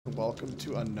Welcome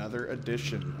to another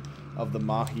edition of the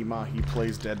Mahi Mahi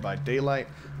Plays Dead by Daylight.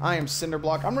 I am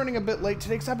Cinderblock. I'm running a bit late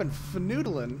today because I've been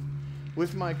fanoodling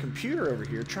with my computer over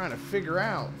here trying to figure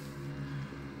out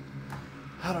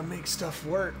how to make stuff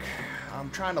work.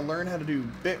 I'm trying to learn how to do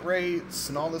bit rates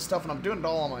and all this stuff, and I'm doing it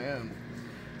all on my own.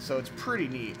 So it's pretty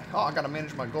neat. Oh, I gotta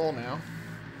manage my goal now.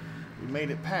 We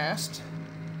made it past.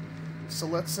 So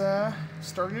let's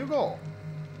start a new goal.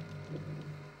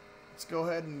 Let's go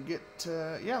ahead and get,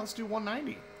 yeah, let's do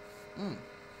 190.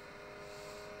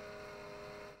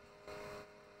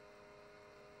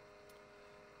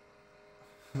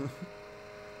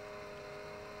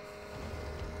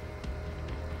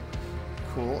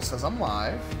 Cool, it says I'm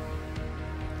live.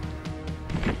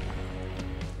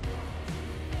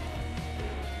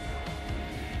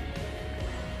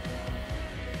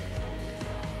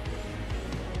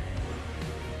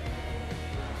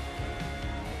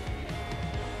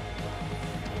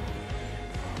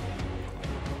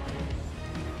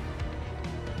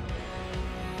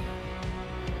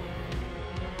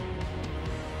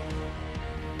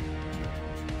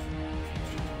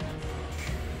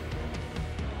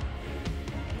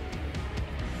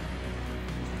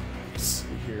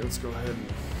 Let's go ahead and...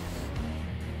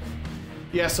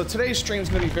 Yeah, so today's stream is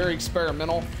going to be very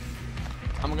experimental.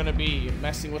 I'm going to be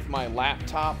messing with my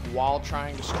laptop while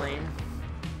trying to stream.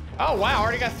 Oh, wow,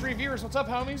 already got 3 viewers. What's up,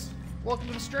 homies? Welcome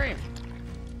to the stream.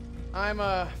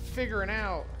 I'm figuring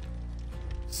out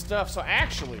stuff. So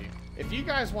actually, if you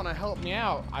guys want to help me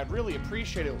out, I'd really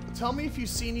appreciate it. Tell me if you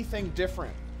see anything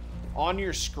different on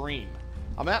your screen.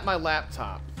 I'm at my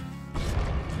laptop.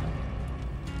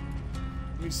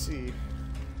 Let me see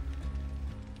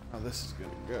how this is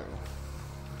gonna go.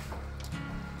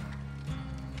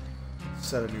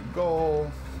 Set a new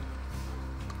goal.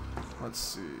 Let's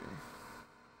see. It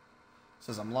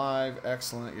says I'm live,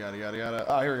 excellent, yada yada yada.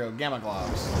 Oh, here we go, Gamma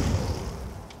Globs.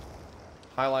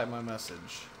 Highlight my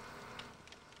message.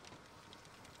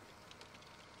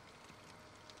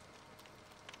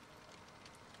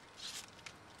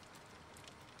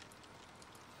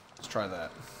 Let's try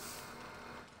that.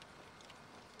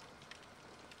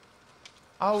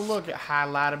 Oh, look, it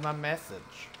highlighted my message.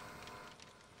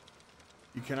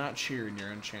 You cannot cheer in your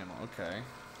own channel. Okay.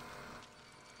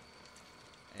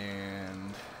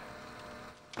 And...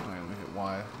 Alright, let me hit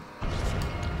Y.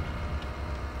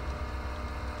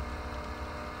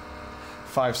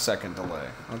 5-second delay.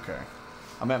 Okay.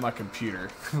 I'm at my computer.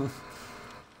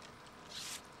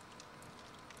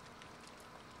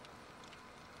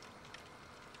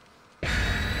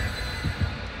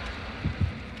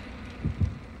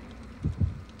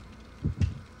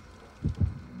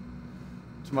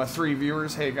 To my 3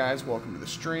 viewers, hey guys, welcome to the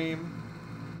stream.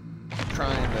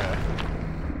 Trying to,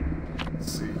 let's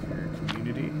see here,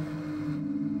 community,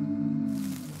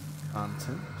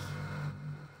 content.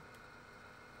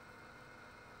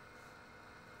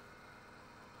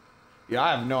 Yeah,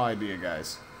 I have no idea,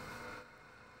 guys.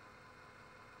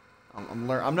 I'm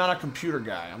not a computer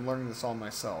guy. I'm learning this all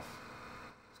myself.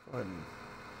 Let's go ahead and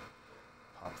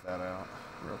pop that out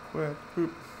real quick.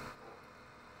 Boop.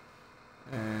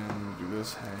 And we'll do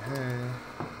this, hey, hey.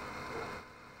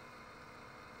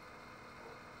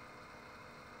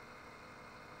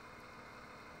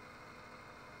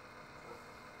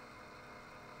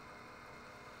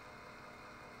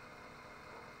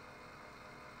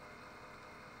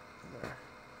 There.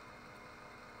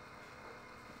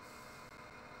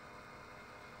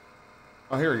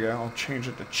 Oh, here we go. I'll change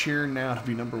it to cheer now to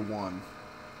be number 1.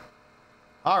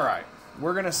 All right.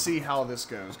 We're going to see how this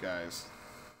goes, guys.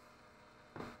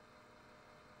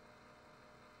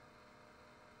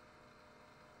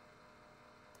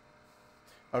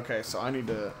 Okay, so I need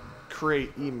to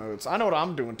create emotes. I know what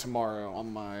I'm doing tomorrow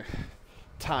on my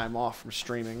time off from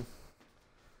streaming.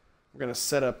 I'm gonna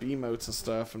set up emotes and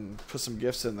stuff and put some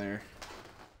GIFs in there.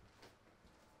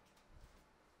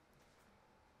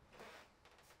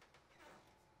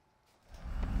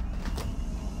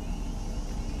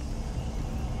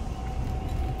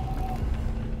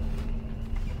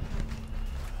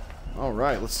 All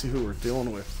right, let's see who we're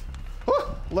dealing with. Whew,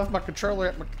 left my controller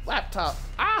at my laptop.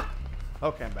 Ah!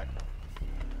 Okay, I'm back.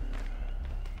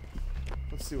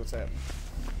 Let's see what's happening.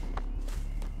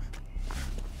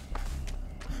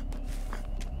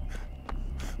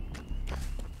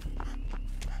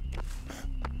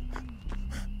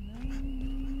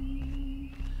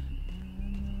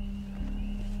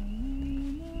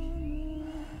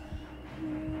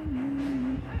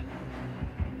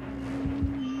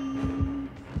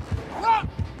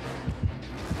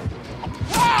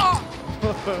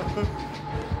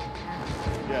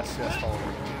 Yes, follow me.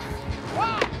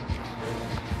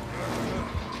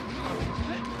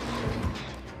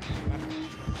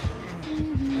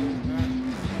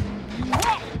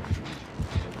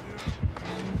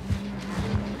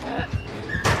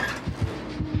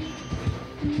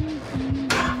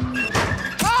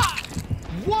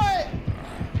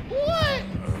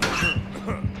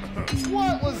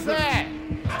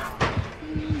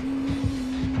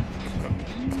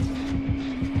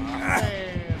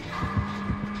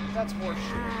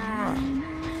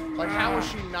 how is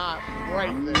she not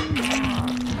right there?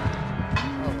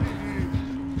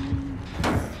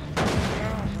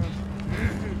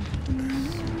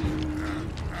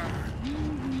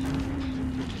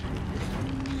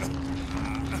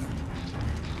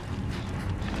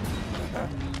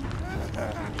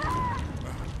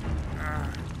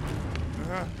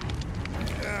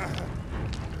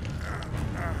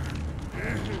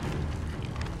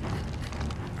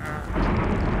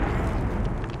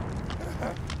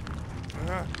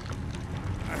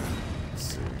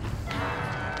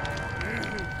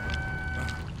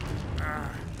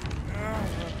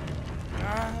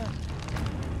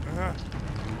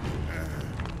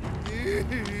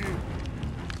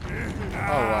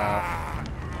 Oh, wow.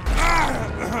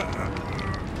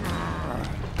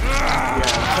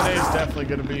 Yeah, today's definitely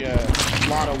going to be a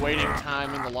lot of waiting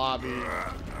time in the lobby.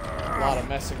 A lot of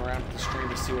messing around with the screen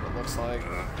to see what it looks like.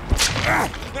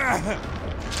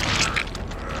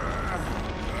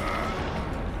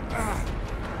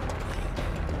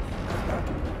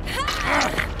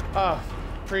 Oh,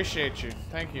 appreciate you.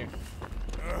 Thank you.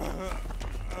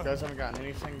 You guys haven't gotten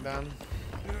anything done?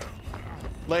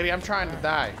 Lady, I'm trying to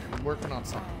die. I'm working on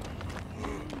something.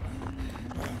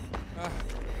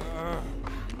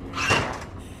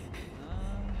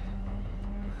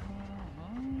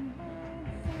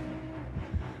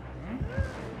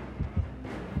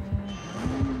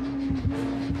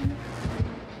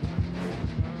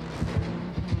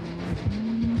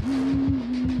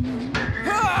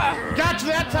 Got you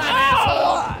that time,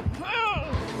 asshole!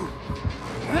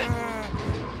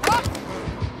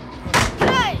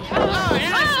 Oh,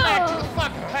 yeah, I smacked you in the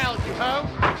fucking palate, you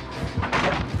hoe!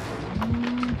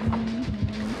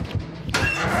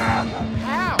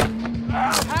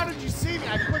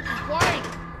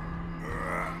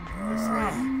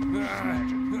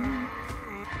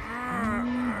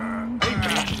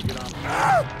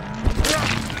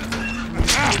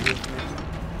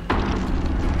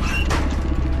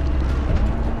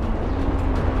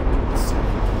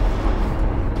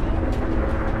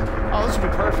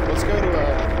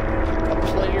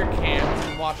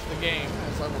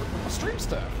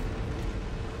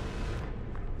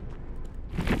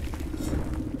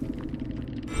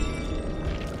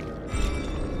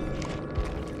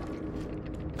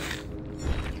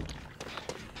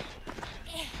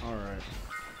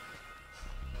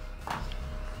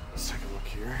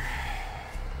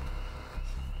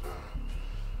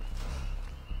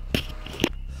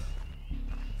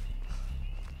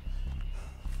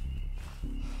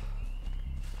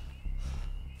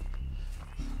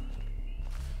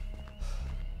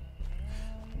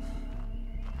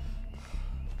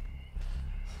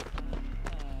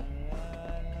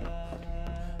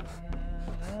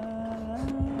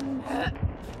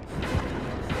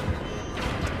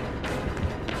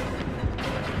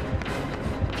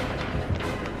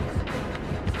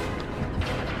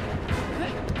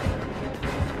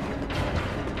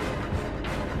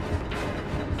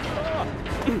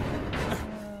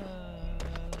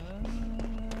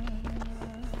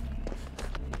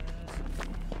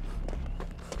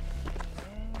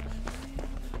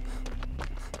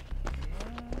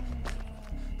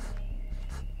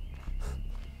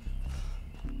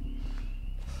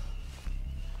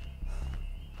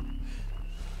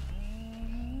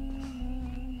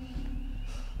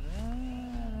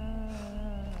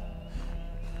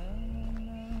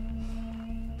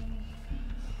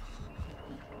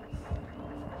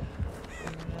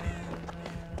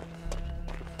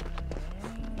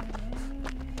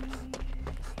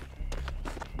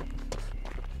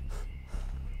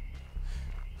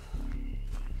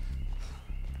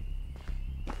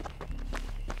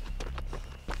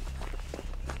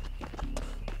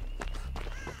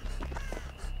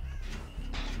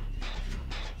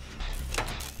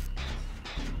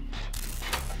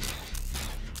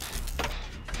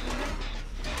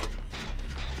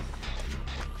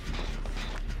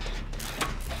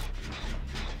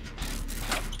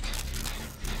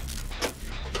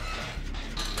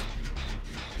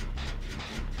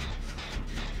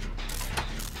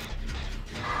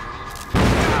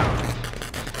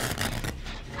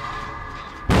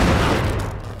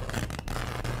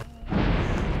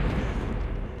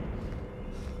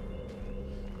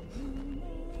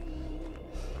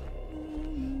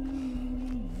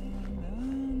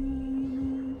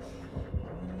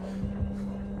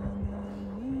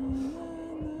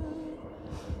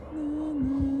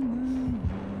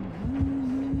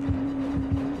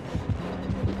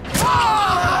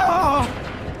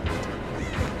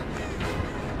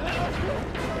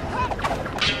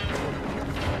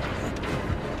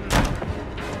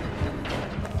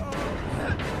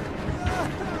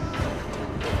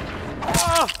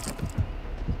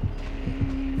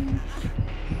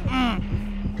 Yeah.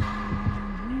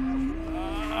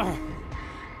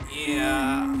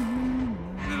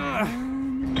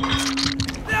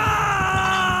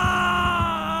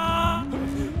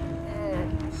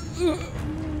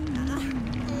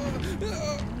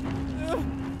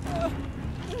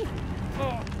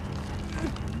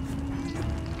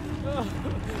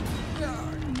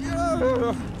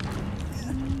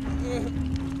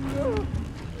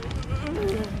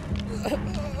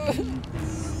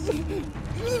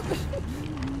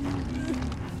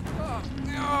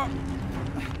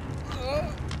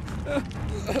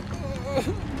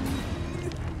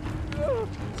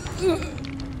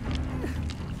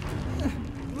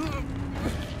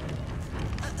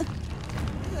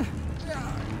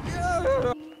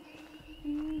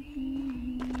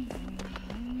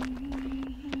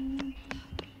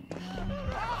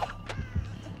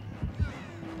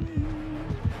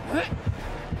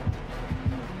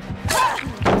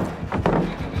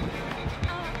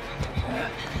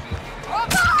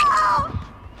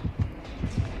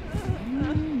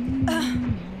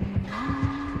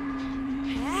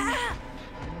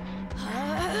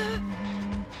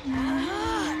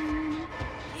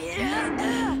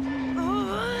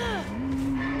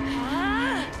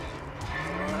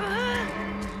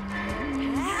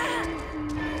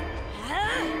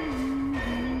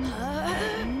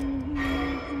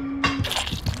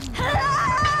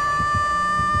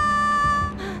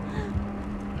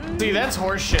 See, that's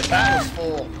horseshit. That was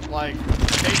full. Like,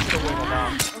 they should have wiggled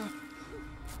out.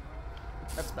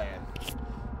 That's bad.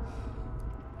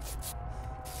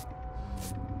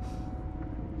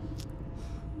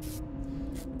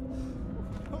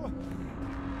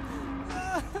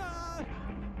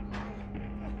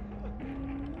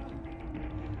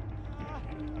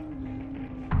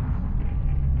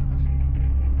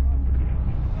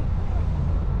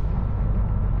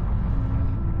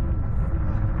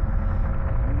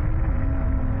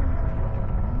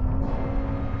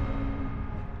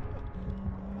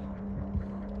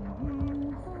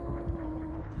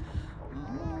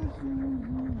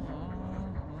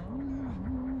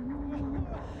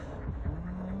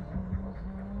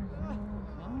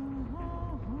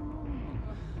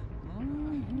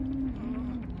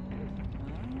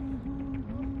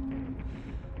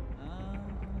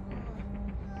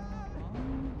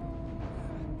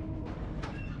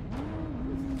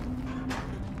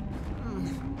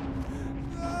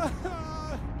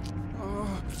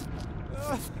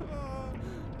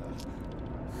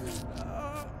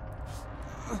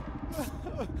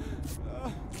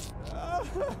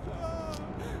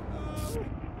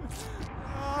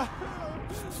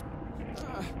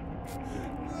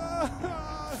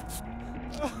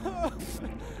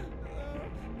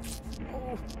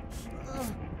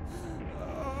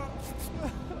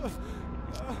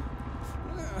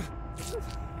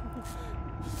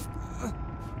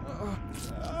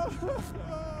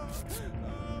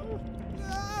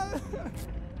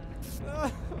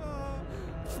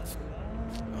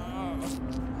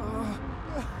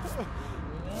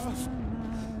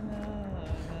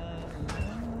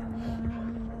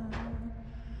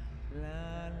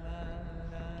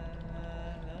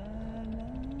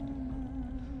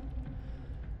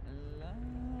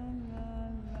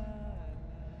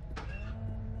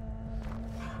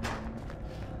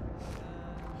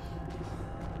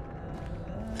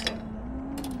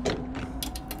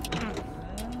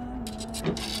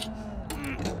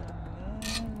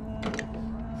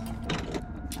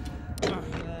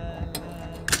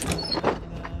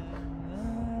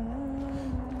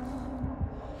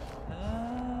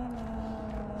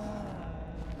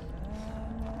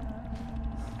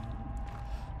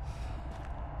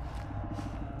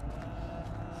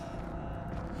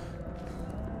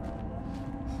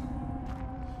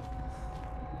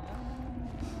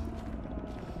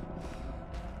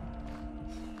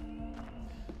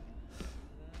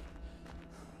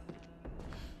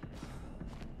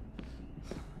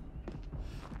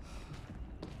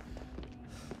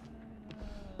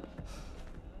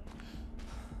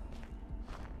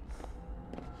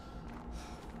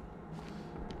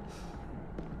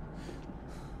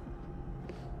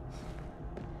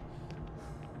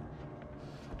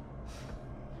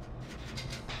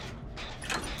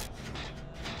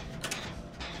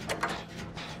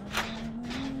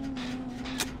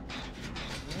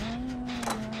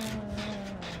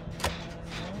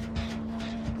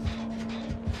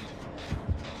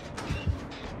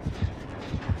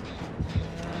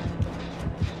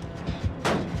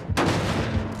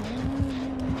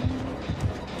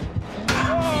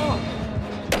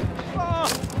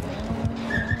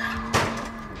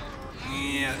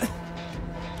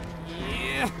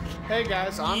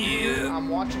 guys, I'm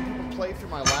watching people play through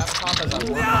my laptop as I work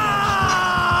on my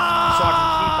stream, so I can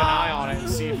keep an eye on it and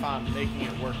see if I'm making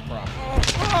it work properly.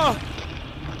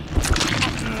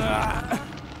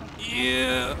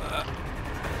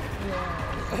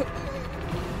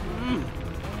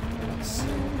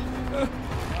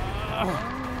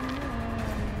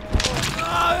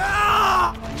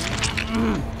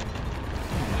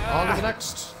 On to the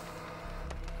next.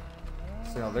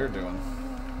 See how they're doing.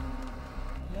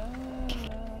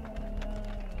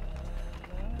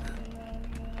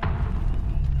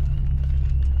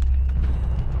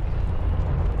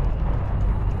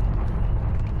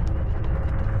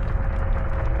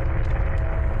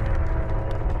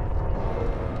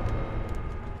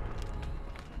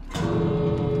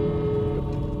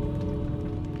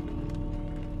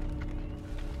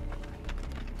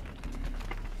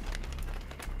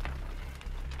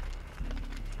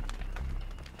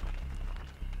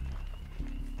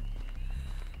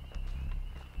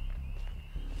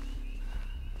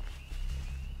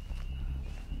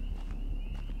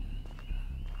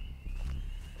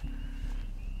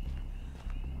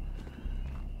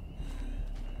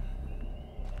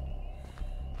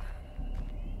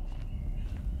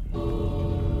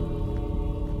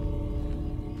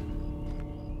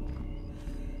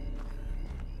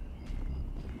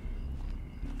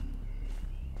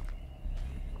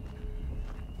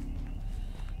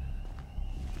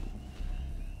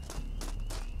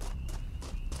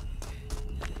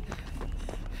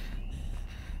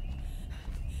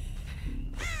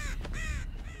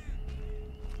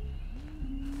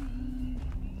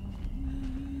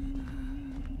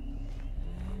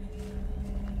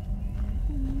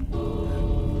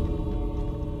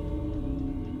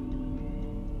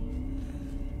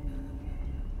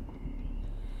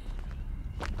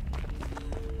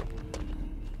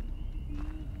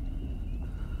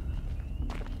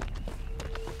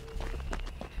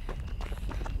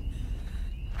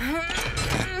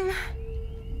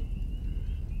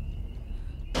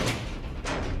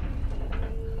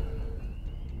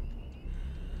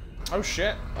 Oh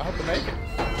shit, I hope to make it.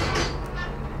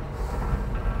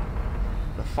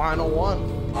 The final one.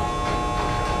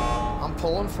 I'm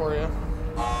pulling for you.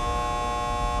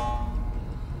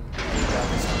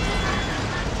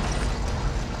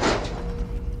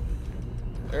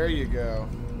 There you go.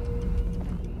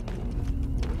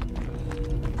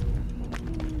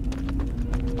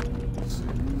 Let's see.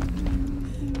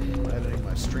 I'm editing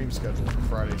my stream schedule for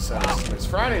Friday, Saturday, Sundays.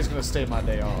 Friday's gonna stay my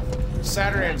day off.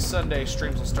 Saturday and Sunday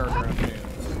streams will start around noon.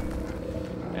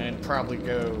 And probably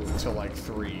go till like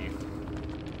 3.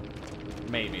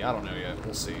 Maybe, I don't know yet.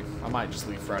 We'll see. I might just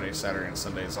leave Friday, Saturday, and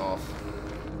Sundays off.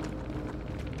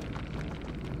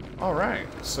 Alright,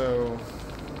 so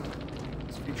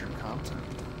it's featured content.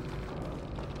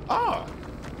 Ah!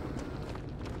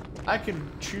 I can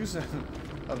choose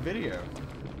a video.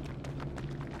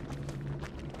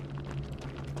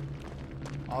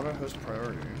 Auto host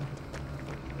priority.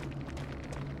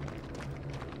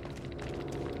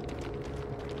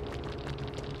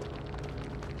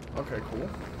 Okay, cool.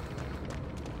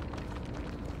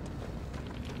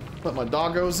 Let my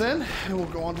doggos in, and we'll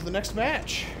go on to the next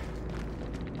match.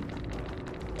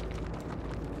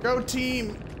 Go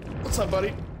team! What's up,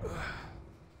 buddy?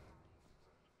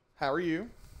 How are you?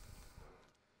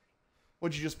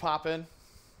 Would you just pop in?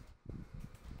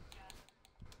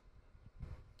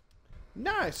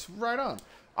 Nice, right on.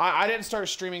 I didn't start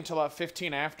streaming till about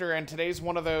 15 after, and today's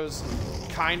one of those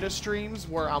kind of streams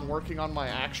where I'm working on my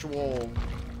actual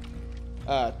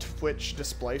Twitch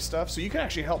display stuff, so you can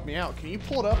actually help me out. Can you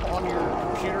pull it up on your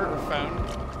computer or phone?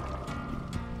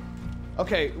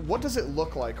 Okay, what does it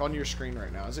look like on your screen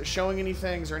right now? Is it showing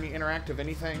anything? Is there any interactive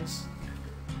anythings?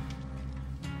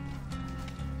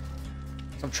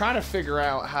 So I'm trying to figure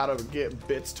out how to get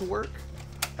bits to work,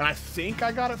 and I think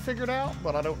I got it figured out,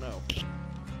 but I don't know.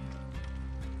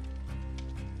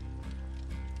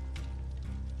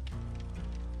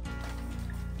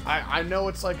 I know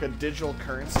it's like a digital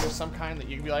currency of some kind that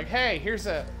you can be like, hey, here's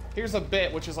a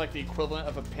bit, which is like the equivalent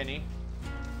of a penny.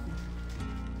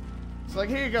 It's like,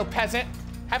 here you go, peasant,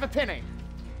 have a penny.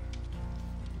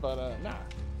 But nah.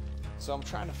 So I'm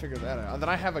trying to figure that out. And then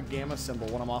I have a gamma symbol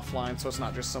when I'm offline, so it's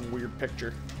not just some weird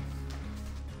picture.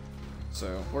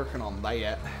 So working on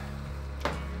that.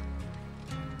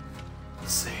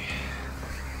 Let's see.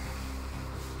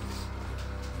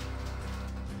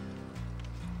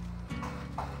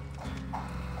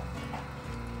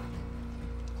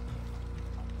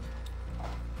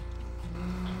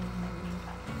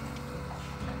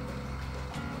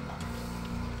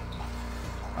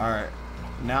 Alright,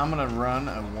 now I'm gonna run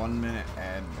a 1-minute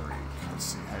ad break. Let's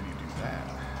see, how do you do that?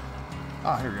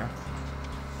 Ah, here we go.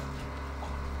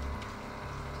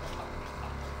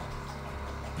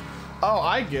 Oh,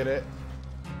 I get it.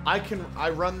 I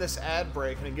run this ad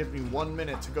break and it gives me 1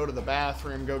 minute to go to the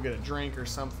bathroom, go get a drink or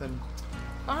something.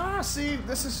 Ah, see,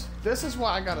 this is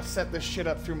why I gotta set this shit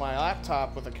up through my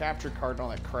laptop with a capture card and all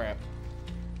that crap.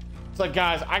 It's like,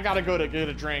 guys, I gotta go to get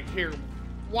a drink. Here,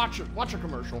 watch a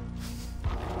commercial.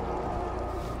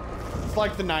 It's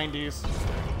like the 90s.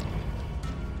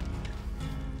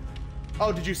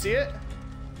 Oh, did you see it?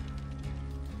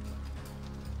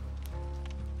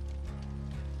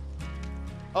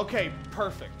 Okay,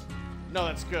 perfect. No,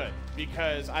 that's good,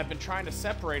 because I've been trying to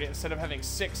separate it instead of having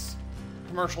 6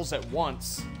 commercials at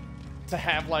once to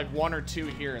have like 1 or 2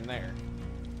 here and there.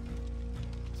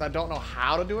 So I don't know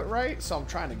how to do it right, so I'm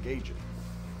trying to gauge it.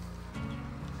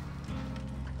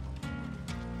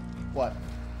 What?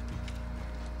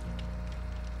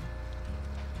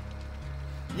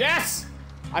 Yes!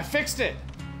 I fixed it!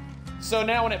 So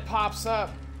now when it pops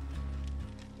up,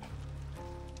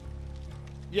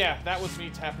 yeah, that was me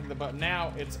tapping the button.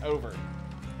 Now it's over.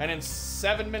 And in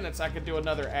 7 minutes, I could do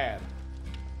another ad.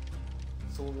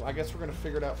 So I guess we're gonna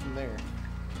figure it out from there.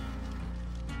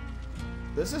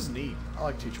 This is neat. I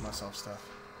like teaching myself stuff.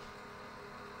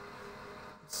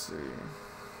 Let's see.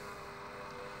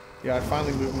 Yeah, I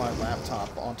finally moved my laptop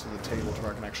onto the table to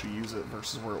where I can actually use it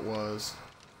versus where it was.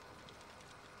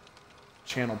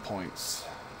 Channel points.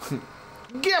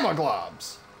 Gamma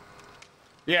globs!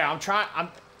 Yeah, I'm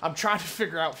trying to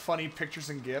figure out funny pictures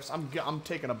and GIFs. I'm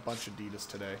taking a bunch of Adidas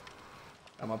today.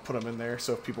 I'm gonna put them in there,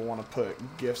 so if people want to put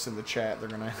GIFs in the chat, they're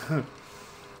gonna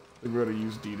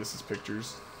use Adidas as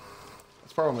pictures.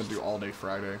 That's probably what I'm gonna do all day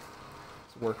Friday.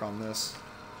 Let's work on this.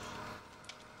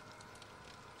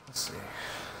 Let's see.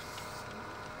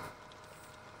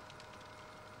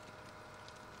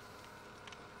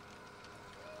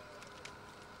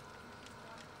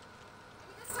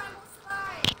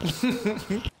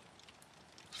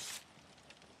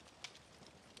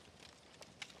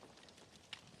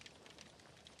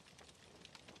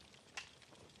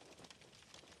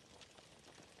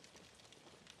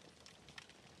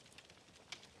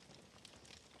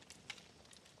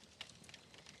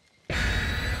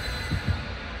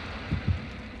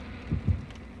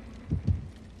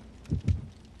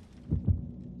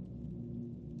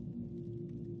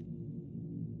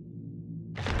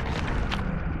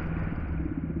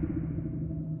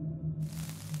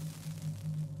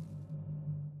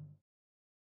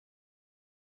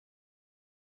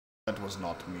 That was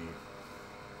not me.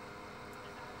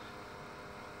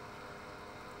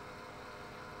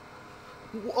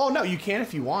 Oh no, you can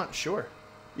if you want, sure.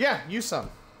 Yeah, use some.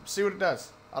 See what it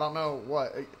does. I don't know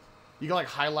what. You can like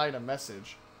highlight a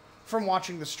message. From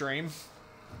watching the stream,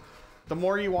 the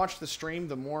more you watch the stream,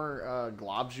 the more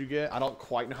globs you get. I don't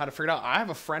quite know how to figure it out. I have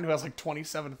a friend who has like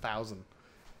 27,000.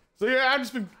 So yeah, I've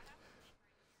just been...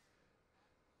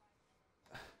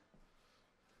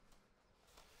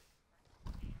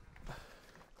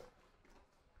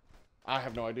 I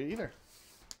have no idea either.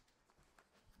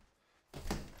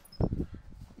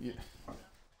 Yeah.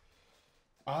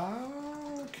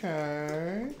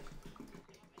 Okay.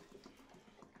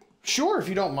 Sure, if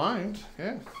you don't mind.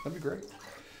 Yeah, that'd be great.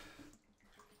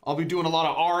 I'll be doing a lot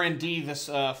of R&D this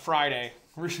Friday.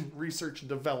 Research and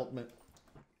development.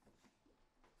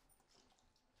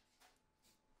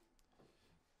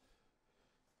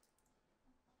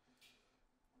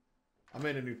 I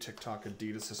made a new TikTok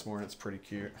Adidas this morning. It's pretty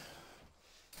cute.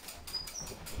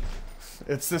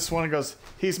 It's this one. It goes,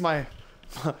 he's my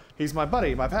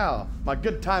buddy, my pal, my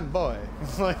good time boy.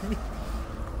 Like,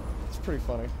 it's pretty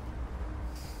funny.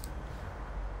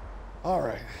 All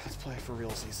right, let's play for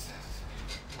realsies.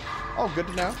 Oh, good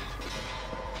to know.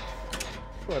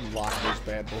 Go ahead and lock those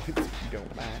bad boys if you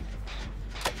don't mind.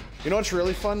 You know what's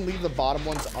really fun? Leave the bottom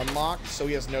ones unlocked so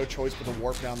he has no choice but to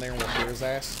warp down there and we'll clear his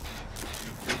ass.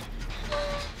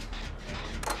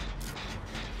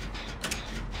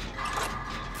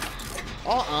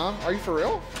 Are you for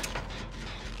real?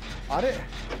 On it?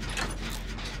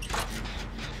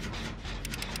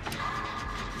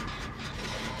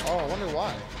 Oh, I wonder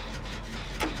why.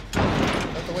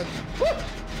 Let the wind. Woo!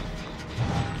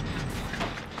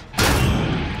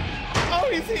 Oh,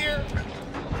 he's here!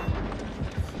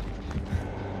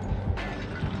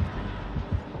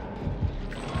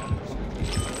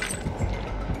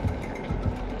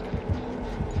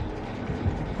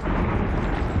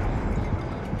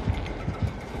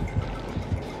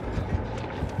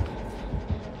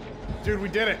 Dude, we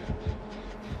did it.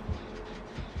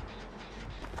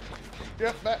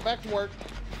 Yep, back to work.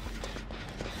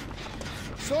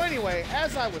 So anyway,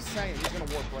 as I was saying, he's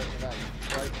gonna warp right into that,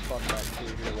 right the fuck back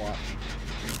through here, watch.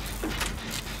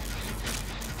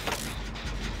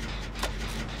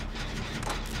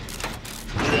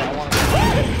 Yeah, I want to.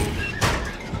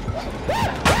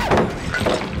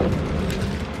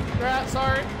 Yeah,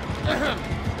 sorry.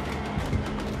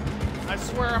 I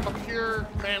swear I'm a pure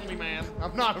manly man.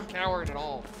 I'm not a coward at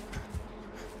all.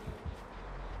 Is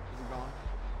he gone?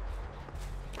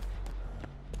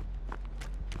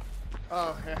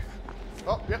 Oh, yeah.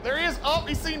 Oh, yeah, there he is. Oh,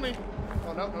 he's seen me.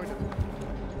 Oh, no, no, he didn't.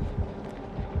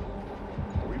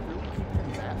 Are we really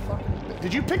keeping that fucking...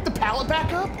 Did you pick the pallet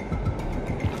back up?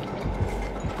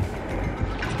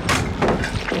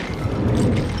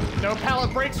 No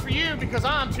pallet breaks for you because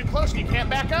I'm too close and you can't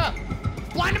back up.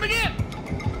 Blind him again!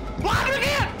 Blind him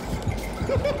again!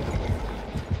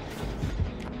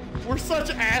 We're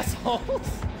such assholes.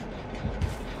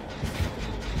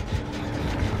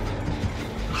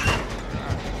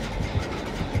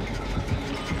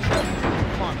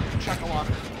 Come on, check-a-lock.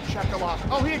 Check-a-lock.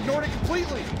 Oh, he ignored it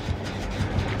completely.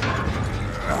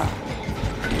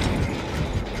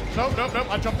 Nope, nope, nope.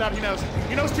 I jumped out. He knows.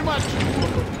 He knows too much.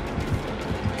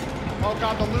 Oh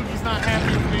god, the Lugi's not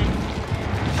happy with me.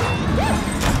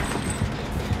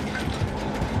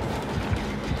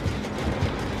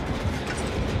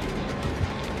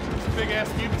 This big ass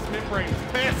mutant membrane is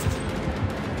pissed.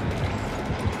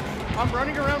 I'm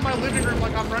running around my living room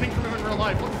like I'm running from him in real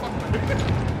life. What the fuck am I doing?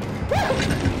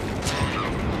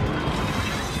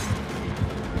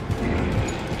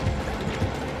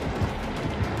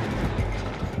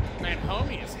 Man,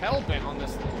 homie is hell-bent on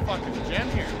this fucking gem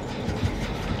here.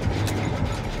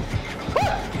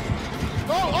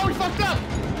 Oh, he fucked up!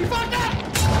 He fucked up!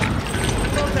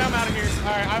 Both I'm out of here.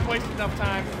 Alright, I've wasted enough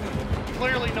time.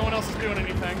 Clearly no one else is doing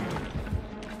anything.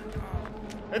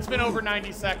 It's been over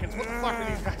 90 seconds. What the fuck are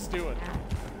these guys doing?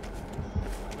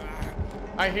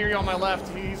 I hear you on my left.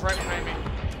 He's right behind me.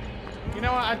 You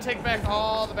know what? I take back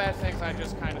all the bad things I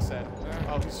just kind of said.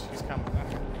 Oh, he's coming.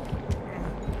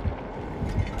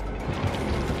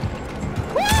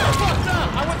 Woo! Fucked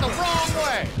up! I went the wrong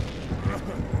way!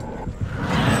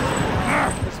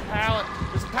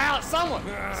 There's a pallet,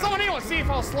 someone anyone see if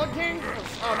I'll Slug King?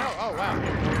 Oh no, oh wow.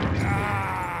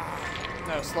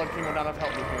 No, Slug King would not have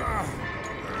helped me here.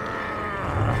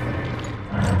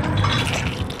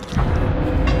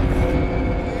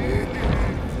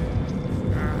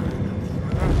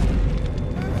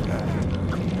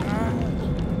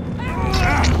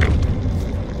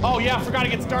 Oh yeah, I forgot it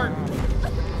gets dark.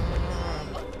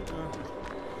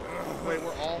 Wait,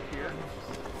 we're all here?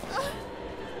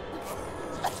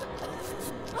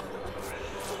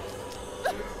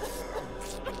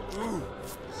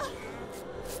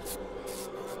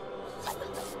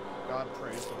 God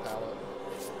praise the pallet.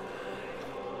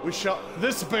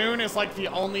 This boon is like the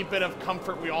only bit of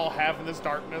comfort we all have in this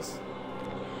darkness.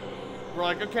 We're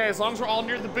like, okay, as long as we're all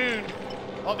near the boon.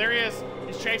 Oh, there he is.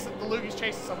 He's chasing, the Lugi's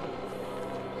chasing someone.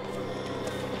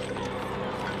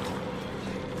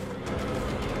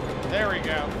 There we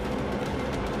go.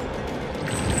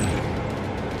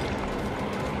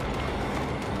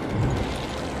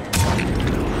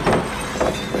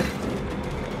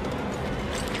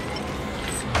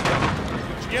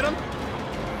 Did you get him?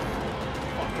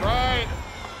 Fuck right.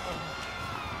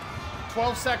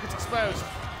 12 seconds exposed.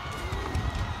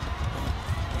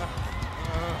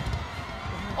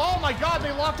 Oh my god,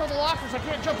 they locked all the lockers. I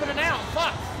can't jump in and out.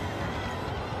 Fuck.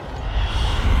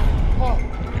 Oh.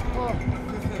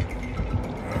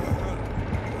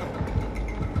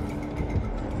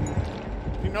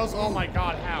 He knows, oh my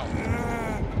god, how?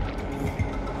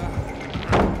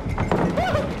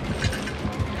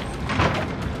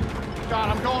 God,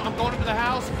 I'm going into the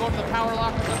house, I'm going to the power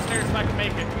lockers upstairs if I can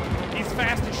make it. He's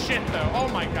fast as shit though. Oh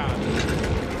my god.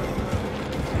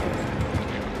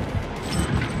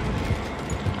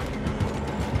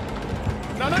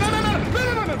 No. Oh,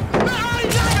 you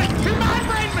got me! You're mind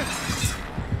brain me!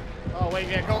 Oh wait,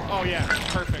 yeah, go. Oh yeah,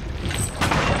 perfect.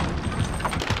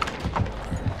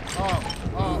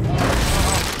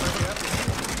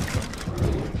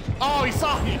 Oh, he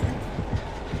saw me!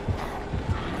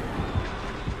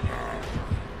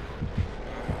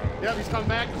 Yep, he's coming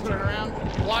back. Just turn around.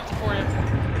 Watch it for you.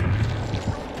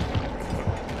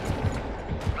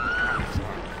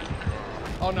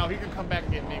 Oh no, he can come back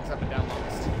and get me because I've been down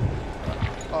longest.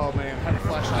 Oh man, have a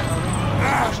flashlight, homie.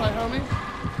 Flashlight, homie?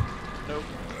 Nope.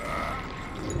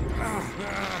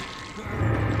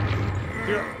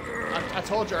 Dude, I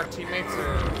told you our teammates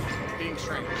are being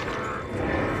strange.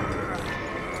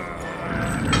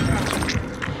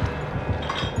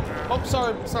 Oh,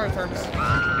 sorry, Thermos.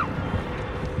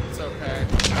 It's okay.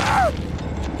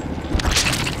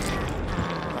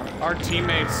 Our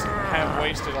teammates have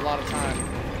wasted a lot of time.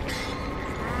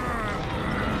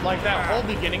 Like that whole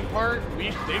beginning part, they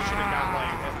should have got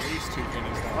like at least 2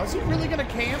 pennies. Though. Is he really gonna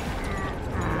camp?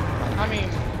 I mean,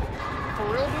 for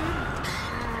real, dude?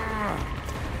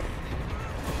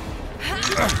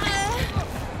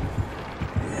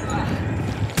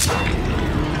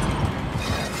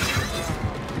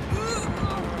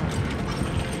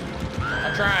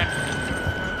 I'm trying.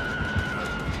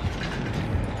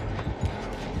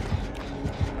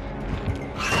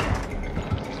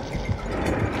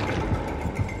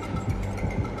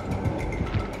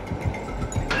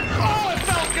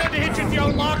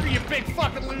 Locker, you big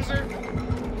fucking loser!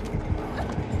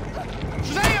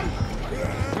 Shazam!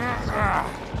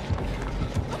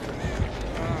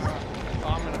 Oh,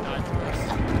 I'm gonna die for this.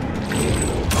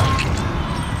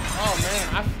 Oh man,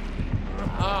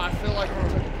 I feel like I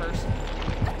took a person.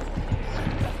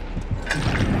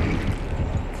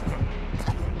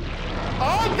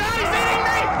 Oh god, he's eating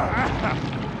me!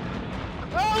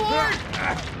 Oh lord!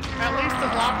 At least the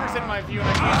locker's in my view and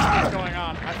I can see what's going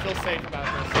on. I feel safe about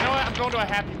this. You know what? I'm going to a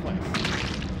happy place.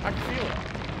 I can feel it.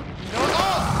 You know what?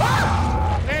 Oh!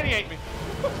 Ah! Man, he ate me.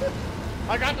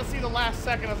 I got to see the last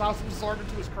second as I was absorbed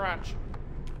into his crotch.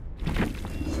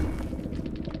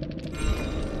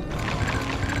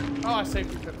 Oh, I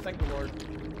saved you. Thank the Lord.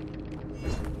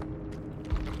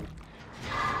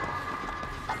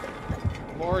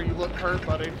 Laura, you look hurt,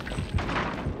 buddy.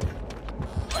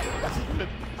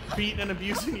 Beating and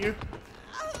abusing you.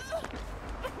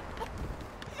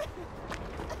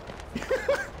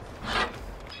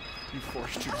 You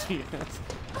forced your DS.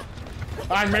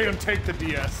 I made him take the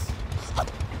DS.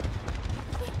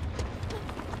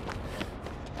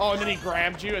 Oh, and then he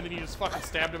grabbed you, and then you just fucking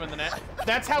stabbed him in the neck.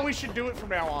 That's how we should do it from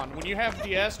now on. When you have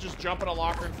DS, just jump in a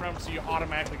locker in front of him so you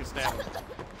automatically get stabbed.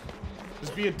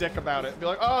 Just be a dick about it. Be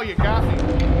like, oh, you got me.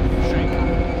 Shake.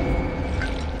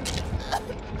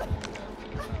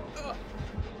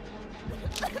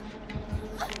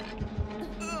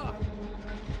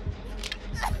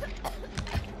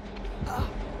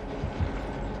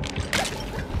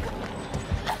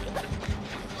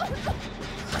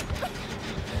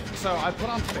 So I put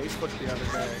on Facebook the other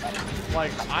day,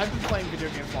 like, I've been playing video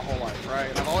games my whole life, right?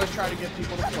 And I've always tried to get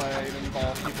people to play and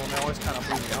involve people, and they always kind of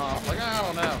blew me off. Like, I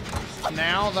don't know.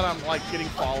 Now that I'm, like, getting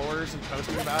followers and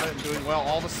posting about it and doing well,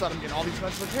 all of a sudden I'm getting all these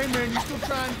messages like, hey, man, you still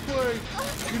trying to play,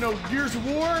 you know, Gears of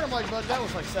War? I'm like, but that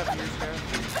was like 7 years ago.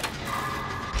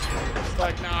 It's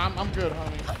like, nah, I'm good,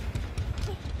 homie.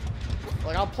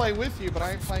 Like, I'll play with you, but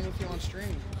I ain't playing with you on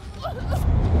stream.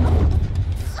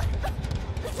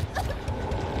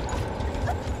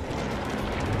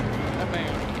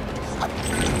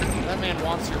 That man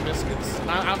wants your biscuits. And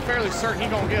I'm fairly certain he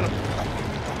gonna get them.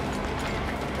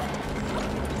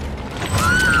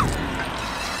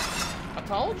 I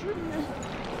told you.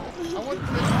 I wouldn't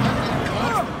fit that man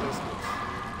wants the biscuits.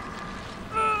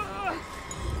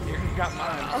 Here, you got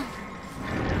mine.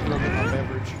 Go get my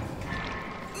beverage.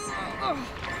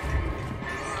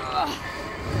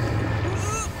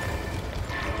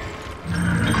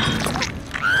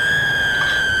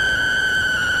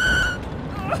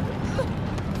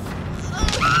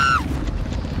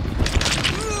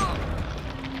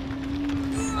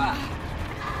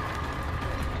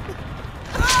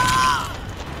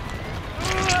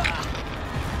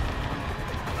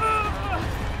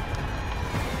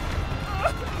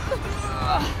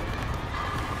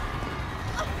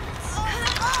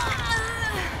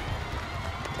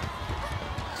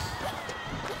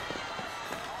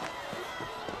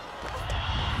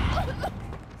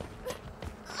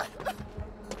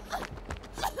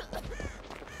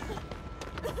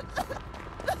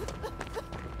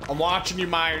 I'm watching you,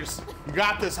 Myers. You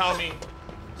got this, homie.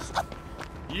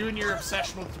 You and your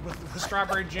obsession with the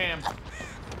strawberry jam.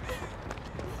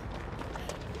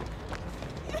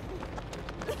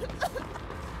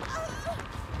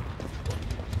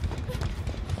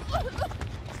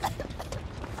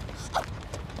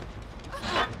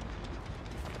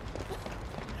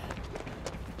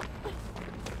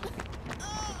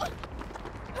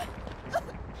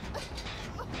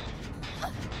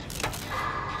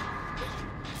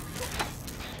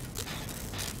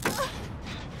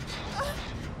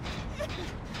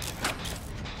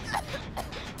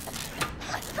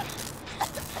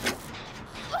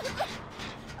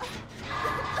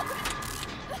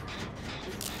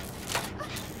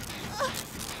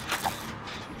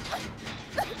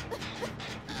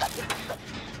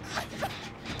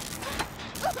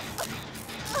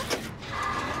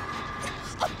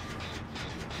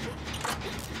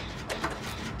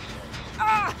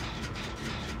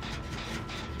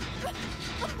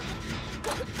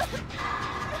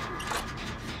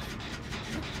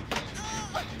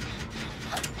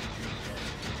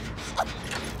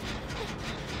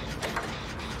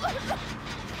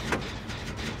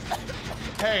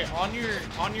 Hey, on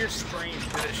your stream,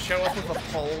 did it show up with a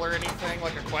poll or anything,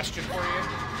 like a question for you?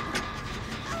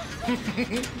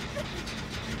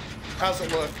 How's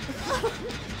it look?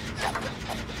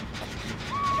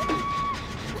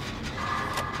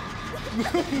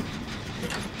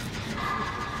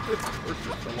 It's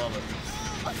perfect. I love it.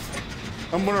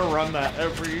 I'm gonna run that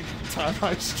every time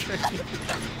I stream.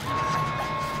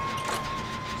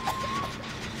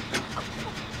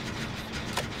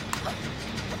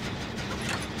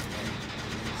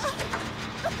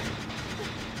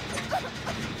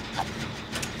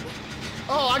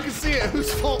 Oh, I can see it. Whose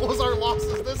fault was our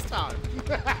losses this time?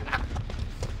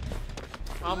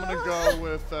 I'm gonna go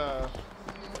with,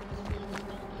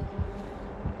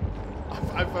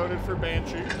 I voted for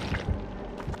Banshee.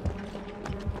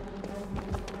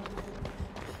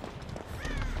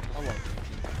 I love Banshee.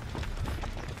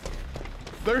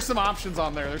 There's some options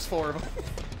on there. There's 4 of them.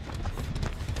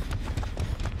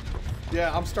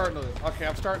 Yeah, I'm starting to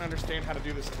understand how to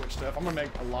do this Twitch stuff. I'm gonna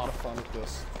make a lot of fun with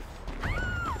this.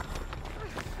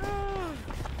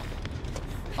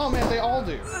 Oh man, they all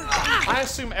do. I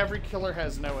assume every killer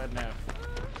has no ed now.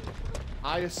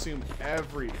 I assume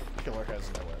every killer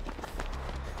has no ed.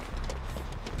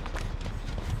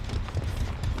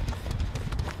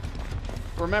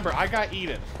 Remember, I got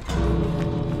Eden.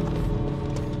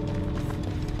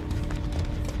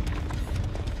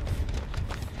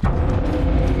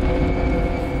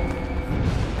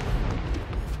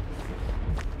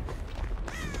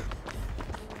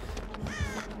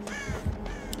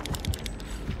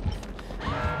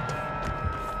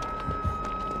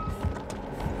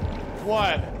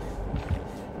 What?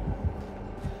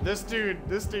 This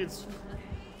dude's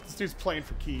playing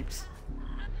for keeps.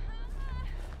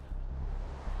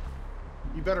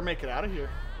 You better make it out of here.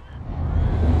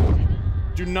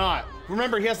 Do not.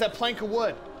 Remember, he has that plank of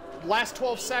wood. Last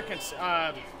 12 seconds,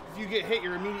 if you get hit,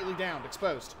 you're immediately downed,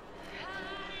 exposed.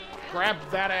 Grab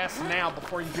that ass now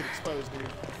before you get exposed, dude.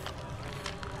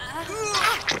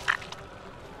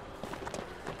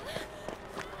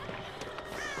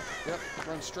 Yep,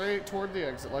 run straight toward the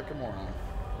exit like a moron.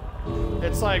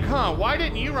 It's like, huh, why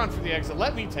didn't you run for the exit?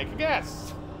 Let me take a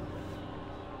guess.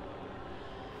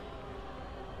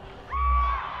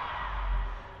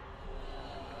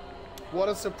 What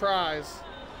a surprise.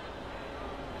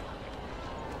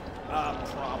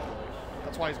 Probably.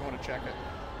 That's why he's going to check it.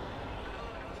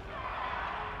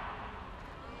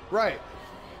 Right.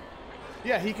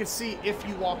 Yeah, he can see if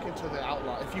you walk into the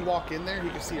outline. If you walk in there,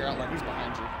 he can see your outline. He's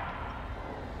behind you.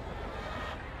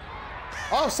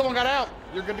 Oh, someone got out.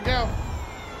 You're good to go.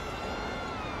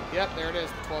 Yep, there it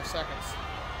is. 12 seconds.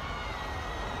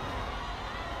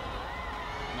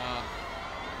 Nah.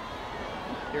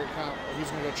 Here it comes. He's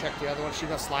going to go check the other one. She's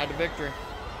going to slide to victory.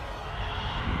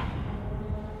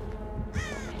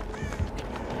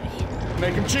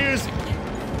 Make him choose.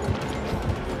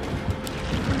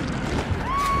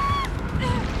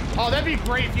 Oh, that'd be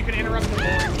great if you could interrupt the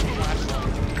boring flashlight.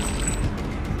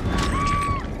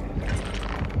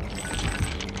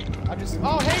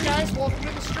 Oh, hey guys, welcome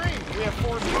to the stream. We have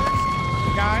 4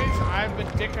 viewers. Guys, I've been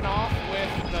dicking off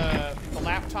with the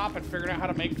laptop and figuring out how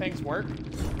to make things work.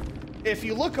 If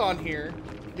you look on here,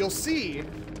 you'll see.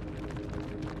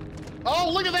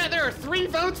 Oh, look at that. There are 3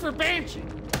 votes for Banshee.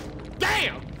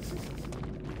 Damn.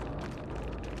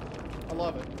 I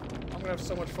love it. I'm gonna have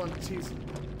so much fun teasing.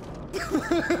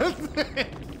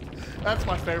 That's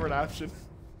my favorite option.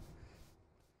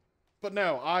 But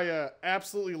no, I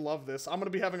absolutely love this. I'm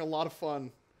gonna be having a lot of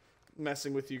fun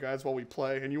messing with you guys while we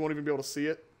play, and you won't even be able to see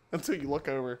it until you look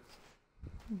over.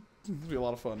 It'll be a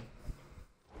lot of fun.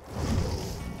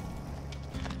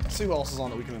 Let's see who else is on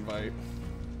that we can invite.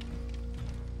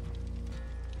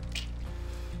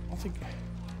 I think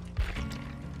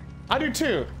I do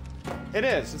too. It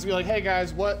is. It's gonna be like, hey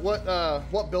guys, what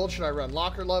build should I run?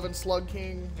 Locker Lovin', Slug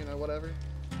King, you know, whatever.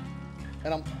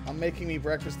 And I'm making me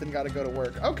breakfast and gotta go to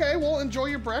work. Okay, well enjoy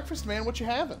your breakfast, man. What you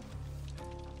having?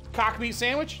 Cock meat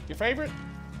sandwich, your favorite?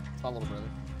 It's my little brother.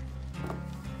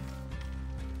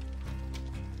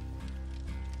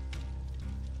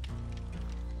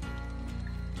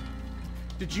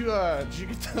 Did you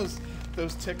get those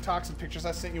TikToks and pictures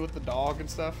I sent you with the dog and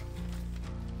stuff?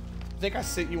 I think I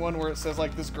sent you one where it says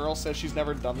like this girl says she's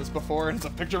never done this before, and it's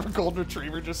a picture of a golden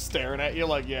retriever just staring at you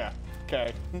like, yeah,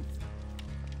 okay.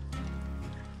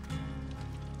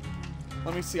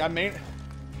 Let me see. I may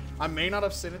not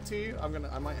have sent it to you. I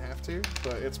might have to,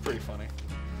 but it's pretty funny.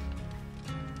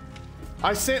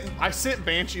 I sent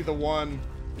Banshee the one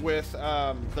with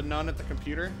the nun at the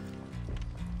computer,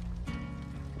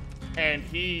 and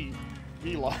he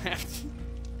laughed.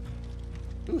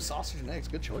 Ooh, sausage and eggs.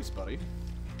 Good choice, buddy.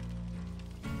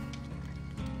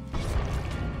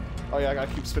 Oh yeah, I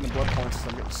gotta keep spending blood points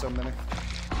because I'm getting so many.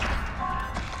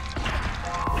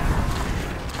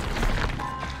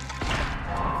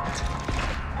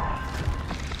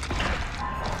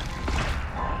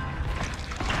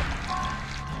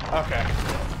 Okay.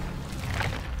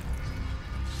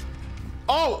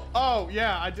 Oh,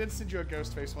 yeah, I did send you a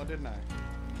ghost face one, didn't I?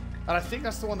 And I think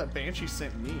that's the one that Banshee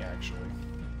sent me, actually.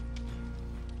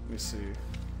 Let me see.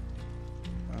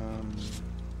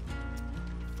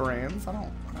 Friends? I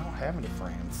don't have any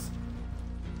friends.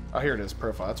 Oh, here it is,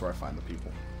 profile. That's where I find the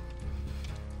people.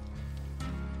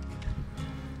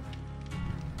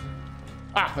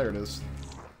 Ah, there it is.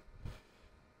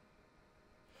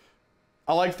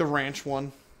 I like the ranch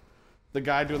one. The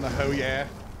guy doing the ho yeah.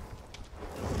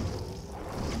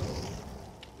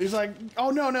 He's like,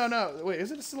 oh no, no, no. Wait,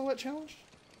 is it a silhouette challenge?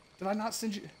 Did I not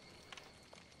send you?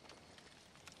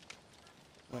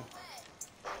 Wait.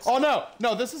 Oh no,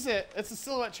 no, this is it. It's a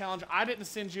silhouette challenge. I didn't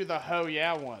send you the ho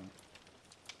yeah one.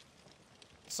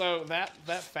 So that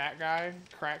fat guy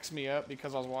cracks me up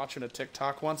because I was watching a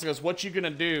TikTok once. He goes, what you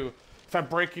gonna do if I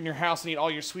break in your house and eat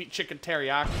all your sweet chicken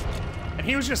teriyaki? And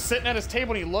he was just sitting at his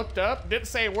table and he looked up, didn't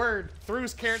say a word, threw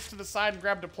his carrots to the side and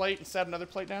grabbed a plate and set another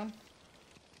plate down.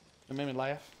 It made me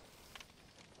laugh.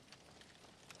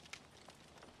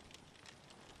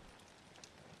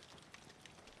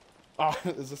 Oh,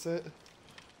 is this it?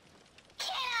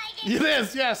 It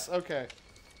is, yes, okay.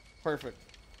 Perfect.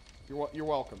 You're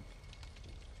welcome.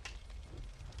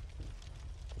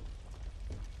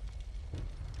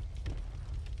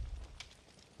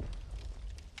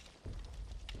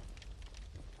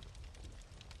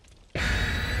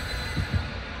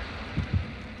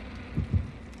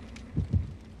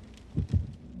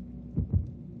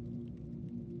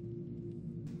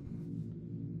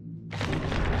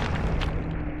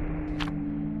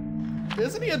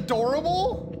 Isn't he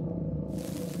adorable?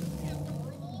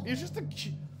 He's just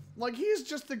he's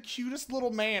just the cutest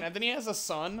little man. And then he has a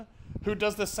son who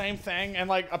does the same thing. And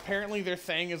like, apparently their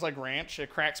thing is like ranch. It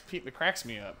cracks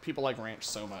me up. People like ranch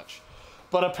so much.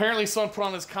 But apparently someone put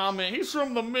on his comment, he's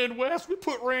from the Midwest. We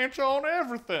put ranch on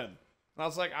everything. And I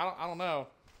was like, I don't know.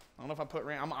 I don't know if I put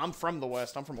ranch. I'm from the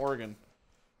West. I'm from Oregon.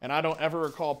 And I don't ever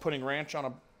recall putting ranch on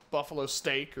a buffalo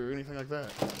steak or anything like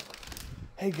that.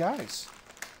 Hey guys.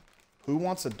 Who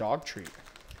wants a dog treat?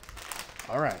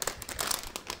 All right.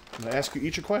 I'm gonna ask you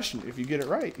each a question. If you get it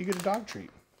right, you get a dog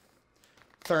treat.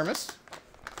 Thermos,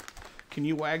 can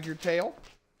you wag your tail?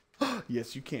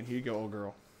 Yes, you can. Here you go, old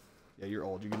girl. Yeah, you're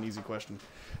old. You get an easy question.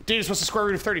 Dude, what's the square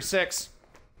root of 36?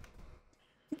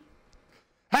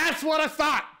 That's what I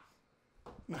thought!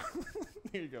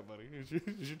 Here you go, buddy.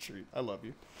 Here's your treat. I love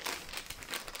you.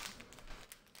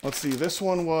 Let's see. This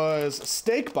one was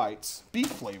steak bites, beef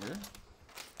flavor.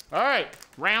 All right,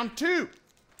 round 2.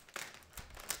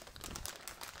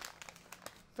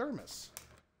 Thermos.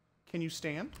 Can you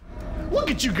stand?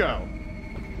 Look at you go!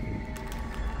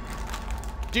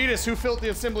 Deedus, who filled the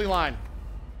assembly line?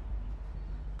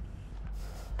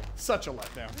 Such a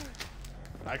letdown.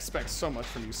 I expect so much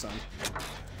from you, son.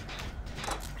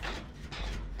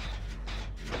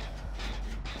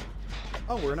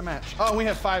 Oh, we're in a match. Oh, we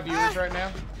have 5 viewers right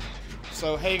now.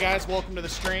 So, hey guys, welcome to the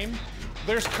stream.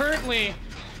 There's currently...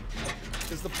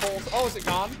 Is the poll... Oh, is it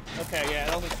gone? Okay, yeah,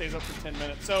 it only stays up for 10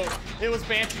 minutes. So, it was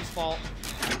Banshee's fault.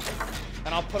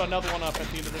 And I'll put another one up at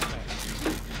the end of this match.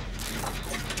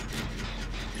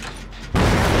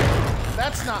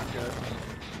 That's not good.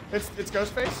 It's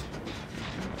Ghostface?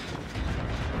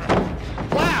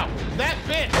 Wow! That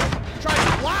bitch tried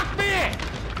to block me!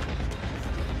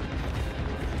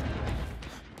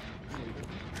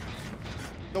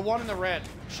 The one in the red.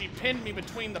 She pinned me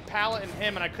between the pallet and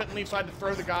him, and I couldn't leave, so I had to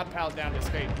throw the god pallet down to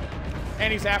escape.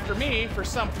 And he's after me for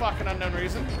some fucking unknown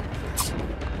reason.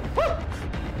 Woo!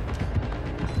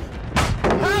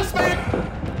 Oh, smack!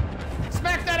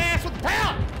 Smack that ass with the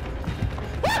pallet!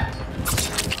 Woo!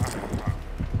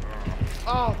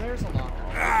 Oh, there's a locker.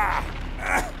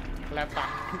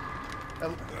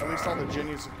 At least all the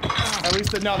Jennies. At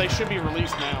least no, they should be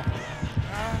released now.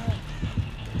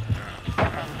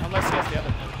 Unless he has the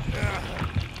other.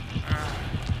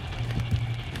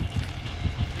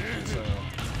 So,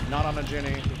 not on a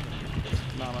Jenny.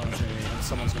 Not on a Jenny. And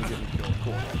someone's gonna get me killed.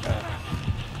 Cool.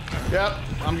 Yep,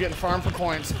 I'm getting farmed for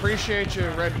points. Appreciate you,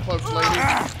 red cloaked lady.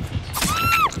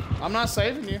 I'm not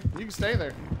saving you. You can stay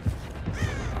there.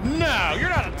 No, you're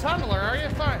not a tunneler, are you?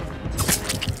 Fine.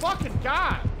 Fucking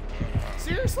God.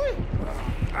 Seriously?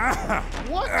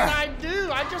 What did I do?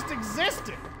 I just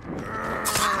existed.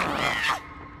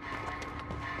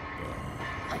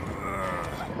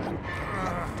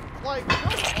 Like,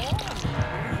 come on, man.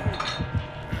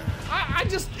 I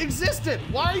just existed. it?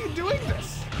 Why are you doing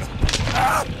this?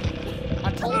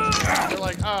 I told you. You're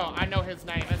like, oh, I know his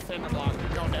name. That's in the block.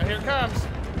 You're going down. Here it comes.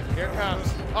 Here it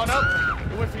comes. Oh,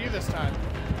 nope. It went for you this time.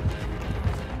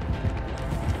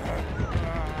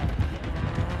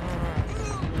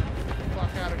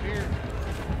 Fuck out of here.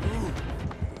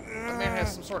 That man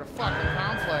has some sort of fucking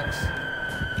complex.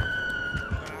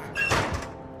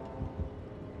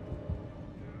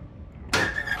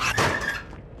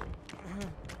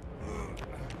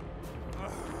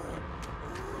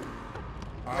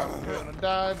 You're gonna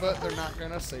die, but they're not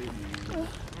gonna save you.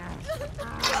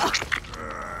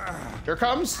 Here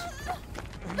comes.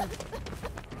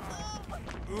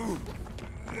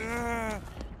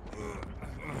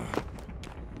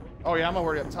 Oh yeah, I'm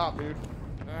already up top, dude.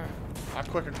 I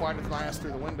quick and quiet with my ass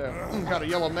through the window. Got a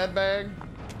yellow med bag.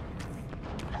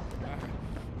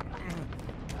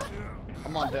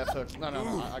 I'm on death hook. No,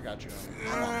 I got you.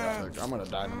 I'm on death hook. I'm gonna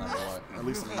die no matter what. At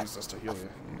least I'm gonna use this to heal you.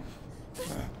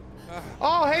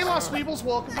 Oh, hey, Lost Weebles,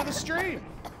 welcome to the stream.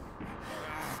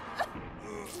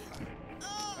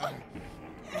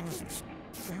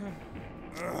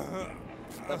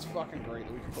 That's fucking great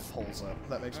that we can put poles up.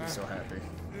 That makes me so happy.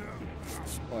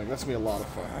 Like, that's gonna be a lot of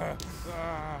fun.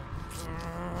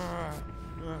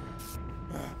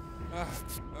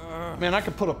 Man, I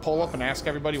could put a poll up and ask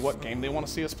everybody what game they want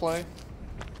to see us play.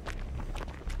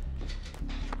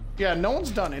 Yeah, no one's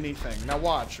done anything. Now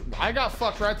watch. I got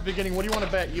fucked right at the beginning. What do you want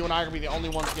to bet? You and I are gonna be the only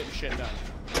ones getting shit done.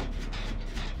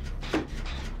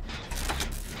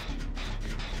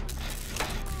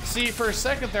 See, for a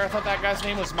second there, I thought that guy's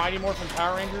name was Mighty Morphin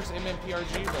Power Rangers,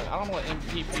 MMPRG, but I don't know what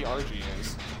MPPRG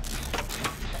is.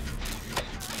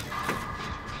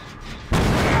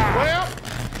 Well!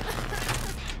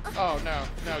 Oh,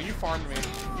 no, you farmed me.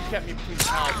 You kept me between the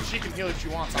piles. She can heal if she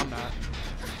wants, I'm not.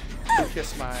 You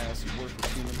kiss my ass, you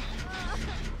worthless human.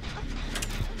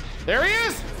 There he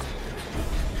is!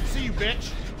 See you,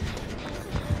 bitch.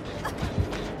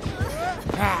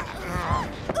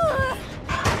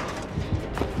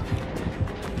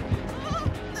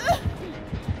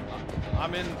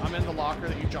 I'm in the locker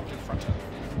that you jumped in front of.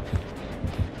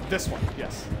 This one,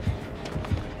 yes.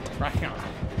 Right here.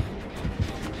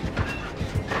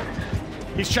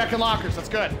 He's checking lockers. That's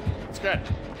good. That's good.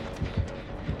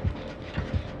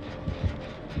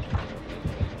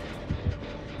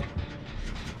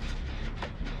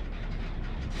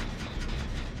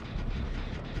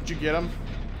 Did you get him?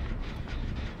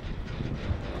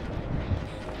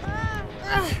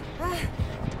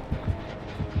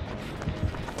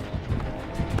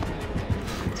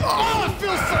 Oh, it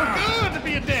feels so good to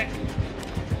be a dick.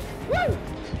 Woo!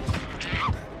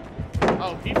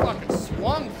 Oh, he fucking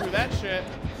swung through that shit.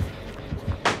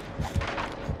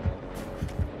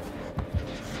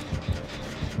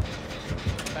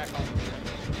 Back on.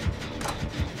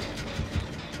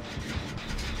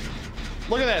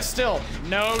 Look at that, still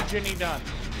no Ginny done.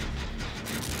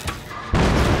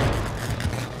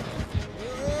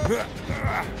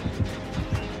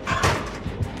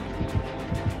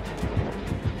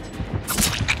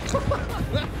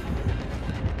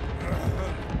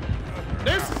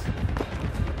 This.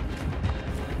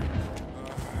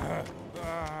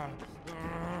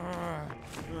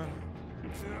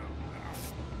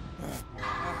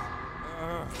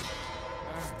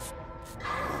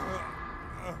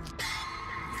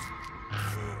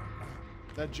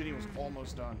 That Ginny was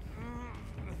almost done.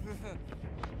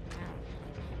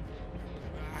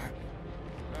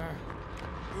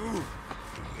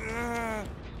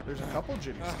 There's a couple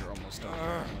Ginnies that are almost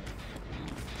done.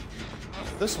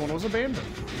 This one was abandoned.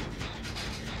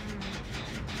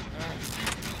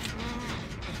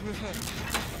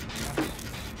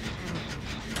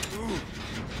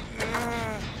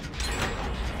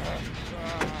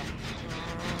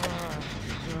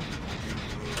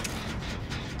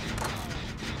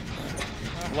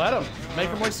 Let him. Make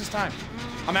him waste his time.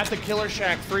 I'm at the killer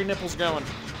shack. 3 nipples going.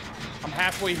 I'm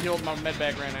halfway healed. My med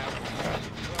bag ran out.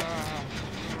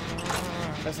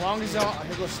 As long as y'all,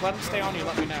 just let him stay on you.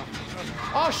 Let me know.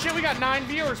 Oh shit, we got 9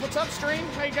 viewers. What's up, stream?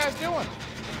 How you guys doing?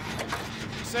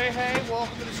 Say hey.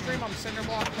 Welcome to the stream. I'm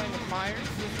Cinderblock playing with Myers.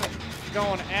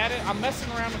 Going at it. I'm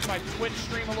messing around with my Twitch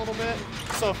stream a little bit.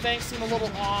 So if things seem a little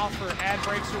off or ad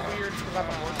breaks are weird, it's because I've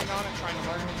been working on it, trying to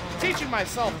learn. Teaching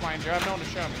myself, mind you. I've known to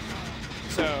show me.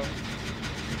 So,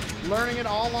 learning it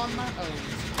all on my own.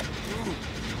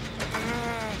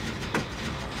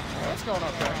 That's going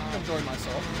okay. I'm enjoying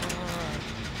myself.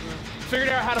 Figured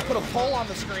out how to put a poll on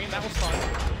the screen. That was fun.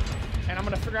 And I'm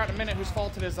going to figure out in a minute whose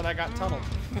fault it is that I got tunneled.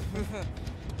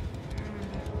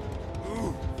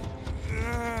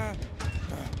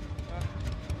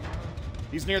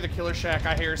 He's near the killer shack.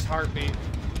 I hear his heartbeat.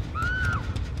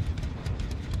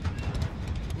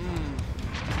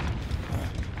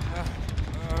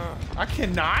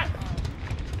 cannot.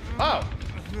 Oh.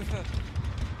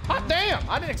 Hot damn!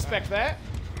 I didn't expect that.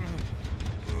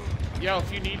 Yo,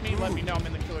 if you need me, let me know. I'm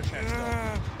in the killer shack still.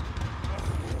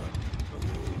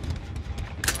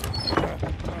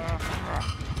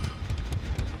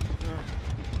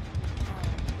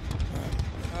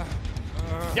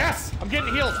 Yes! I'm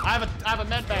getting healed. I have a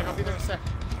med bag. I'll be there in a sec.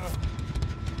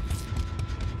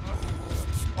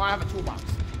 Oh, I have a toolbox.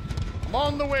 I'm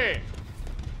on the way.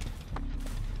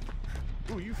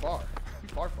 Ooh, you far. You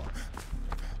far.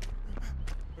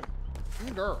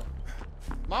 Girl.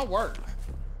 My word.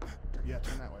 Yeah,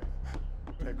 turn that way.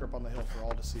 Okay, grip on the hill for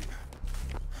all to see.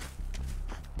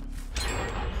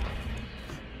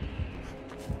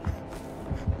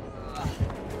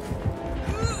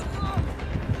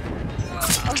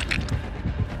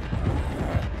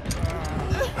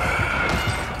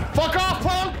 Fuck off,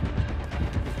 punk!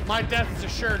 My death is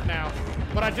assured now,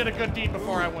 but I did a good deed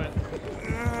before I went.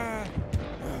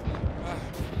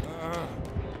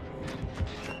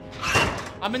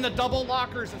 I'm in the double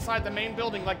lockers inside the main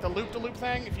building, like the loop-de-loop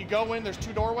thing. If you go in, there's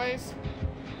 2 doorways.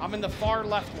 I'm in the far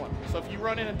left one. So if you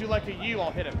run in and do like a U,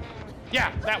 I'll hit him.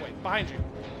 Yeah, that way, behind you.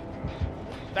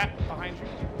 That, behind you.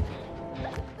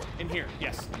 In here,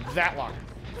 yes, that locker.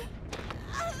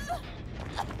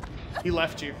 He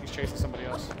left you, he's chasing somebody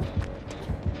else.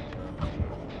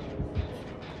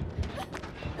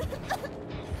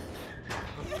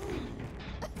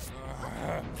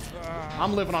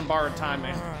 I'm living on borrowed time,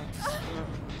 man.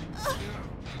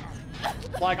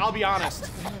 Like, I'll be honest,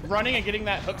 running and getting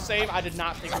that hook save, I did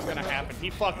not think was gonna happen.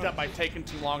 He fucked up by taking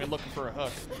too long and looking for a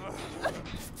hook.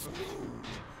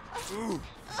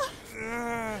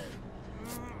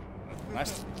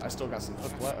 I still got some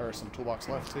hook left, or some toolbox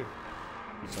left too.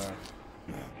 So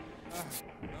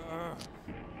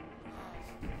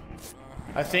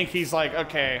I think he's like,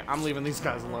 okay, I'm leaving these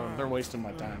guys alone. They're wasting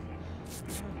my time.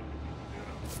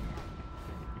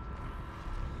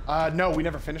 No, we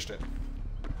never finished it.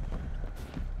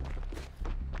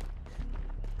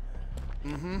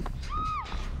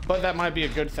 But that might be a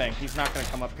good thing. He's not gonna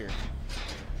come up here.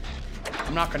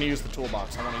 I'm not gonna use the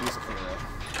toolbox. I want to use it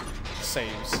for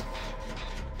saves.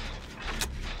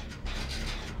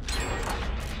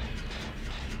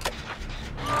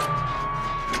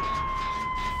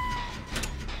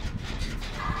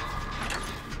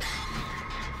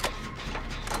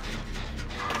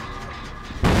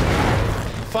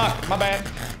 Fuck, my bad.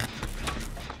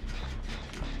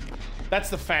 That's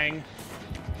the Fang.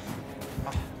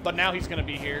 But now he's gonna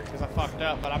be here because I fucked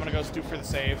up, but I'm gonna go do for the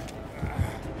save.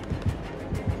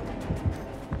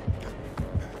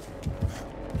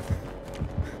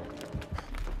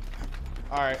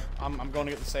 Alright, I'm going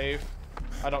to get the save.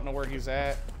 I don't know where he's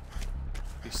at.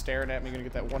 He's staring at me, gonna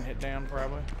get that one hit down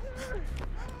probably.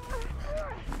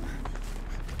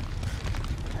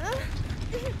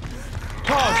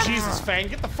 Oh, Jesus, Fang,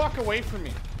 get the fuck away from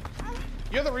me.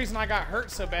 You're the reason I got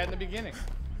hurt so bad in the beginning.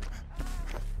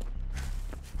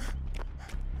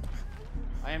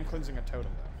 I am cleansing a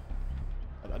totem,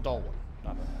 though. A dull one,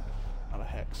 not a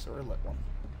hex or a lit one.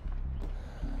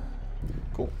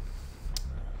 Cool.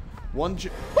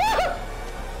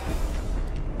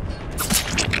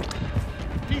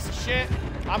 Piece of shit.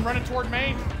 I'm running toward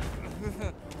main.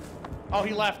 Oh,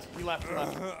 he left. He left.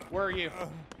 Where are you?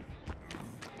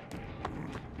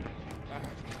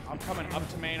 I'm coming up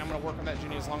to main. I'm gonna work on that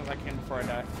genie as long as I can before I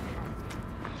die.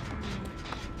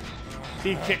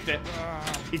 He kicked it.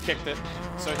 He kicked it.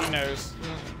 So he knows.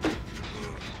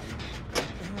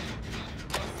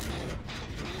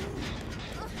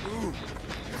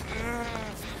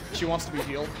 She wants to be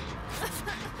healed.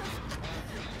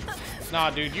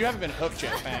 Nah, dude, you haven't been hooked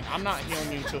yet, Fang. I'm not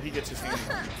healing you until he gets his hands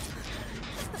on you.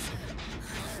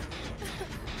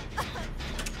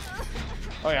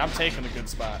 Oh yeah, I'm taking a good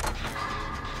spot.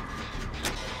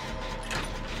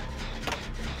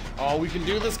 Oh, we can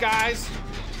do this, guys.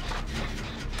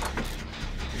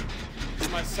 To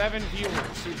my 7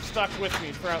 viewers who've stuck with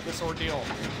me throughout this ordeal,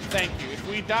 thank you. If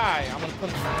we die, I'm gonna put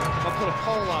a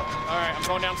poll up. All right, I'm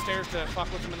going downstairs to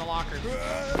fuck with him in the locker.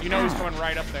 You know he's coming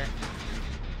right up there.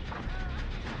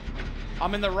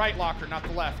 I'm in the right locker, not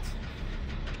the left.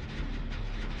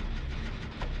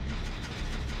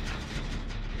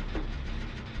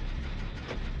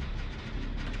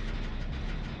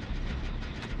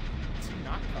 Is he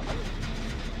not coming?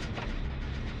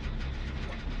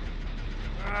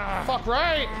 Fuck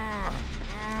right!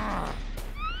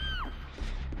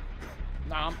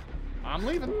 Nah, I'm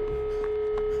leaving.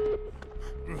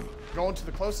 Going to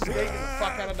the closest gate, get the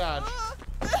fuck out of Dodge.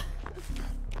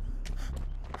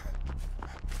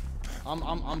 I'm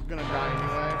gonna die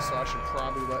anyway, so I should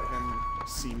probably let him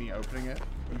see me opening it.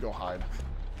 Let me go hide.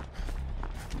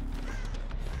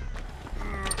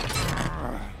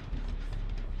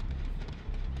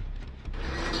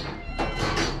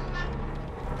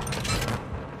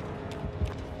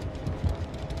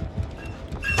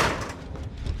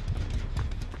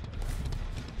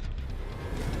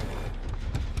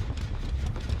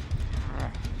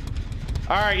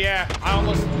 All right, yeah, I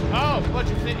almost. Oh, what'd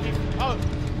you think?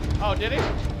 Oh, did he?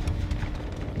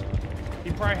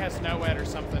 He probably has NOED or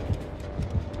something.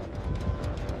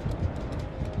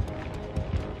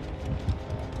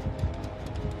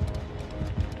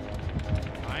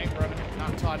 I ain't running, not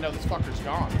until I know this fucker's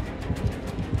gone.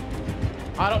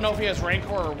 I don't know if he has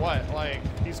Rancor or what. Like,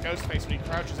 he's Ghostface when he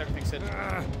crouches, everything's hidden.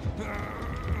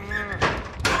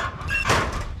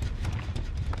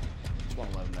 Just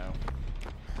want to let him know.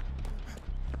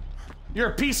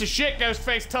 You're a piece of shit,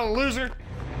 Ghostface, tell a loser.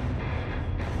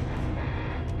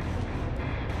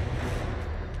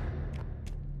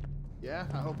 Yeah,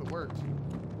 I hope it worked.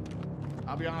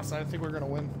 I'll be honest, I didn't think we were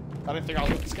gonna win. I didn't think I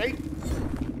was gonna skate.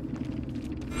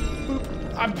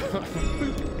 Boop. I'm boop.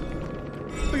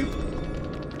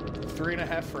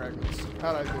 3.5 fragments.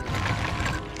 How'd I do?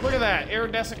 Look at that,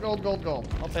 iridescent gold, gold,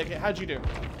 gold. I'll take it. How'd you do?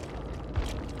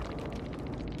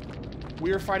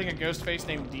 We were fighting a Ghostface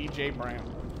named DJ Brown.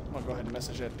 I'm gonna go ahead and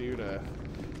message that dude.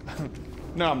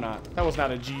 No, I'm not. That was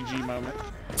not a GG moment.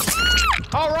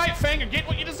 All right, Fang, get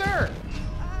what you deserve.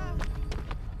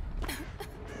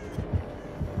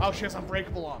 Oh, she has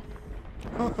Unbreakable on.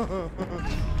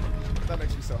 That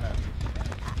makes me so happy.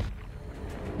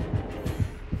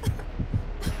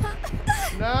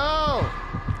 No!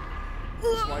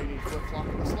 That's why you need flip-flop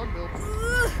in the slug build.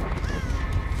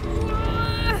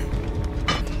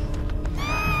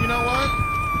 You know what?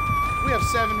 We have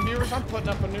 7 viewers. I'm putting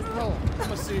up a new roll.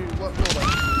 Let's see what build I can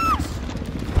use.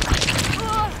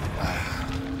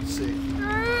 Let's see.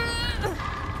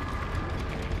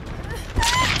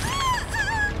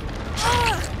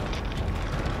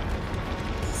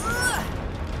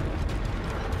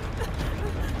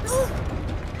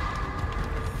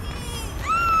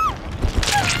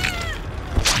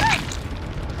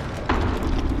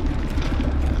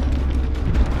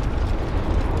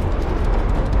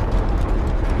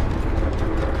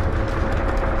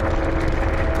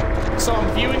 So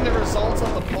I'm viewing the results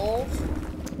of the poll,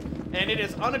 and it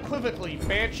is unequivocally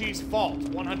Banshee's fault,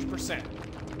 100%.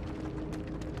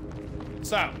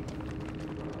 So,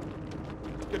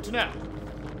 good to know.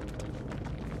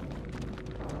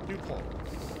 New poll.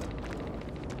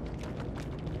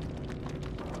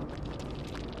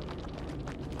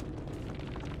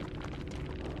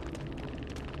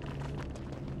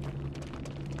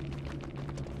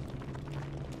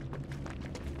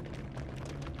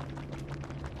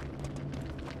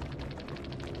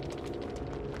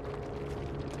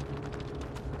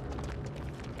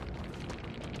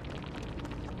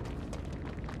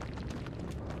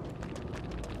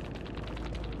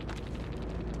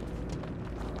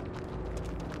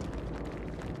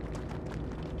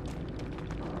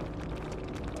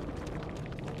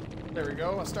 There we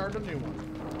go. I started a new one.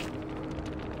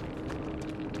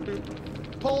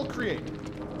 Boop. Poll create.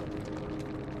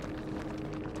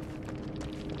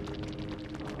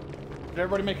 Did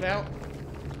everybody make it out?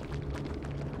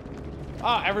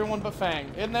 Ah, everyone but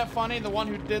Fang. Isn't that funny? The one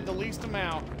who did the least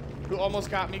amount, who almost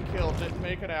got me killed, didn't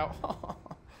make it out.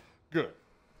 Good.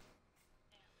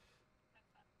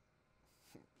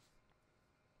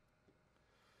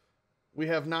 We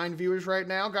have 9 viewers right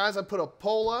now. Guys, I put a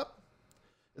poll up.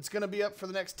 It's going to be up for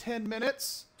the next 10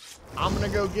 minutes. I'm going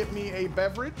to go get me a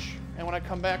beverage. And when I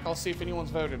come back, I'll see if anyone's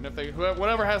voted. And if they,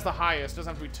 whatever has the highest,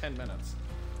 doesn't have to be 10 minutes.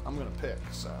 I'm going to pick,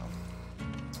 so.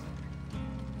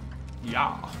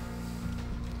 Yeah.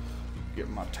 Get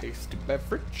my tasty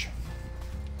beverage.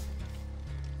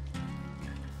 Do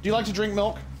you like to drink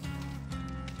milk?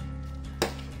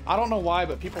 I don't know why,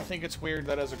 but people think it's weird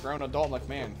that as a grown adult, I'm like,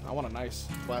 man, I want a nice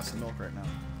glass of milk right now.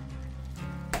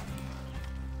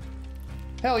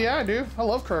 Hell yeah, I do. I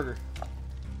love Kroger.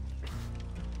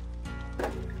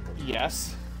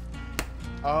 Yes.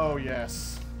 Oh,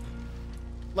 yes.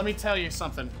 Let me tell you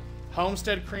something.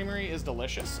 Homestead Creamery is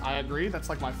delicious. I agree. That's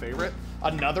like my favorite.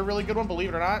 Another really good one, believe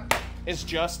it or not, is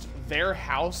just their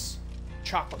house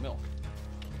chocolate milk.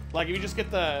 Like, if you just get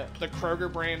the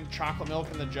Kroger brand chocolate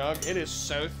milk in the jug, it is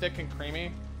so thick and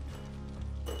creamy.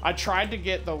 I tried to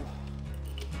get the...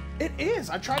 It is.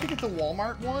 I tried to get the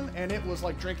Walmart one, and it was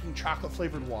like drinking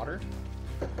chocolate-flavored water.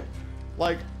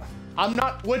 Like, I'm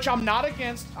not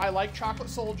against. I like chocolate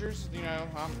soldiers. You know,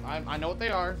 I know what they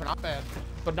are. They're not bad.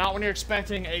 But not when you're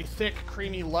expecting a thick,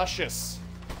 creamy, luscious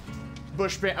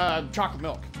chocolate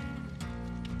milk.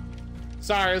 So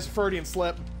Sorry, it was a Freudian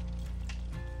slip.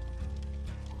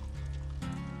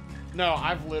 No,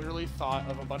 I've literally thought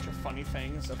of a bunch of funny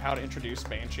things of how to introduce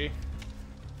Banshee.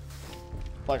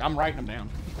 Like, I'm writing them down.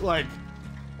 Like,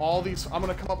 all these, I'm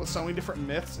gonna come up with so many different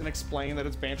myths and explain that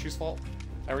it's Banshee's fault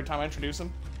every time I introduce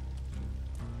him.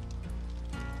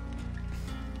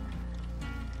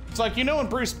 It's like, you know when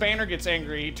Bruce Banner gets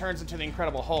angry, he turns into the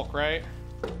Incredible Hulk, right?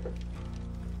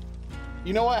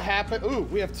 You know what happened? Ooh,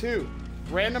 we have 2.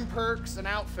 Random perks, an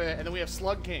outfit, and then we have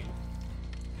Slug King.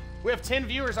 We have 10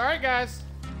 viewers. All right, guys.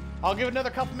 I'll give it another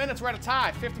couple minutes. We're at a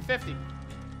tie, 50-50.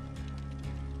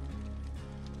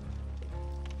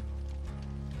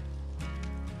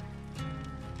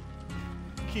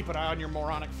 Keep an eye on your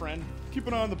moronic friend. Keep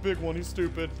an eye on the big one. He's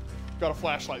stupid. Got a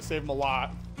flashlight. Save him a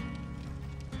lot.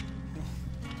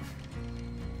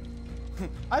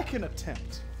 I can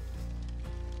attempt.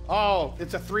 Oh,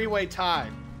 it's a 3-way tie.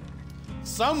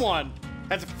 Someone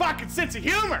has a fucking sense of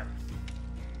humor.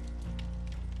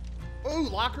 Ooh,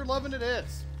 locker loving it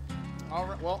is. All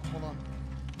right, well, hold on.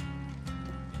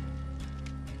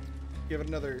 Give it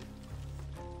another.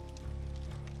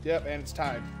 Yep, and it's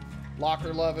tied.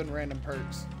 Locker loving, random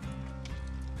perks.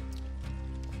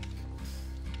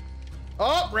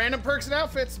 Oh, random perks and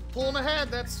outfits pulling ahead.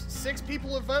 That's 6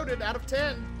 people have voted out of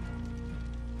 10.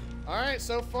 All right,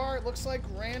 so far it looks like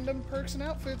random perks and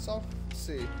outfits. Let's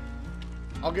see.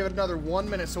 I'll give it another 1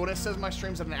 minute. So when it says my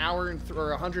stream's at an hour and or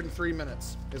 103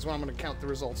 minutes is when I'm gonna count the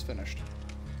results finished.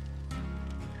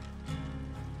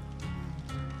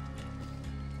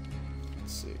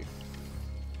 Let's see.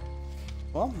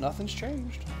 Well, nothing's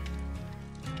changed.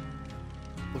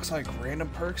 Looks like random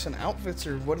perks and outfits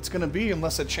are what it's gonna be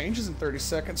unless it changes in 30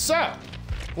 seconds. So,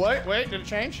 wait, did it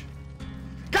change?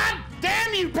 God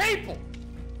damn you people!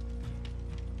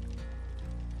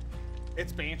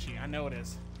 It's Banshee, I know it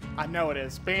is. I know it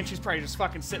is. Banshee's probably just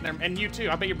fucking sitting there, and you too.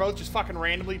 I bet you're both just fucking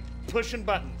randomly pushing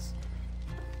buttons.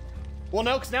 Well,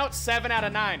 no, because now it's 7 out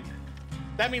of 9.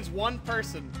 That means one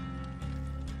person.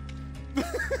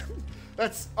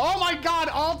 That's, oh my God,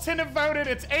 all 10 have voted.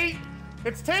 It's 8,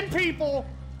 it's 10 people.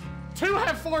 2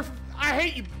 have 4, I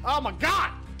hate you. Oh my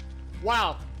God.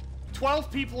 Wow,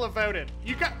 12 people have voted.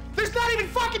 You got, there's not even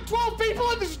fucking 12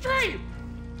 people in the stream.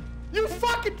 You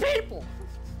fucking people.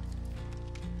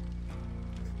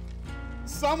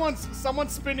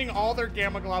 Someone's spending all their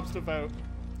Gamma Globs to vote.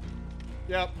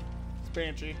 Yep, it's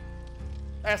Banshee.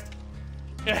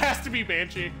 It has to be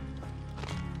Banshee.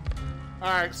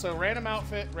 All right, so random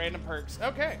outfit, random perks.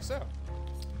 Okay, so.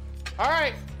 All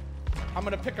right, I'm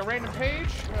gonna pick a random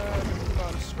page. Keep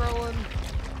on scrolling.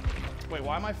 Wait,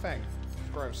 why am I Fang?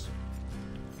 Gross.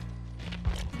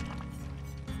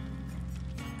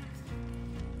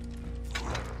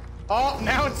 Oh,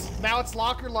 now it's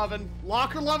Locker Lovin'.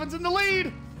 Locker Lovin's in the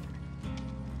lead.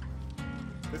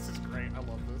 This is great. I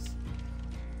love this.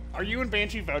 Are you and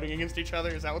Banshee voting against each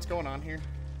other? Is that what's going on here?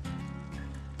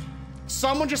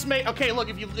 Someone just made. Okay, look.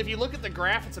 If you look at the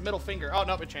graph, it's a middle finger. Oh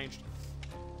nope, it changed.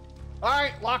 All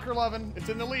right, Locker Lovin'. It's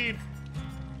in the lead.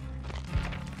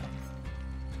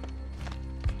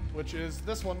 Which is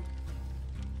this one.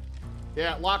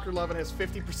 Yeah, Locker Lovin' has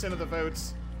 50% of the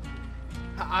votes.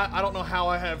 I don't know how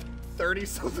I have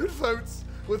 30-something votes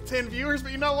with 10 viewers,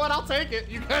 but you know what? I'll take it.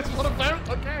 You guys want to vote?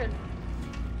 Okay.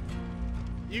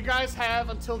 You guys have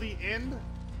until the end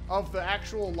of the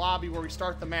actual lobby where we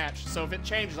start the match. So if it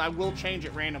changes, I will change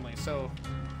it randomly. So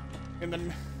in the...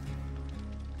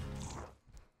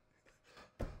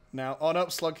 Now, oh no,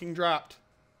 Slug King dropped.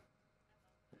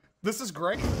 This is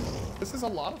great. This is a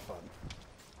lot of fun.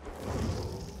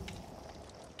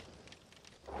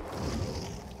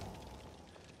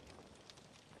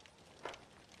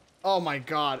 Oh my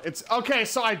God, it's okay.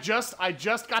 So I just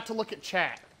got to look at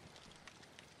chat.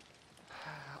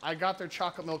 I got their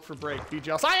chocolate milk for break. Be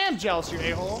jealous? I am jealous, you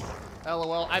a-hole.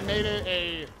 LOL. I made it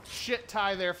a shit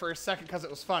tie there for a second because it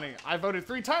was funny. I voted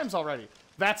 3 times already.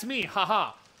 That's me.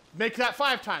 Haha. Make that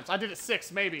 5 times. I did it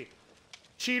 6 maybe.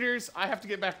 Cheaters. I have to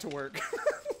get back to work.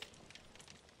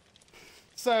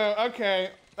 So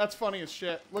okay, that's funny as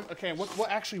shit. Look. Okay,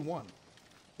 what actually won?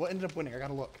 What ended up winning? I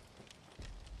gotta look.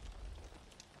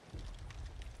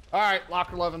 All right,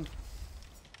 Locker Lovin'.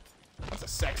 That's a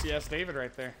sexy ass David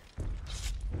right there.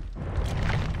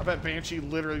 I bet Banshee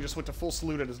literally just went to full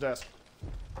salute at his desk.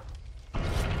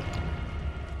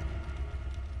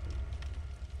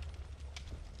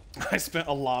 I spent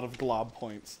a lot of glob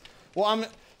points. Well,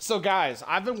 so guys,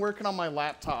 I've been working on my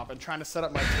laptop and trying to set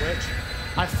up my Twitch.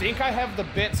 I think I have the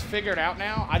bits figured out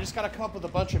now. I just gotta come up with a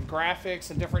bunch of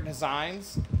graphics and different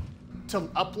designs to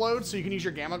upload so you can use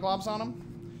your Gamma Globs on them.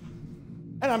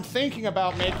 And I'm thinking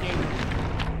about making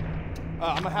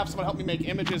I'm gonna have someone help me make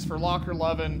images for Locker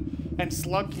Lovin' and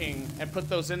Slug King and put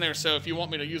those in there. So if you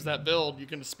want me to use that build, you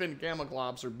can spin Gamma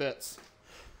Globs or bits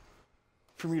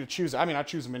for me to choose. I mean, I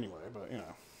choose them anyway, but you know,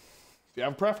 if you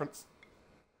have a preference.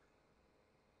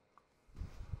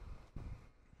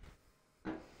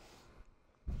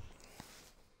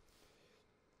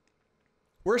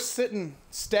 We're sitting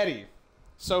steady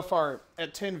so far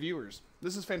at 10 viewers.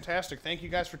 This is fantastic. Thank you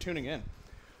guys for tuning in.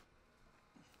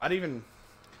 I didn't even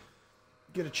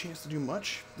get a chance to do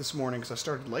much this morning because I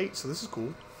started late, so this is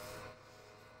cool.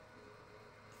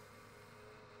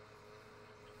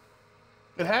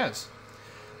 It has.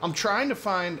 I'm trying to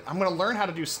find, I'm going to learn how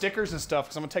to do stickers and stuff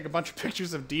because I'm going to take a bunch of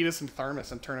pictures of Detus and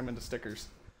Thermos and turn them into stickers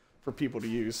for people to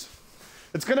use.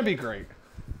 It's going to be great.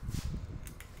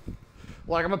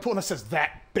 Like, I'm going to put one that says,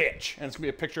 "That bitch," and it's going to be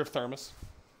a picture of Thermos.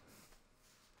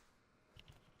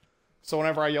 So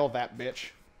whenever I yell, "That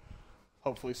bitch,"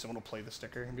 hopefully someone will play the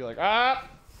sticker and be like, "Ah,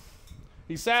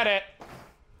 he said it."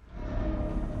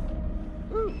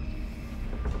 Woo.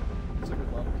 That's a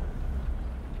good level.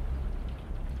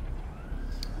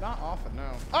 Not often,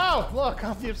 no. Oh, look,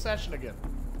 I'm the obsession again.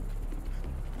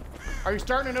 Are you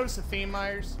starting to notice a theme,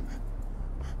 Myers?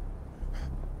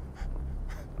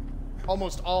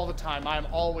 Almost all the time, I'm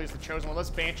always the chosen one.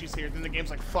 Unless Banshee's here, then the game's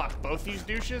like, fuck, both these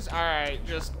douches? Alright,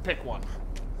 just pick one.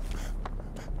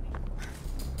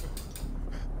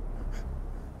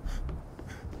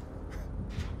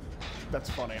 That's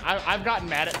funny. I've gotten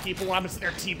mad at people when I'm sitting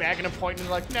there teabagging a point and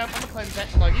they're like, "Nope, I'm gonna cleanse that."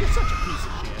 I'm like, "You're such a piece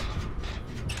of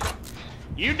shit."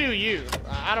 You do you.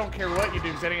 I don't care what you do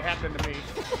because that ain't happening to me.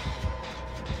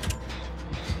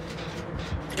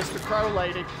 Mr. Crow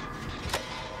Lady.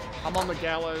 I'm on the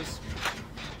gallows.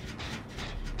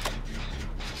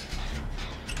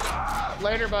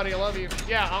 Later, buddy. I love you.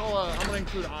 Yeah, I'm gonna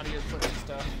include audio clips and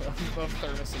stuff of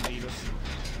Thermos and Detus.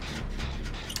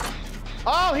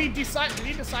 Oh, did he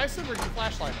decisive or did he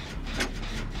flashlight him?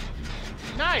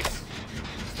 Nice.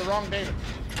 It's the wrong David.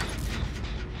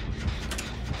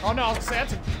 Oh no, I'll say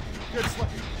that's a good slip.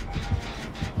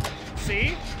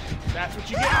 See? That's what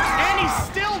you get. And he's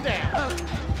still down.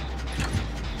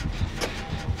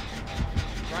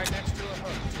 Right next to a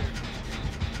hook, too.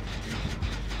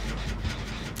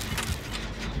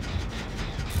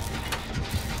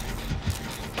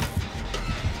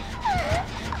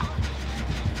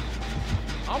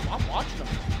 I'm watching him.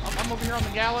 I'm over here on the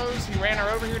gallows. He ran her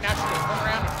over here. Now she's gonna turn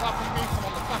around and fuck with me. I'm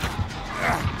on the fucking.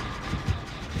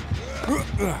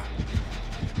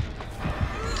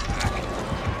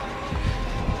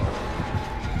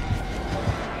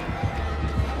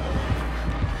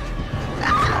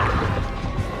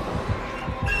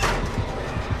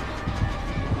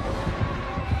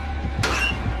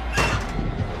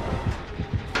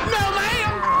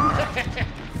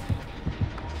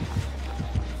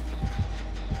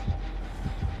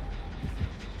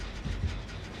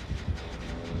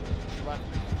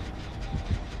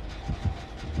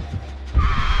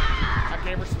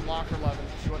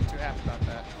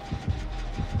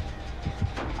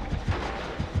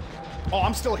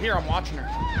 I'm still here, I'm watching her.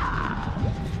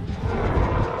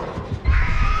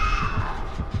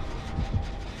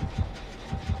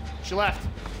 She left.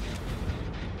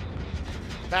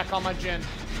 Back on my gin.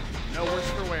 No worse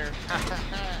for wear. Is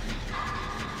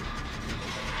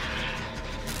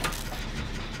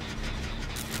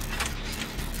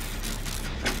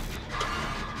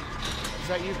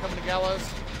that you coming to Gallows?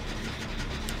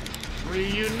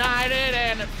 Reunited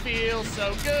and it feels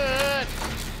so good.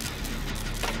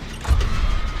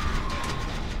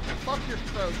 Fuck your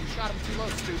throws. You shot him too low,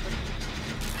 stupid.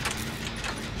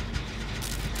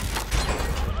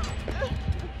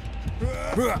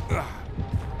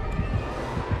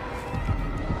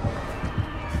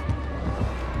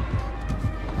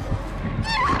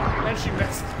 And she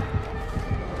missed.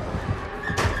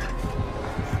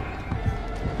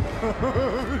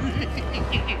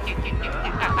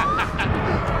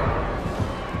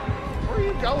 Where are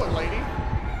you going, lady?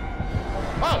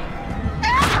 Oh!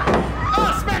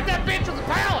 Oh, smack that bitch with a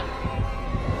pallet!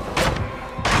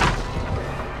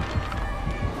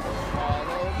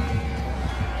 Follow me,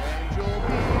 and you'll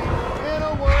be in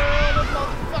a world of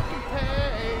motherfucking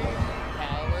pain.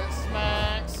 Pallet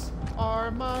smacks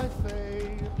are my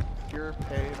fave. Your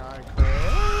pain I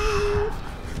crave.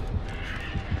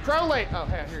 Crow late. Oh,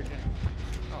 hey, I hear you.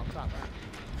 Oh, stop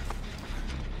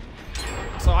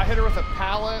that. So I hit her with a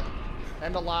pallet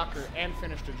and a locker and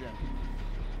finished a gym.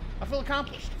 I feel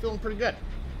accomplished. Feeling pretty good.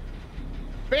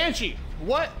 Banshee,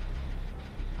 what?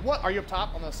 Are you up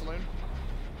top on the saloon?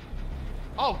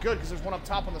 Oh, good, because there's one up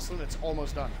top on the saloon that's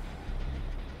almost done.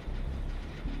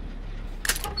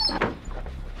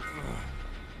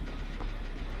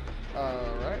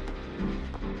 Alright.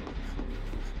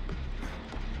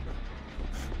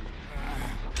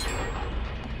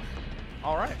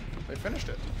 Alright, they finished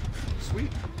it.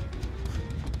 Sweet.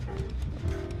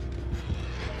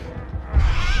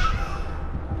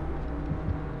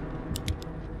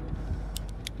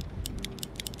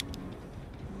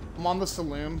 I'm on the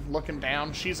saloon, looking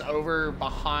down. She's over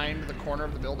behind the corner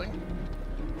of the building,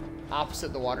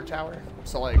 opposite the water tower.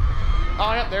 So like,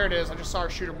 oh yep, there it is. I just saw her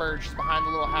shoot a bird. She's behind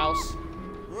the little house.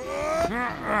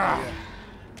 Yeah.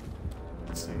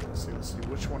 Let's see.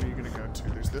 Which one are you gonna go to?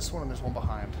 There's this one and there's one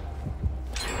behind.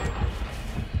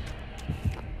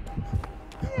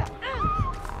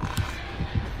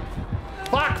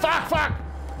 Fuck!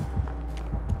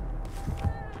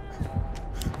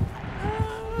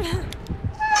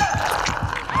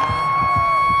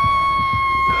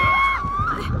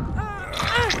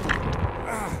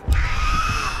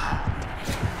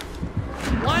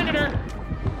 Blinded her!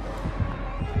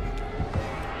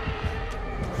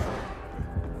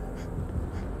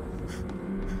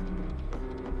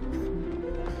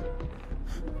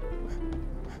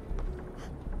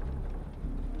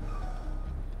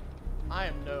 I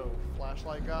am no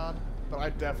flashlight god, but I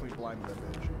definitely blinded that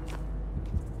bitch.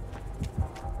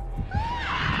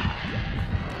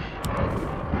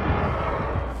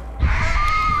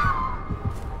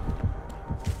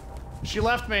 She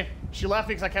left me. She left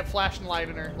me because I kept flashing light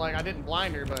in her. Like, I didn't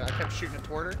blind her, but I kept shooting it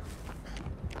toward her.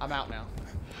 I'm out now.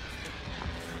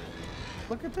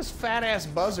 Look at this fat-ass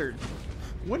buzzard.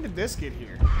 When did this get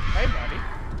here? Hey, buddy.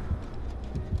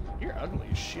 You're ugly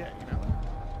as shit, you know?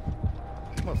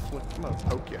 I'm gonna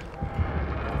poke you.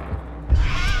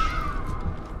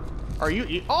 Are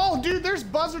you oh, dude, there's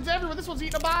buzzards everywhere. This one's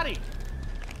eating a body.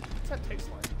 What's that taste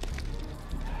like?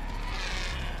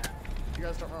 You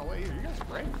guys don't run away either. You guys are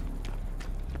brave.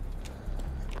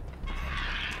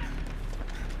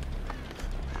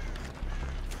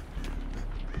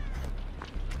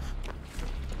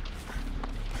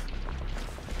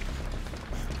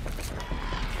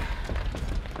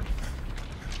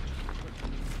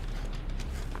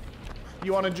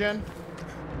 You want a gin?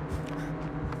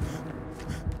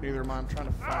 Neither am I. I'm trying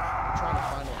to find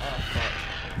one. Oh, fuck.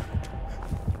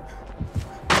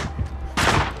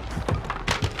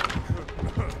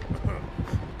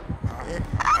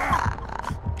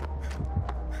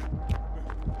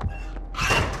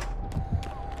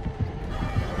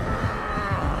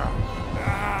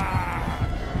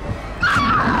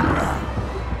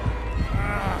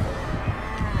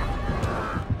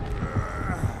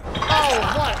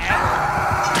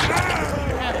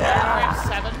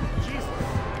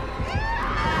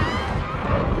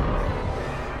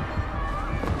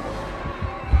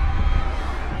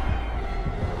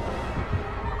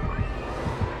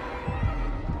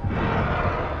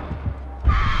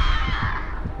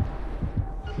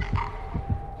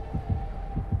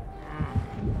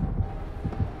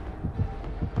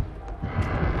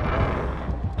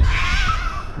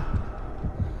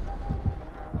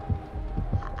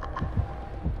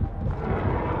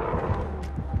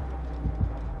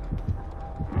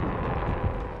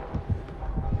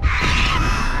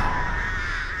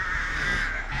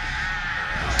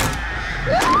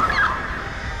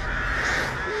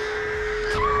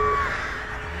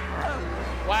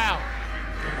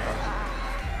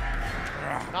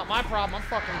 My problem. I'm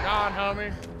fucking gone,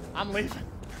 homie. I'm leaving.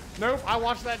 Nope, I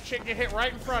watched that chick get hit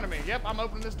right in front of me. Yep, I'm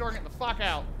opening this door and getting the fuck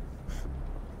out.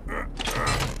 I don't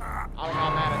know how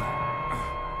I'm at it.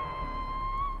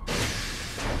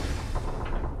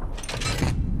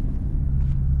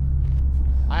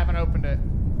 I haven't opened it.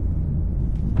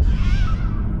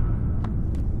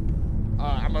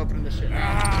 I'm opening this shit.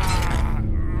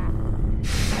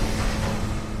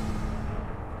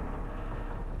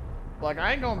 Like,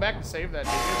 I ain't going back to save that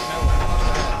dude. There's no way.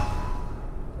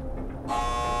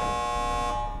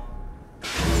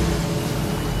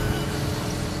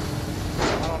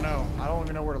 I don't know. I don't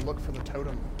even know where to look for the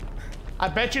totem. I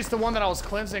bet you it's the one that I was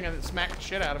cleansing and it smacked the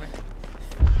shit out of me.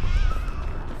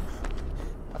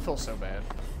 I feel so bad.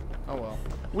 Oh well.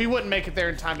 We wouldn't make it there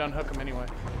in time to unhook him anyway.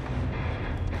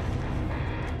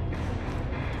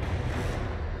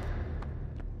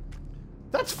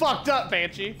 That's fucked up,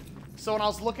 Banshee. So when I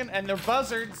was looking, and they're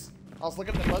buzzards, I was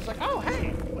looking at the buzzards like, oh,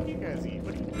 hey, what do you guys eat?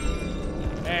 What do you eat?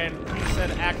 And he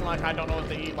said, acting like I don't know what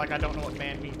they eat, like I don't know what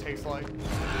man meat tastes like.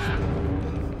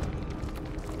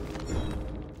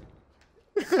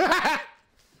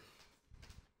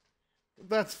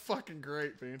 That's fucking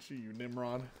great, Banshee, you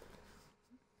Nimrod.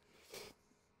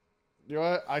 You know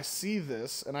what? I see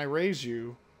this, and I raise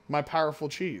you my powerful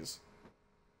cheese.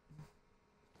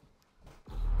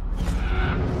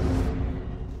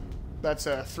 That's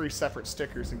 3 separate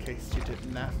stickers in case you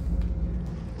didn't know.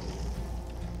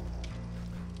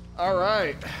 All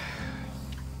right.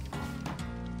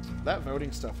 That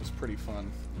voting stuff was pretty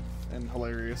fun and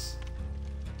hilarious.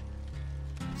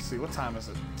 Let's see, what time is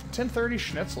it? 10:30.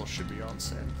 Schnitzel should be on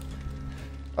soon.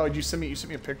 Oh, you sent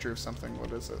me a picture of something.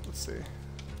 What is it? Let's see.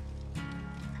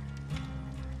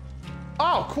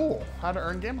 Oh, cool. How to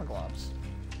earn Gamma Globs.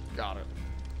 Got it.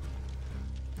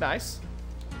 Nice.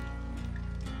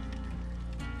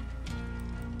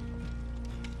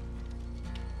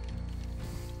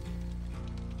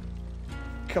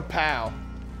 Kapow.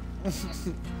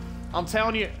 I'm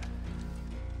telling you.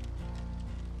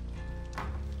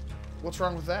 What's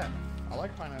wrong with that? I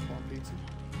like pineapple on pizza.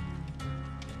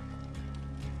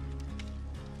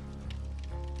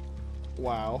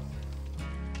 Wow.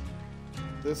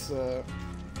 This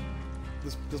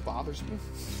bothers me.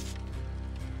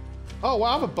 Oh wow,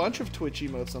 I have a bunch of Twitch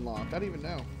emotes unlocked. I didn't even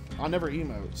know. I never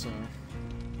emote, so.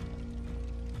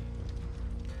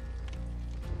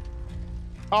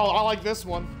 Oh, I like this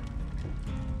one.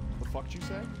 The fuck did you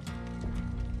say?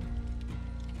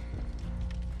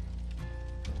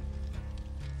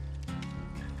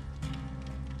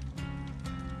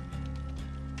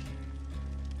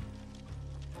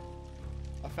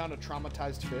 I found a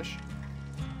traumatized fish.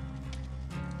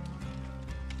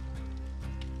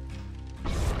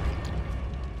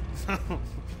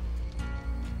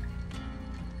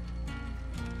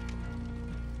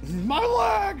 My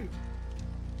leg!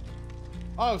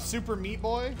 Oh, Super Meat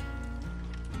Boy?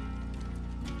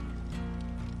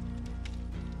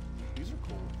 These are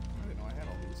cool. I didn't know I had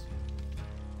all these.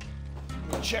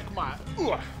 Let me check my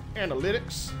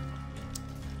analytics.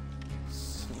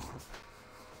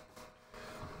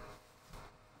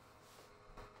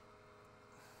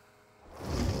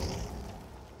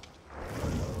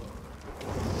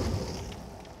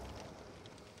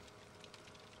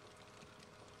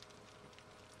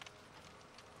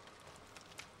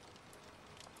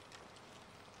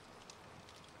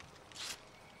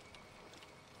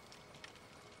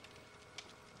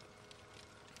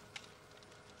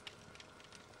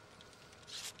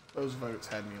 Those votes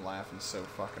had me laughing so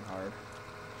fucking hard.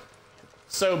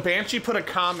 So Banshee put a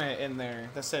comment in there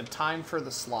that said time for the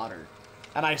slaughter.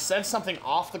 And I said something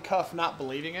off the cuff, not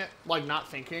believing it, like not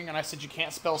thinking, and I said you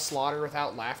can't spell slaughter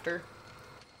without laughter.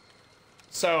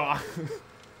 So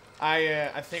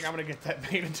I think I'm gonna get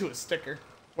that made into a sticker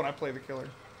when I play the killer.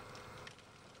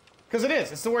 Cause it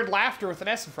is, it's the word laughter with an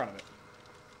S in front of it.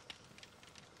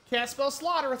 Can't spell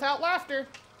slaughter without laughter.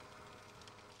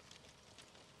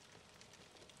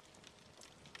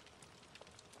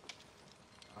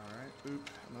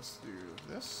 Oop, let's do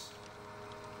this.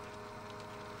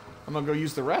 I'm gonna go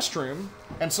use the restroom,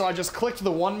 and so I just clicked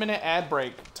the 1-minute ad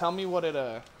break. Tell me what it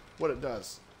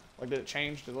does. Like, did it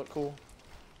change? Did it look cool?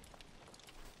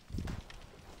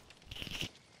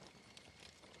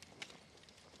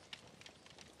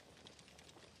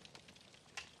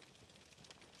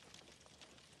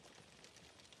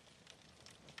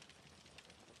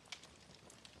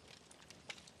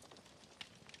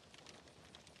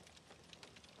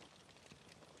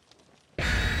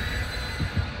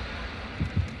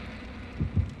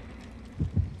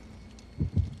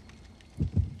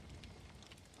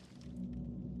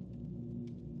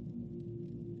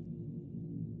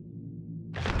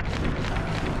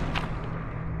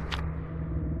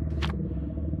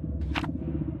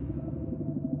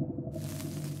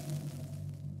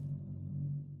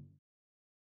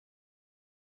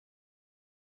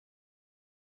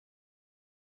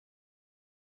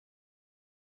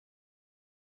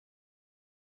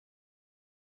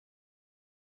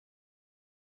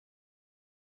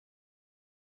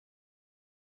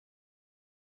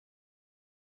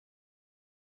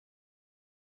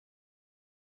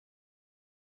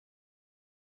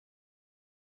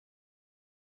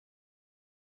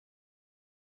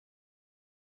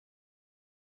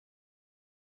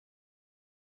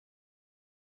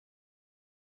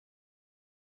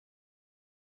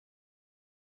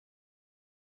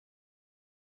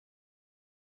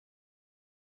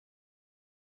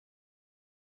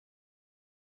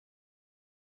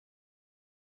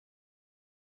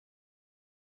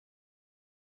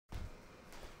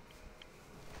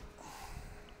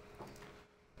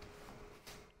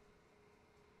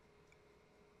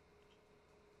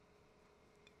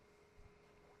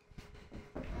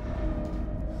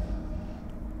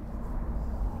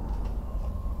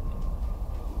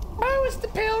 It's the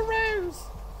pale rose.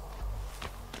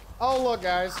 Oh, look,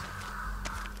 guys.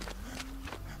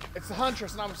 It's the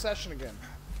Huntress, and I'm Obsession again.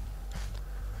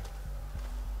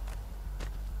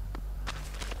 Let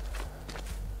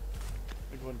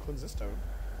me go ahead and cleanse this toad.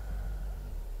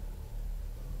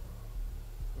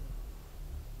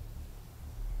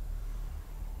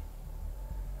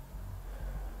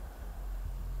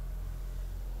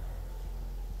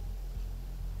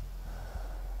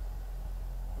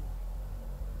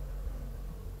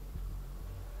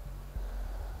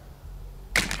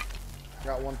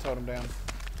 Got one totem down.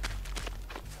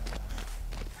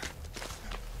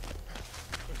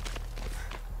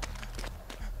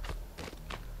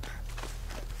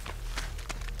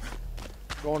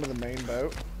 Going to the main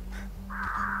boat.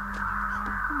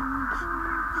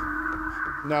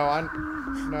 No,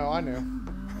 I knew.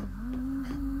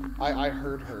 I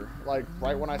heard her, like,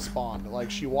 right when I spawned. Like,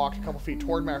 she walked a couple feet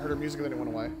toward me, I heard her music, and then it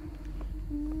went away.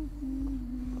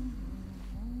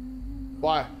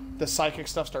 Why? The psychic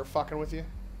stuff start fucking with you?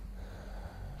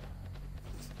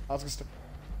 I was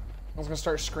gonna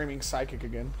start screaming psychic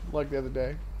again, like the other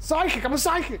day. Psychic! I'm a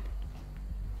psychic!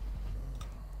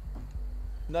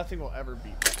 Nothing will ever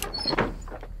beat me.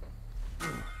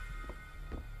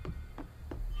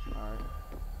 Alright.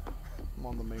 I'm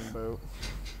on the main boat.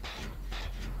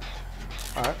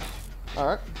 Alright.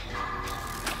 Alright.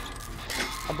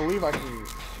 I believe I can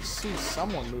see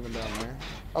someone moving down there.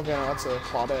 Okay, no, that's a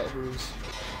Claudette who's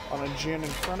on a gin in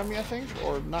front of me, I think,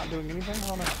 or not doing anything. I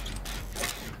don't know.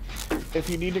 If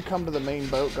you need to come to the main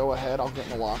boat, go ahead. I'll get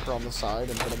in the locker on the side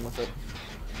and hit him with it.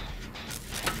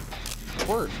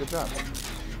 Word, good job.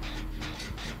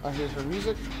 I hear her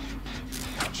music.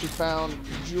 She found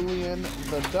Julian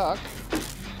the duck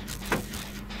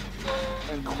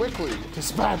and quickly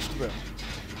dispatched them.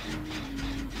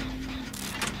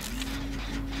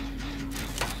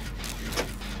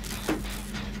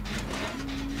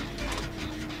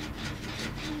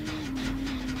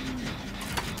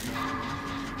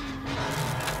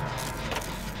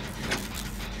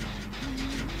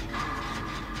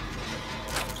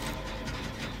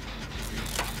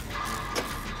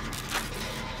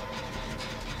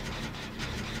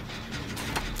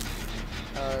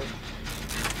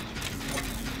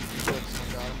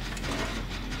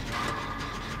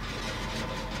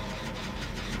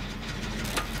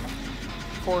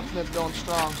 Fourth nip going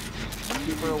strong.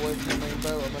 Keep her away from the main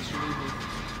boat unless you need me.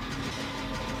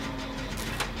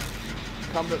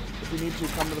 If you need to,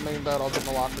 come to the main boat. I'll get in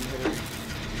the locker and hit it.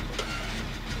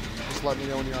 Just let me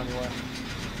know when you're on your way.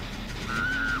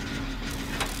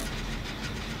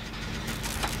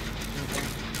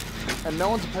 And no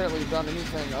one's apparently done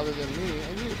anything other than me.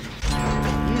 And you.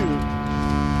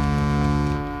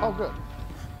 Oh, good.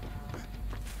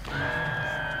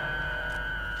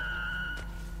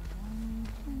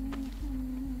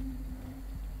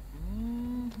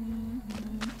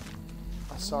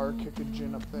 I saw her kick a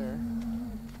gin up there.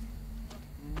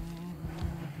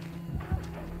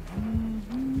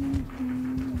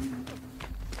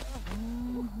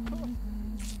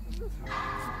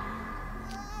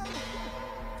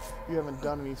 You haven't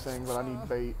done anything, but I need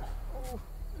bait.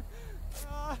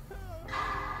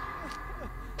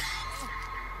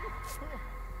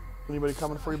 Anybody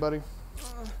coming for you, buddy?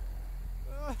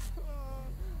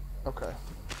 Okay.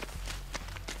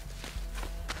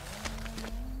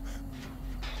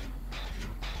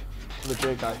 The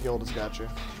Jake I healed has got you.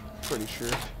 Pretty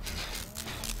sure.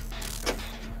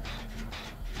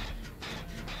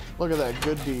 Look at that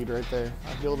good deed right there.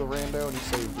 I healed a rando and he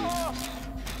saved you.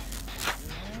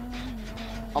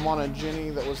 I'm on a Jenny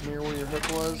that was near where your hook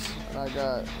was, and I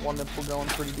got one nipple going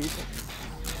pretty decent.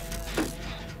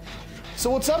 So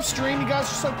what's up, stream? You guys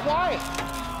are so quiet.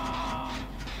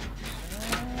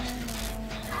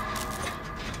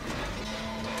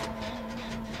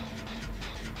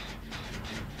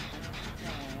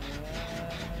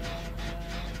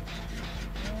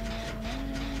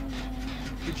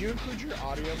 Did you include your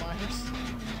audio miners?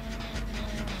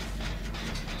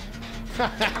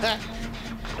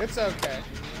 It's okay.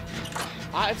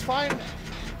 It's fine.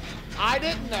 I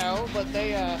didn't know, but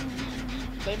they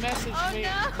messaged me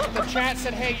in the chat,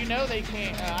 said, "Hey, you know they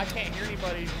can't. I can't hear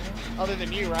anybody other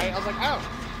than you, right?" I was like, "Oh."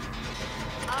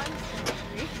 I'm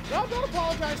sorry. No, don't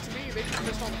apologize to me. They just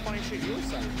missed all the funny shit you were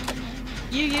saying.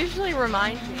 You usually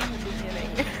remind me at the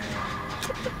beginning.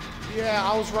 Yeah,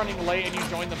 I was running late and you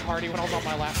joined the party when I was on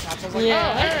my laptop. So I was like,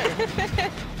 yeah. "Oh, hey."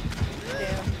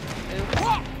 Damn.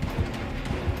 Oops.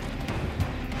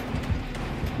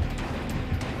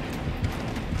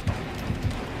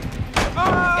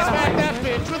 Smack that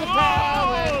bitch with a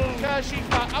pallet, cause she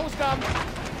thought I was dumb.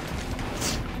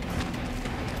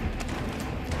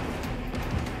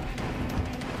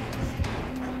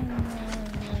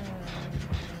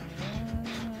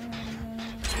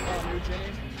 New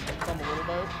Jenny from the little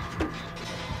boat.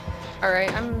 All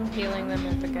right, I'm healing them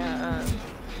at the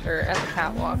at the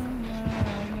catwalk.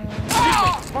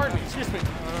 Excuse me. Pardon me. Excuse me.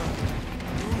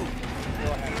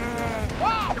 Go ahead.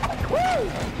 Woo!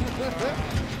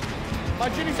 My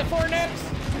Jenny's at 4 nips.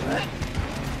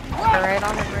 All right,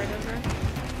 on the right over.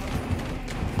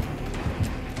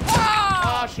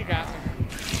 Oh, she got me.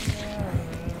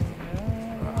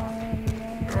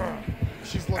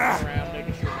 She's looking around,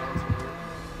 making sure no one's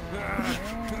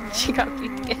here. She got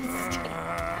PTSD.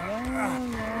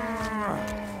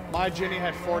 My Jenny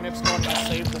had 4 nips going, I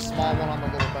saved the small one on the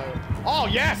little boat. Oh,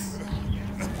 yes!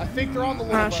 I think they're on the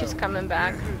little boat. Oh, she's coming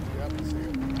back. Yep, I see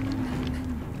it.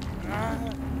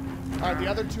 Alright, the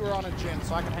other 2 are on a gin,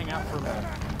 so I can hang out for a minute.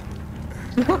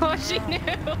 Oh, she knew.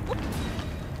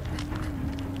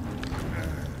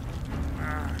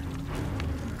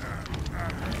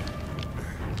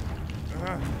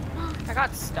 I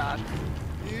got stuck.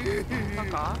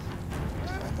 Fuck off.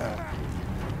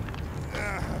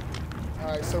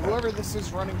 Alright, so whoever this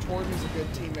is running toward me is a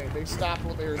good teammate. They stopped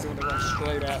what they were doing, they went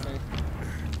straight at me.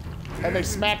 And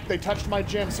they touched my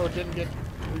gym so it didn't get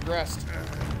regressed.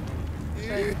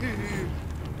 Good.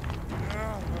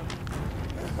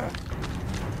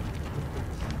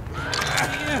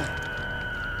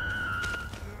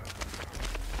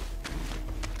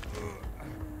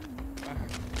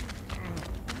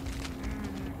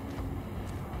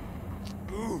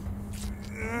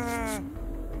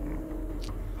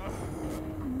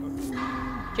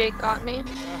 Jake got me.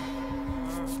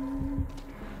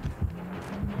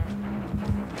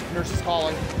 Nurse is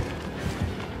calling.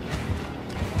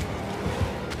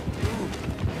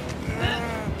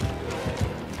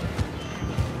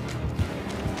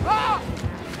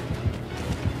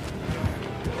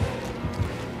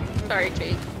 Sorry,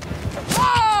 Jake.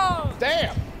 Oh!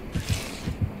 Damn!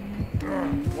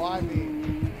 Why me?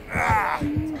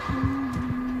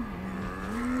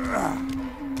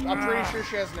 I'm pretty sure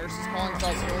she has nurses calling because I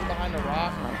was healing behind a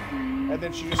rock, and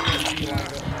then she just didn't beeline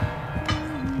it.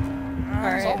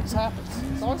 Alright. It always happens.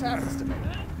 It always happens to me.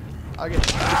 I get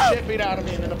the shit beat out of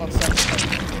me and end up on second.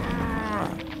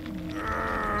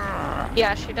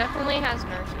 Yeah, she definitely has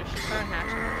nurses. She's throwing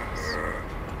hatchets.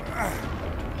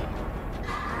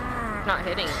 Not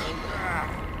hitting me.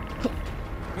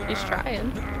 He's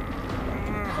trying.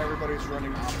 Everybody's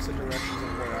running opposite directions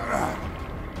of where I am.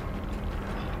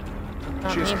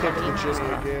 Not She just me, kicked buddy. the chisel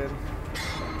again.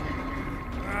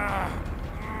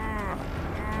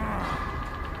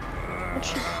 What'd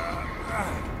she...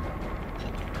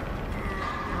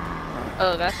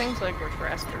 Oh, that thing's like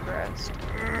regressed.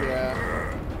 Yeah.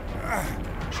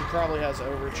 She probably has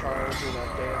overcharge or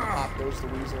that damn pop goes the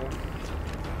weasel.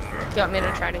 You want me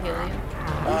to try to heal you?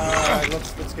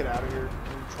 Let's get out of here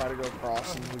and try to go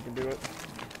across and we can do it.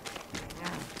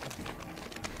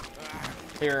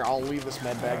 Here, I'll leave this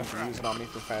med bag and you can use it on me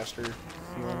for faster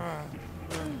healing.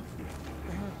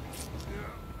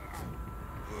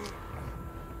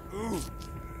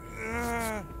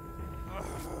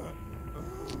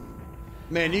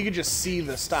 Man, you could just see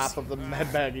the stop of the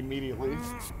med bag immediately.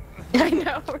 I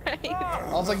know, right?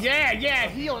 I was like, yeah,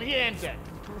 heal gente.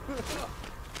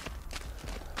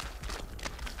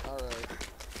 Alright.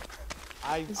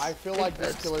 I feel like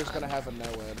this killer's gonna have a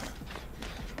no-ed.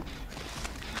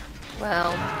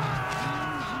 Well...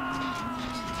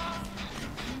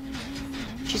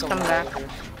 She's coming back.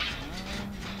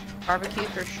 Barbecue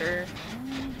for sure.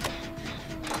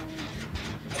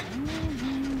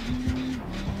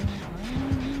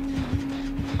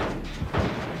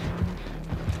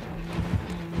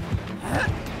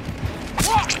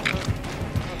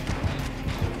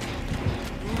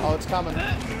 Oh, it's coming.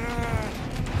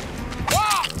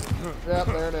 Yep,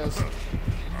 there it is.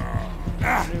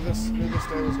 Knew this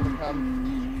day was gonna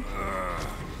come.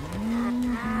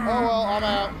 Oh well, I'm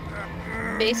out.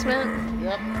 Basement?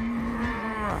 Yep.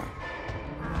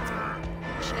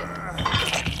 Shit.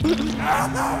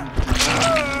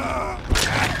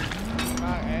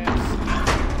 My ass.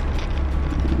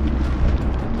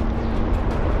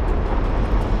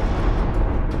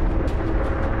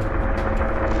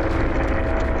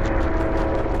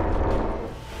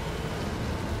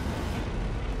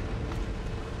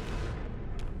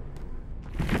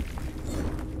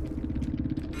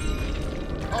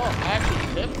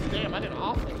 Damn, I did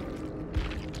awful.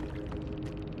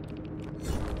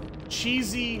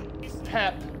 Cheesy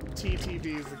Pep TTD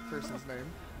is the person's name.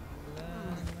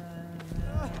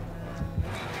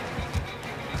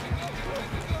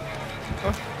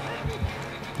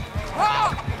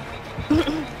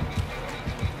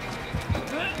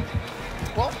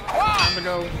 Well, time to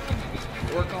go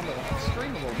work on the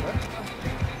screen a little bit.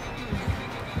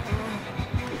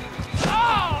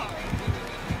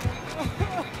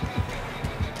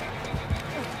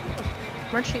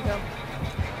 Where'd she go?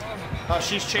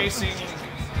 She's chasing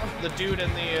the dude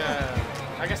in the,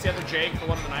 I guess the other Jake, the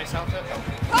one in the nice outfit.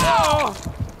 Oh!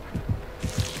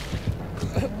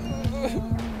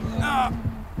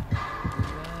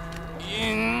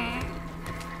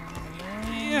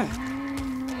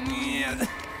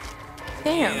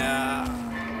 Damn.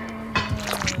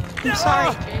 I'm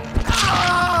sorry, Jake.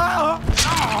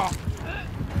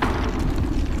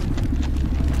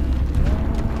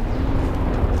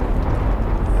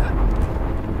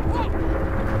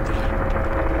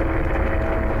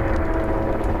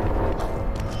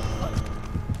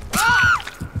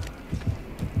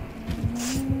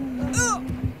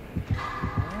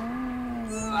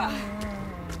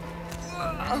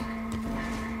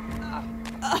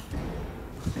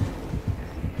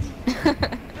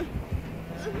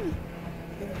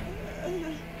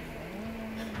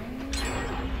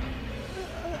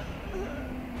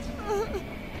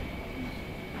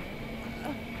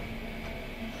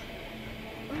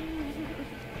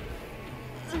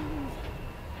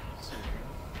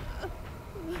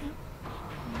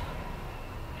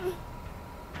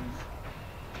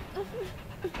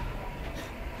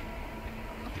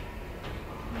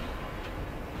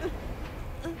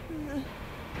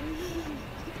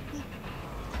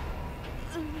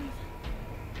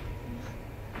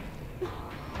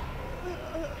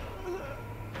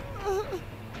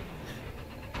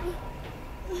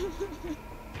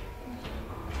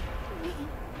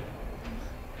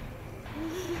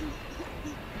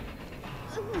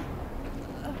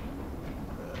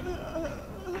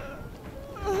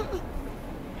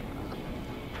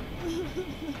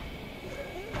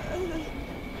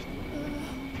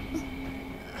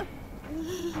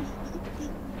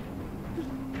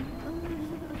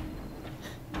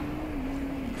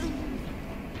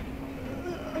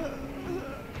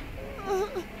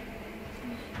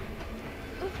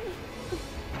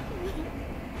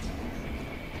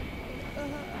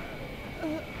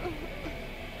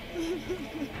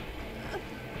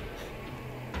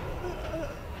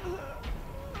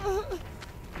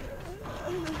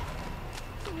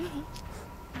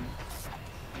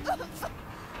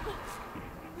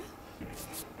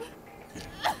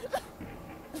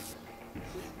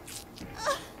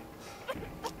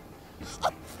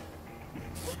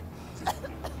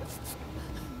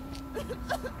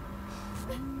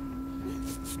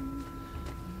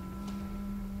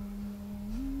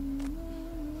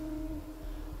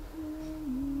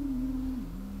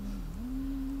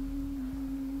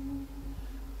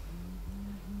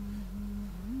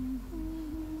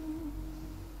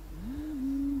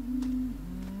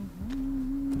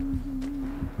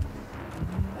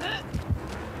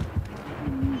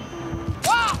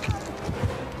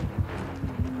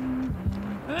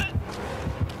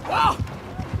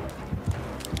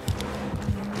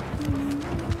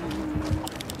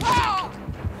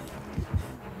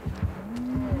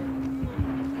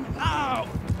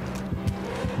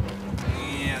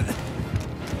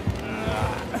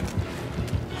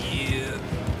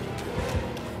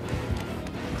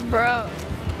 Bro.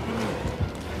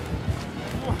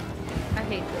 I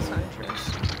hate this huntress.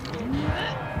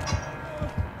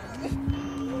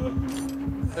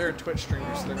 They're Twitch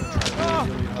streamers, so they're gonna try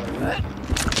really, really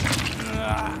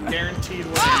hard. Guaranteed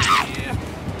win.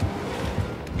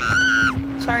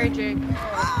 Sorry, Jake.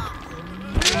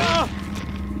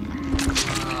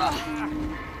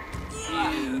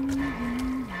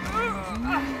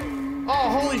 Oh,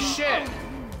 holy shit!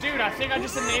 Dude, I think I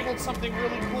just enabled something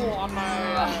really cool on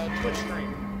my Twitch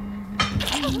stream.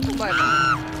 What?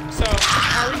 So,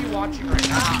 how are you watching right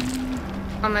now?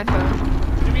 On my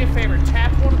phone. Do me a favor,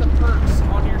 tap one of the perks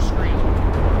on your screen.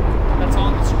 That's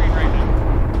on the screen right now.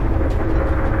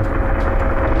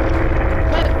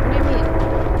 What do you mean?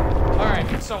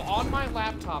 Alright, so on my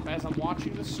laptop, as I'm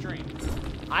watching the stream,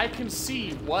 I can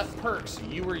see what perks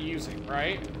you were using,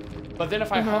 right? But then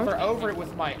if I hover over it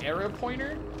with my arrow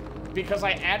pointer, because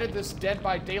I added this Dead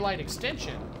by Daylight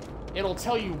extension, it'll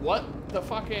tell you what the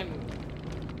fucking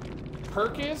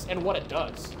perk is and what it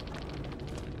does.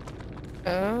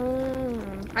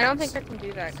 I don't think I can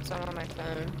do that because I'm on my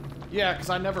phone. Yeah, because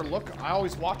I never look. I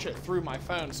always watch it through my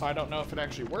phone, so I don't know if it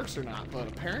actually works or not, but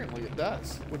apparently it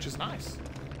does, which is nice.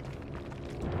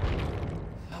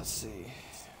 Let's see.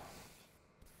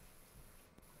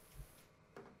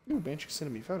 Ooh, Banshee's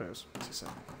sending me photos. What's he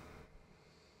saying?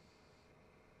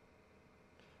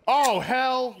 Oh,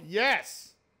 hell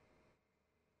yes!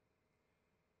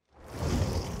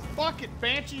 Fuck it,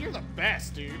 Banshee, you're the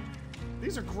best, dude.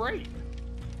 These are great.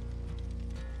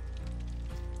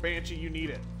 Banshee, you need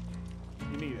it.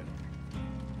 You need it.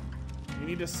 You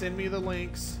need to send me the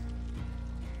links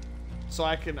so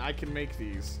I can make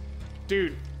these.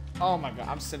 Dude, oh my god,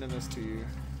 I'm sending this to you.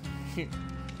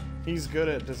 He's good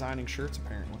at designing shirts,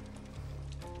 apparently.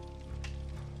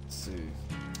 Let's see.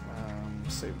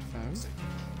 Saved phone.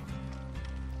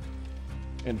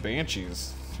 And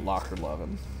Banshee's locker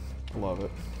loving. Love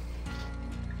it.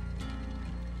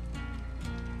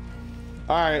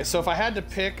 All right, so if I had to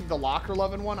pick the locker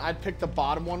loving one, I'd pick the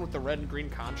bottom one with the red and green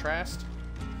contrast,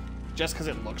 just because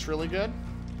it looks really good.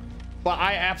 But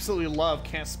I absolutely love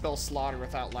Can't Spell Slaughter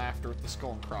Without Laughter with the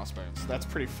skull and crossbones. That's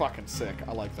pretty fucking sick.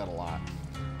 I like that a lot.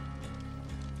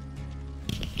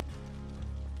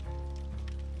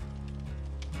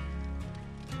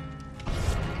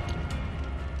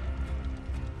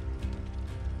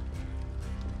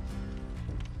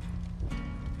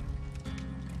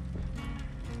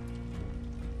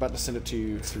 About to send it to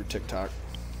you through TikTok.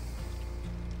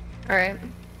 All right.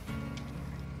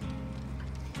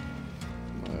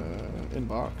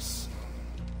 Inbox.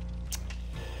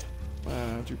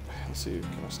 Let's see.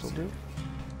 Can I still do it?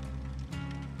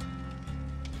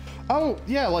 Oh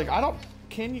yeah, like I don't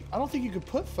think you could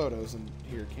put photos in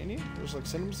here, can you? Just like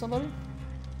send them to somebody.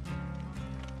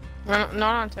 Not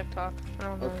on TikTok. I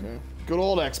don't know. Okay. Good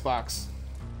old Xbox.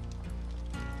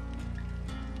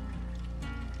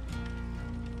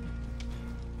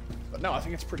 But no, I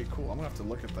think it's pretty cool. I'm gonna have to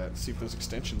look at that and see if those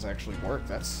extensions actually work.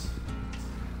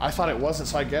 I thought it wasn't,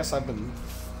 so I guess I've been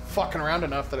fucking around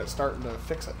enough that it's starting to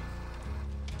fix it.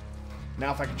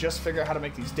 Now if I could just figure out how to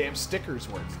make these damn stickers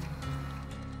work.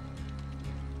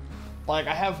 Like,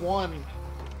 I have one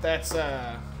that's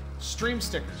stream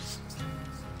stickers,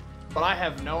 but I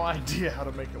have no idea how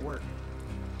to make it work.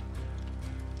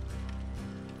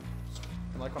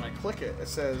 And like when I click it, it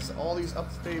says all these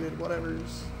updated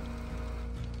whatevers.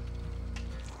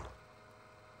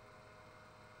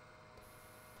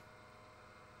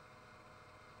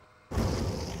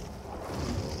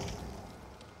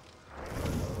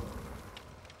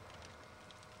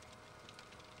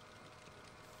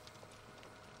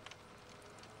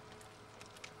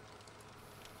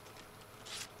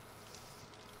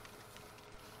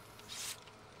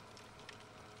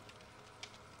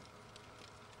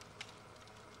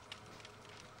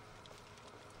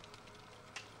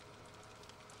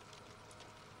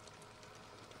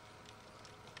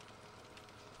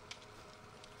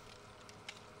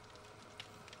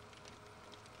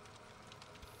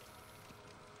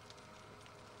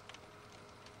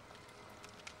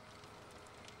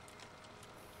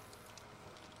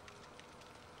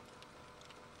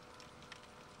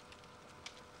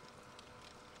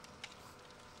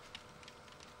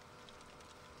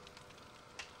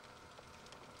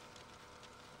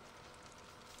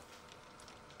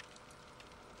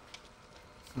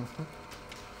 Mm-hmm.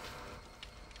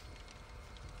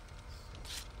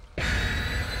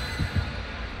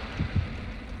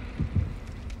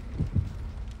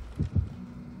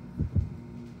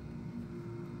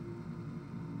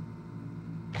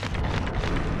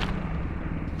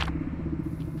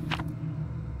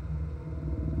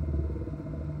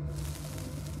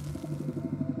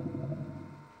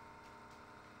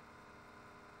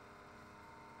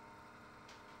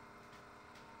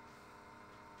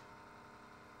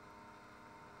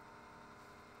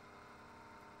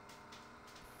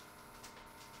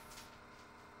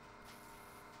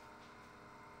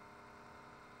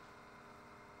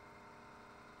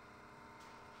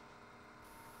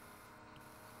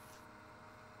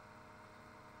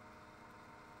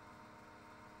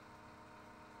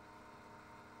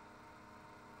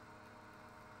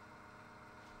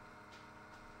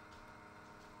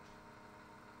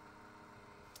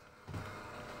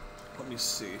 Let me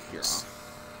see here.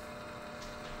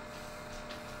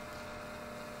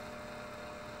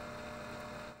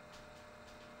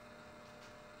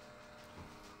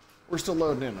 We're still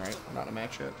loading in, right? We're not in a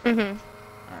match yet? Mm-hmm.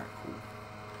 Alright, cool.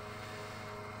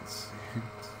 Let's see.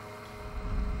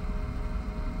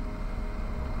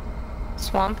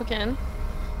 Swamp again.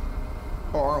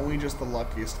 Or aren't we just the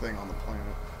luckiest thing on the planet?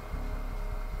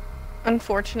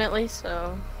 Unfortunately,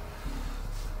 so.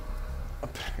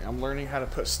 I'm learning how to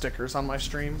put stickers on my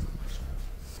stream.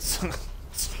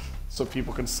 So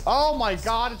people can... Oh my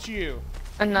god, it's you!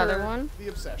 Another You're one? The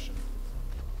obsession.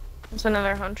 It's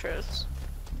another huntress.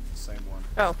 Same one.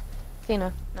 Oh,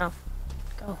 Athena, no.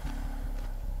 Go.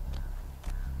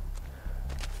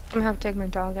 I'm gonna have to take my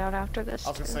dog out after this.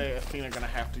 I was gonna say, Athena gonna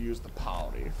have to use the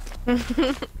potty.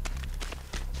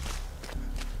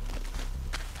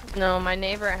 No, my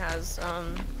neighbor has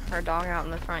her dog out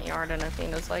in the front yard, and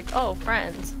Athena's like, "Oh,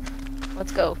 friends,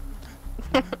 let's go."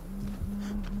 I'm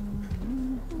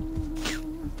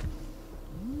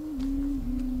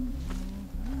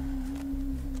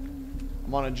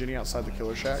on a Ginny outside the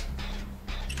killer shack.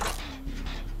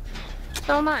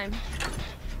 So am I.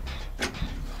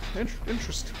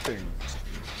 Interesting.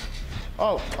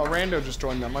 Oh, a rando just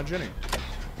joined me on my Ginny.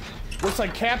 Looks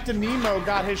like Captain Nemo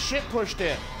got his shit pushed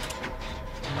in.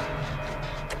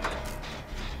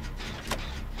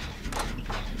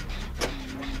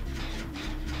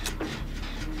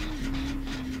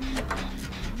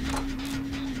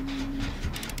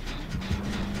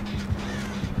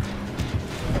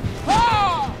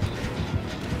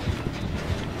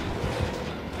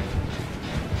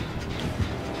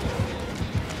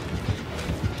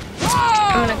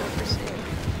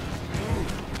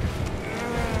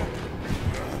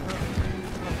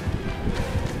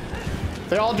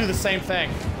 all do the same thing.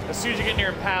 As soon as you get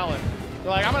near a pallet, you're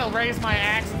like, I'm gonna raise my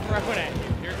axe and throw it at you.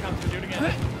 Here it comes, do it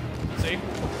again. See?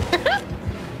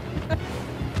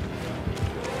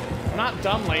 I'm not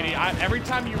dumb, lady. Every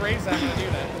time you raise that, I'm gonna do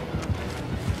that.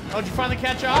 Oh, did you finally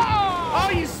catch up? Oh,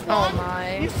 you swung! Oh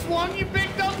my. You swung, you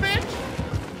big dumb bitch!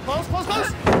 Close, close,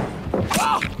 close!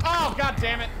 Oh, god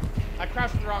damn it. I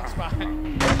crouched in the wrong spot.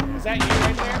 Is that you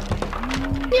right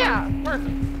there? Yeah.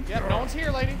 Perfect. Yep, no one's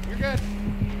here, lady. You're good.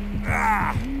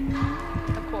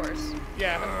 Of course.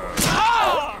 Yeah.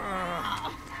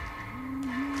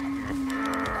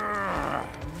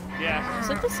 Yeah. Is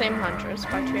it the same huntress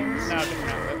by chance? No,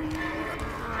 different outfit.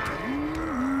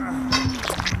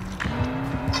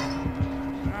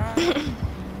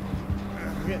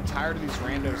 I'm getting tired of these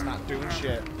randos not doing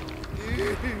shit.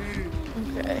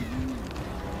 Okay.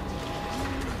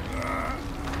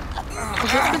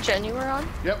 Is this the gen you were on?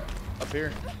 Yep, up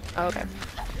here. Oh, okay.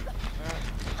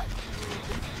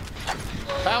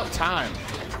 About time.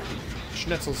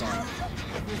 Schnitzel's on.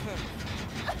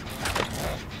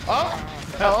 Oh!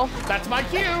 Oh. That's my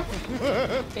cue!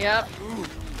 Yep.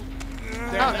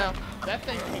 Damn, Oh, no. That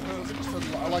thing, was it just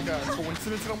like a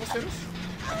coincidence it almost hit us?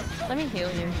 Let me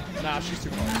heal you. Nah, she's too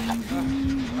close.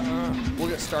 We'll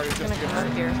get started I'm just gonna to get come her.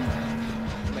 over here.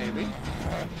 Maybe.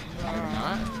 Maybe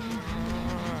not.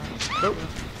 Nope.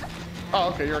 Oh,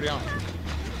 okay, you're already on.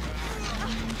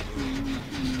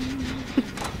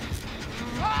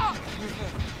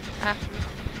 Ah.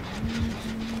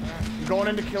 I'm going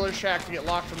into Killer Shack to get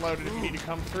locked and loaded if you need to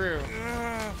come through.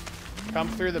 Come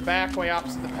through the back way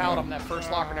opposite the pallet on that first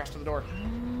locker next to the door.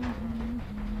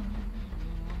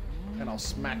 And I'll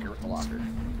smack her with the locker.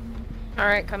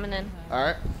 Alright, coming in.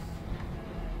 Alright.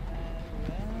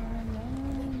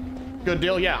 Good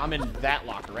deal. Yeah, I'm in that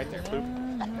locker right there. Boop.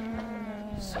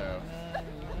 So.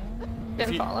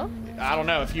 Didn't follow? I don't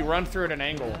know. If you run through at an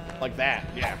angle like that,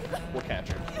 yeah, we'll catch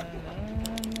her.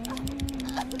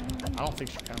 I don't think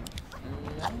she's coming.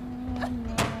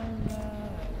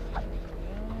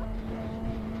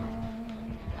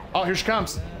 Oh, here she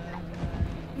comes.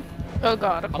 Oh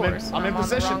god, of course. I'm in on the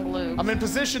position. wrong loops. I'm in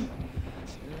position.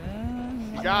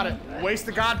 You got it. Waste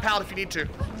the god pallet if you need to.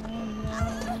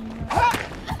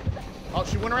 Oh,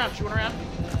 she went around. She went around.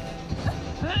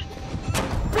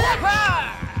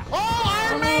 Oh,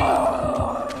 Iron Man!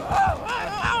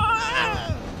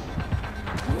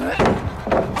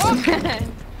 Oh,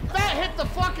 that hit the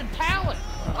fucking pallet.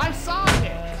 I saw it.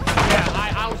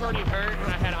 Yeah, I was already hurt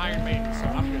and I had Iron Maiden, so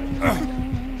I'm good.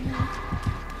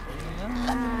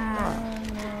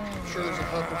 I'm sure there's a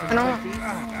hook within 10 feet.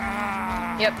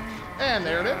 Yep. And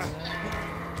there it is.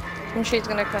 And she's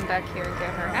gonna come back here and get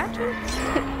her hatchet.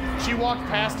 She walked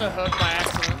past a hook by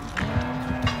accident.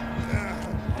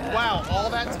 Wow, all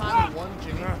that time in one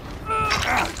Jimmy.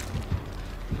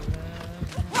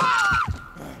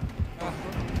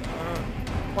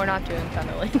 We're not doing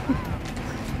tunneling.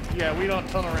 Yeah, we don't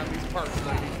tunnel around these parts,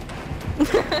 lady.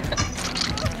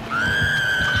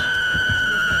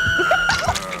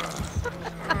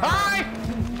 Hi!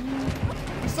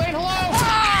 You saying hello?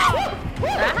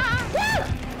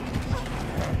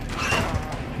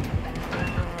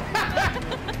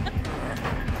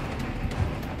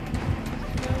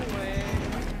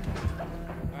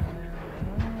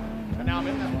 And now I'm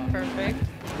in that one. Perfect.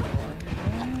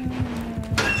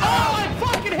 Oh, I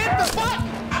fucking hit the button!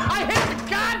 I hit the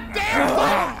goddamn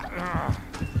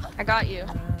button! I got you.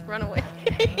 Run away.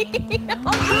 Do it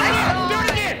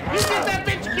again! You did that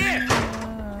bitch again!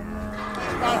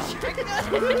 Oh, shit.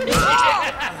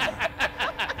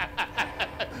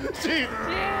 Jeez.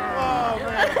 Oh,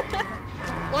 man.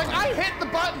 Like, I hit the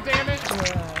button, damn it!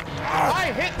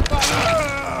 I hit the button!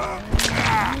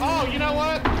 Oh, you know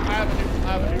what? I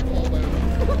have a new full move.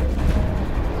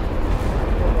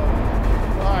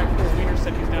 Alright, cool. Wiener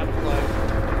said he's down to play.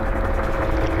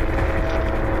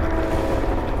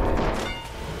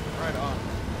 Right on.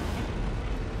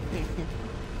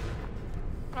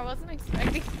 I wasn't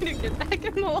expecting you to get back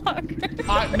in the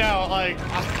locker. No, like,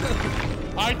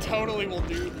 I totally will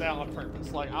do that on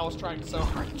purpose. Like, I was trying so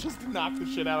hard just to knock the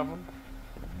shit out of him.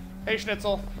 Hey,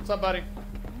 Schnitzel. What's up, buddy?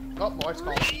 Oh, my wife's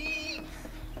calling.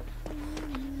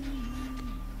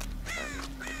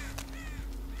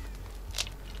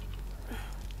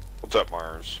 What's up,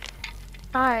 Mars?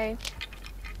 Hi.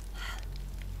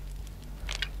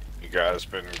 You guys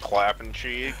been clapping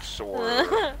cheeks, or...?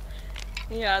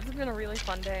 Yeah, it's been a really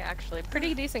fun day, actually.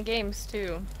 Pretty decent games,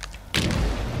 too.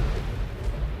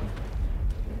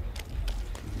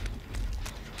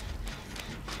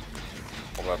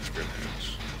 Well, that's good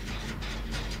news.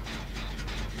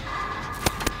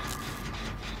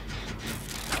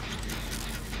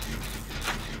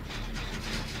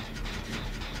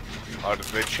 Oh, did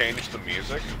they change the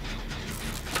music?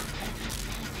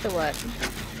 To what?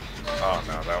 Oh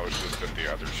no, that was just at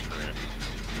the other screen.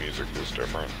 Music was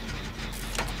different.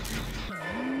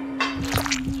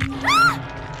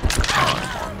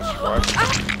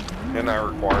 And I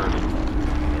required it.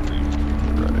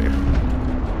 Ready.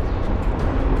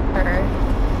 Alright.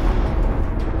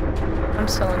 I'm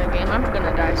still in the game. I'm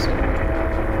gonna die soon.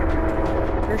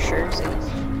 For sure,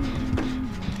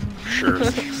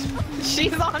 Sure.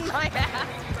 She's on my ass,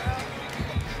 bro.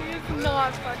 She is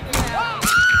not fucking happy.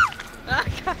 Ah,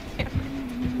 God damn it.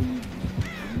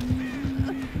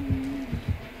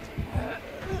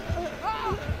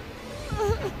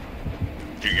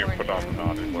 Did you get put on the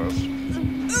naughty list?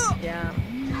 Yeah.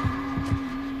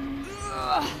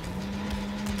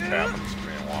 Happens to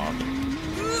me a lot.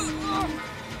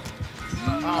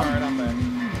 Alright, I'm back.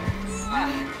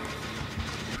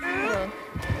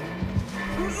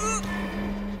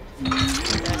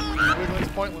 Wiggling's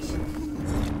pointless.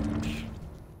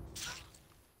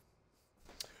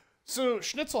 So,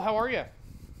 Schnitzel, how are you?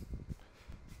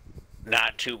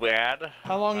 Not too bad.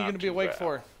 How long are you Not going to be too awake bad.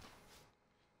 for?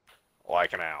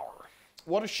 Like an hour.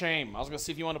 What a shame. I was going to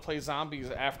see if you want to play zombies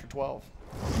after 12.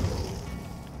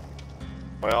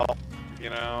 Well, you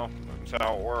know, that's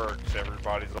how it works.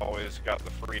 Everybody's always got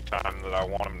the free time that I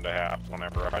want them to have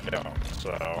whenever I don't,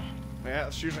 so... Yeah,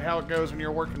 that's usually how it goes when you're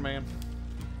a working man.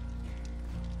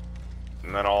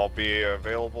 And then I'll be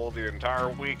available the entire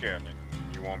weekend,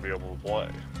 and you won't be able to play.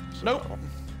 So. Nope.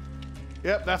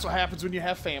 Yep, that's what happens when you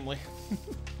have family.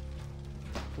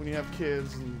 When you have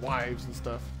kids and wives and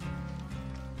stuff.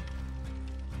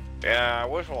 Yeah, I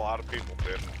wish a lot of people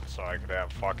didn't, so I could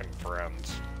have fucking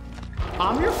friends.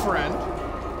 I'm your friend.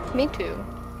 Me too.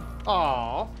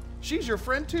 Aw, she's your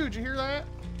friend too. Did you hear that?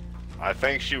 I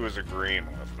think she was agreeing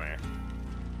with me.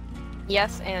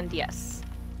 Yes and yes.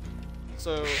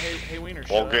 So, hey, Wiener.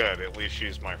 Well, shut up. good. At least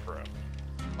she's my friend.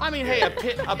 I mean, hey,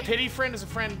 a pity friend is a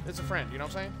friend. Is a friend. You know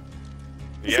what I'm saying?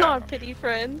 It's not a pity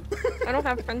friend. I don't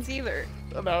have friends either.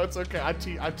 No, it's okay. I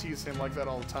tease him like that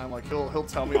all the time. Like he'll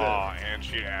tell me that. Aw, and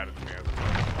she added me as a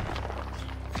friend.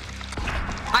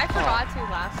 I forgot to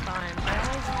last time. I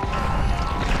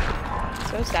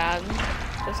always do. So sad.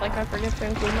 Just like I forget to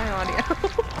include my audio.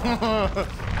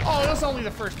 Oh, it was only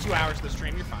the first 2 hours of the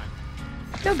stream. You're fine.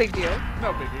 No big deal.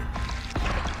 No biggie.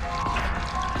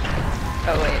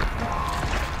 Oh wait.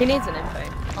 He needs an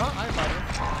invite. I invited him.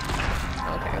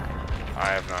 Okay, okay. I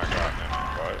have not gotten an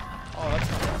invite. Oh, that's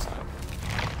not last time.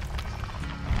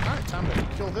 Alright, time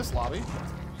to kill this lobby.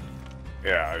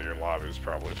 Yeah, your lobby's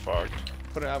probably fucked.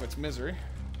 Put it out of its misery.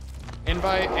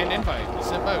 Invite and invite.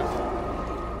 Send both.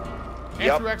 And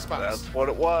Yep, through Xbox. that's what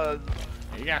it was.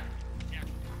 There you go.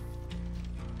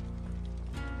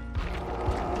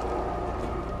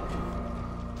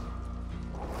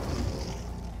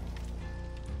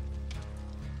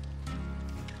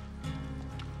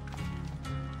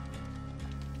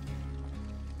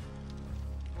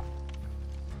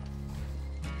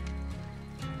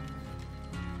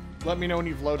 Let me know when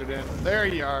you've loaded in. There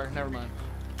you are. Never mind.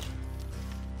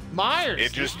 Myers!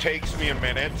 It just takes me a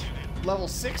minute. Level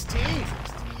 16.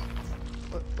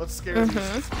 Let's scare these.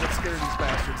 Let's scare these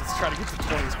bastards. Let's try to get to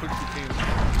 20 as quick as we can.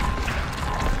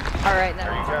 Alright, that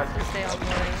Are you was guys to getting stay on blood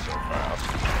morning. points so fast?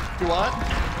 Do what?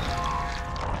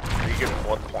 Are you getting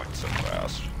blood points so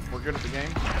fast? We're good at the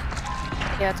game.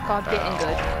 Yeah, it's called getting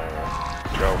good.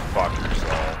 Go fuck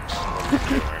yourselves. What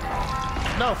are you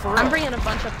doing? No, for real. I'm bringing a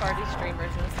bunch of party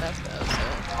streamers and stuff though,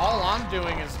 so. All I'm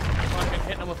doing is fucking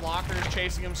hitting them with lockers,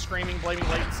 chasing them, screaming, blaming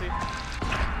latency.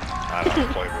 I don't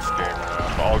play this game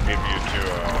enough. I'll give you to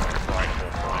a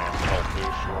rifle plan help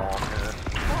boost you on here.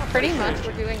 Pretty much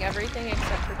we're doing everything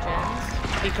except for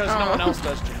gens. Because no one else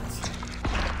does gens.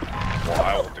 Well,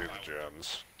 I will do the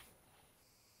gens.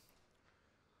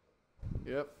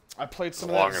 Yep. I played some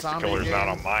As of long that as the zombie killer's game. not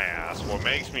on my ass. What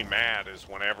makes me mad is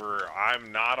whenever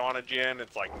I'm not on a gen,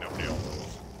 it's like no deal.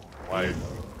 Like,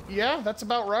 Yeah, that's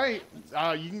about right.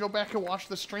 You can go back and watch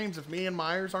the streams. If me and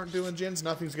Myers aren't doing gens,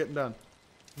 nothing's getting done.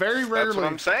 Very rarely that's what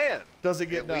I'm saying. does it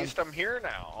get done. At least I'm here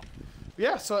now.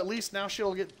 Yeah, so at least now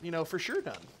she'll get, for sure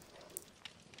done.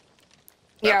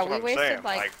 Yeah, That's what we I'm wasted saying.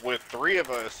 like with 3 of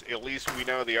us, at least we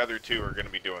know the other 2 are going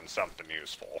to be doing something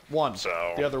useful. One.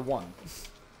 So The other one.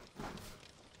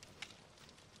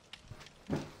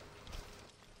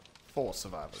 4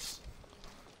 survivors.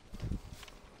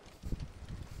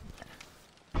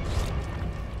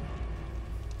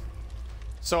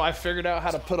 So I figured out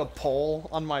how to put a poll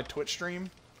on my Twitch stream,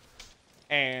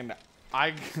 and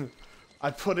I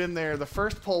put in there, the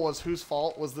first poll was whose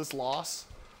fault was this loss?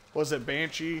 Was it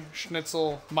Banshee,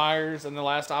 Schnitzel, Myers, and the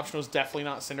last option was definitely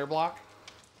not Cinderblock.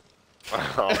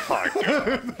 Oh my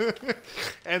god.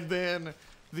 And then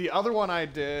the other one I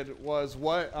did was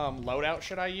what loadout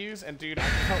should I use? And dude, I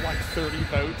got like 30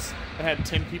 votes and had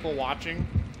 10 people watching.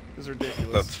 It was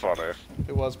ridiculous. That's funny.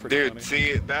 It was pretty Dude, funny.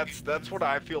 see, that's what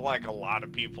I feel like a lot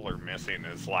of people are missing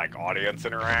is like audience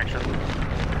interaction.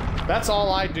 That's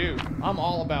all I do. I'm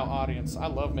all about audience. I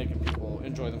love making people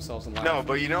enjoy themselves and laugh. No,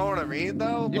 but you know what I mean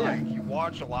though? Yeah. Like you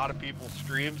watch a lot of people's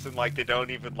streams and like they don't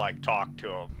even like talk to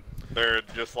them. They're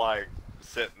just like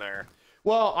sitting there.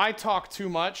 Well, I talk too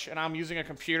much, and I'm using a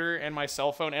computer and my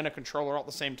cell phone and a controller all at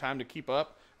the same time to keep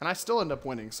up, and I still end up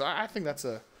winning. So I think that's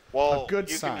a good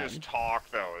sign. You can just talk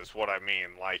though, is what I mean.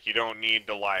 Like you don't need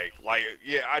to like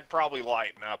yeah. I'd probably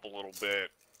lighten up a little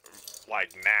bit,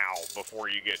 like now before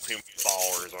you get too many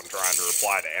followers on trying to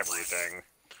reply to everything.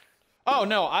 Oh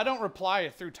no, I don't reply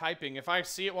through typing. If I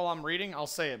see it while I'm reading, I'll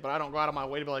say it, but I don't go out of my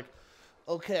way to be like,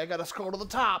 okay, I gotta scroll to the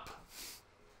top.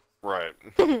 Right.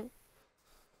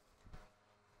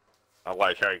 I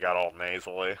like how you got all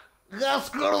nasally. Let's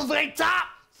go to the top.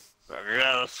 I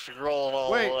gotta scroll all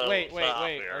the way to the top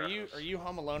here. Are you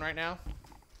home alone right now?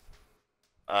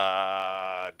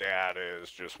 Dad is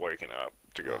just waking up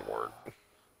to go to work.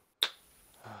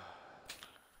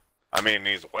 I mean,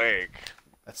 he's awake.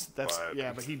 That's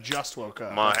yeah, but he just woke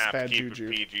up. Might That's have bad to keep juju.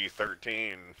 it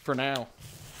PG-13 For now.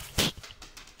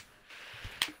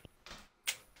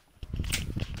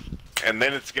 and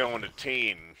then it's going to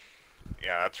teen.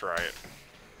 Yeah, that's right.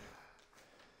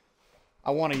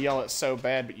 I want to yell it so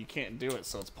bad, but you can't do it,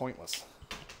 so it's pointless.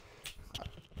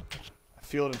 I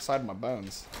feel it inside my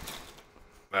bones.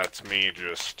 That's me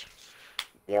just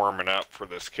warming up for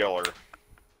this killer.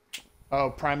 Oh,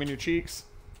 priming your cheeks?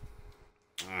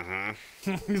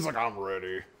 Mm-hmm. He's like, I'm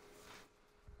ready.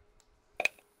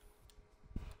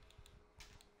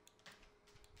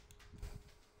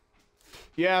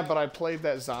 Yeah, but I played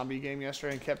that zombie game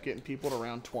yesterday and kept getting people to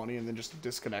round 20 and then just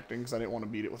disconnecting because I didn't want to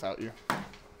beat it without you.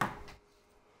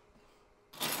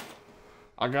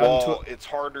 I got Well, it's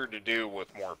harder to do with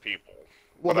more people.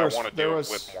 Well, but I want to do it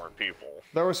with more people.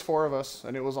 There was 4 of us,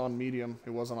 and it was on medium. It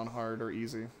wasn't on hard or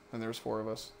easy, and there was 4 of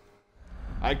us.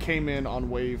 I came in on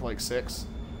wave like 6.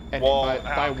 And Well, by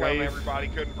how come wave, everybody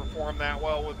couldn't perform that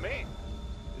well with me?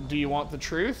 do you want the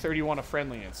truth or do you want a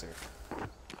friendly answer?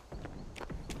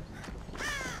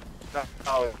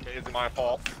 Oh, is it my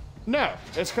fault? No,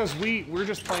 it's because we're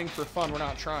just playing for fun. We're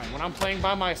not trying. When I'm playing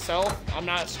by myself, I'm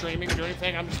not streaming or doing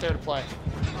anything. I'm just there to play.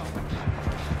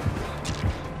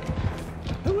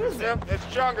 Who is it? Yep, it's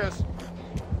Chungus.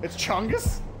 It's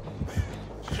Chungus?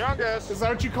 It's Chungus. Is that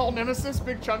what you call Nemesis,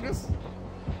 Big Chungus?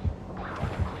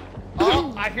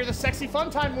 Oh, I hear the sexy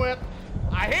fun time whip.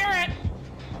 I hear it.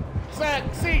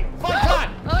 Set, see, fun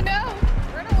time. Oh no!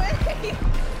 Run away!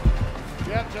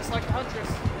 Yep, just like the Huntress.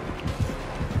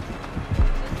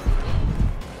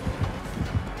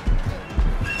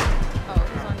 Oh,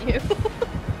 he's on you.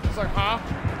 It's like, huh?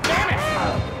 Damn it!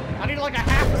 I need like a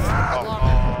half a second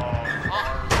longer.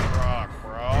 Truck,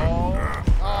 bro.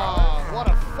 Oh, what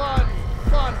a fun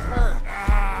perk.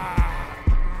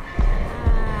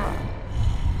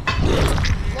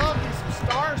 Love me some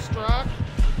Starstruck.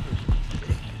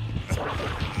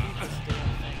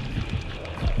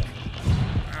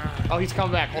 Oh, he's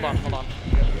coming back. Hold on.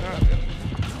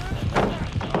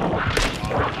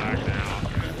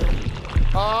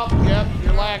 Oh, yep,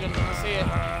 you're lagging. I see it.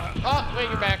 Oh, wait,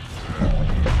 you're back.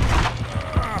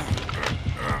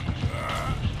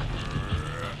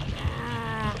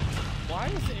 Why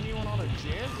isn't anyone on a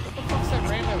gym? What the fuck's that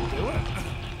rando doing?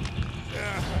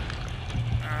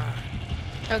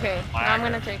 Okay, now I'm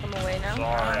gonna take him away now.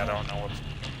 Sorry, I don't know what's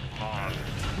on.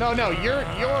 No, you're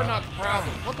not the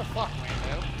problem. What the fuck, rando?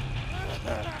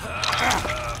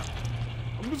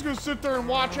 I'm just gonna sit there and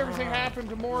watch everything happen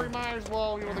to Maury Myers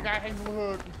while, the guy hangs on the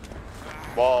hook.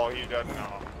 Well, he doesn't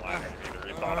know I'm lagging either.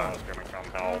 He thought I was gonna come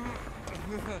help.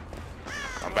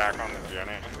 I'm back on the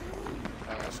Jenny.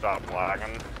 I'm gonna stop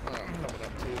lagging.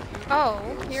 Oh,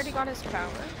 he already got his power.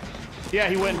 Yeah,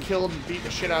 he went and killed and beat the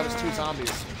shit out of his 2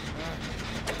 zombies.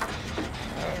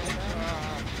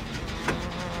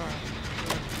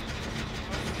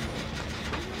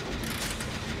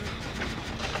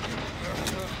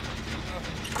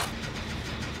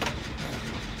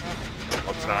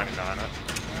 What's 99 it?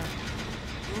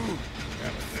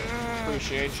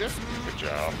 Appreciate you. Good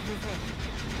job.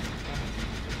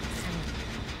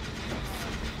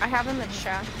 I have him at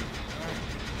shack.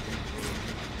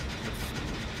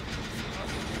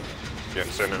 Get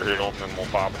Cinder healed and then we'll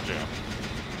pop a gem.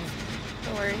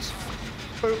 No worries.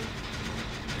 Boop.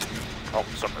 Oh,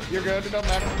 sorry. You're good. It don't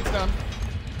matter. It's done.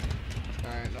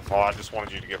 Alright, nothing. Well, I just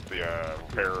wanted you to get the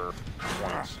repair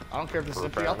points. I don't care if this is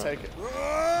empty, I'll take it.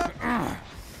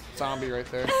 Zombie right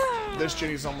there. This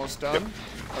Jenny's almost done.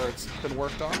 Or it's been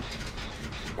worked on.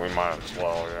 We might as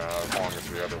well, yeah, as long as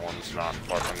the other one's not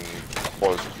fucking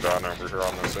close to done over here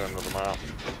on this end of the map.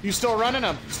 You still running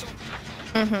them?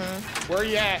 Mm-hmm. Where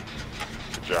you at?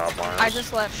 Good job, Myers. I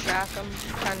just left Shack. I'm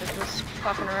kind of just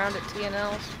fucking around at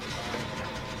TNL's.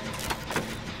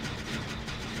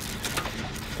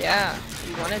 Yeah,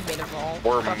 you wanted me to roll.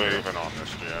 We're Fuck it. moving on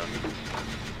this gen.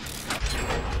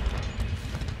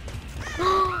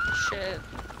 Shit.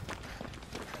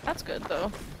 That's good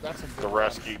though. That's a good The one.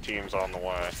 rescue team's on the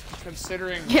way.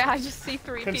 Considering Yeah, I just see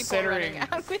 3 people Considering- running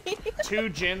at me. 2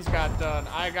 gens got done,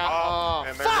 I got. Oh, Oh,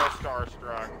 and there's a fuck!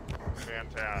 Starstruck.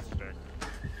 Fantastic.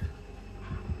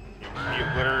 You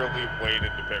literally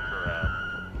waited to pick her up.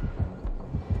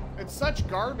 It's such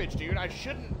garbage, dude. I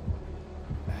shouldn't.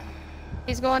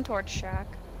 He's going towards Shack.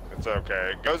 It's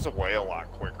okay. It goes away a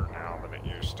lot quicker now than it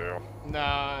used to.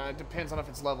 Nah, it depends on if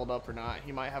it's leveled up or not.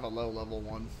 He might have a low level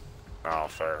one. Oh,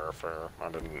 fair, fair. I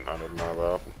didn't know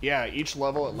that. Yeah, each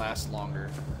level it lasts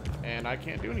longer, and I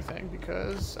can't do anything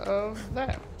because of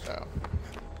that. So.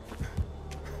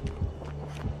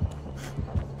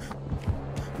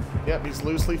 Yep, he's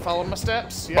loosely following my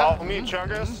steps. Yep. Follow me,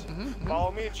 Chungus.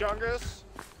 Follow me, Chungus.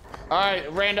 All right,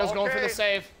 Rando's going for the Okay.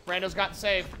 save. Rando's got the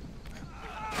save.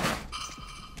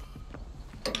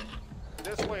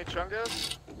 This way,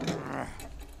 Chungus.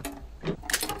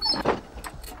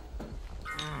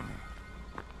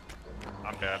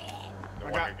 I'm dead. It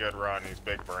I wasn't a good run. He's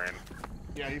big brain.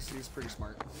 Yeah, he's pretty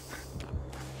smart.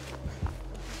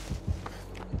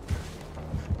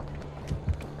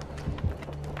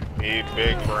 He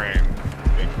big brain.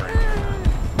 Big brain.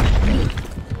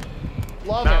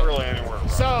 Love Not it. really anywhere. Around.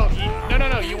 So,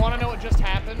 no. You want to know what just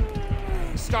happened?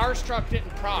 Starstruck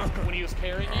didn't proc when he was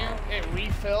carrying you. It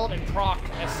refilled and procced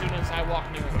as soon as I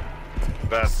walked near him.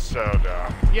 That's so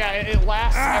dumb. Yeah, it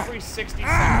lasts every 60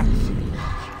 seconds.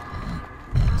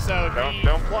 So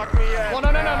Don't pluck me yet. Well,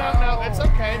 no. It's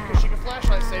okay because she can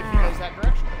flashlight save if he goes that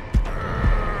direction.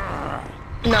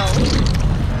 No.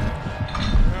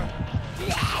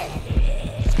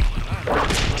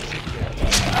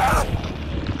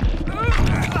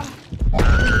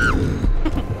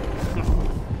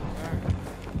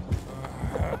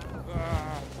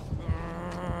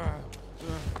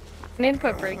 I need to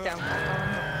put breakdown back on.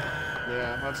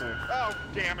 Yeah, that's it. Oh,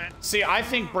 damn it. See, I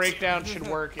think breakdown should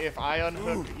work if I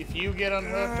unhook, if you get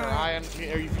unhooked, or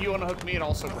if you unhook me, it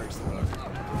also breaks the hook.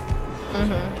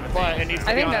 But it needs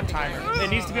to be on a timer. It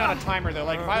needs to be on a timer though.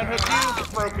 Like if I unhook you,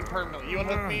 it's broken permanently. You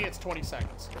unhook me, it's 20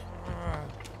 seconds.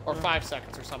 Or 5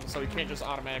 seconds or something, so he can't just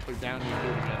automatically down you and do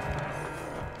it again.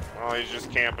 Well, he's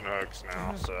just camping hooks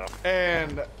now, so.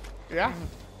 And, yeah.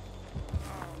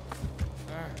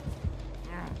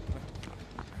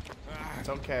 It's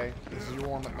okay. This is your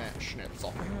warm-up match,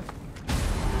 Schnitzel.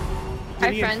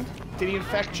 Hi, friend. Did he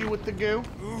infect you with the goo?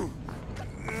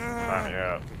 Not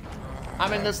yet.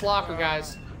 I'm in this locker,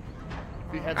 guys.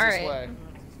 He heads All this right. way.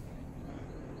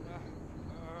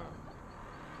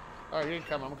 Alright, you didn't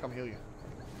come. I'm gonna come heal you.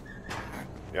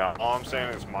 Yeah, all I'm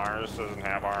saying is Myers doesn't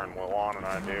have Iron Will on and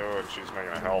I do, and she's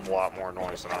making a hell of a lot more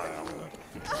noise than I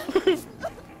am.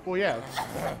 Well, yeah.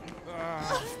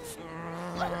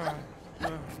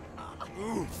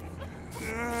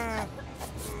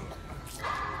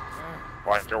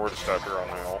 Like, go where the stuff here on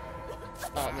the hill.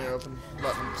 Out in the open.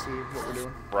 Let them see what we're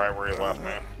doing. Right where you left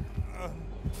me.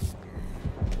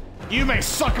 You may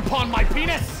suck upon my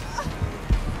penis!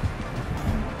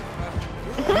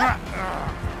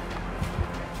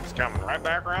 He's coming right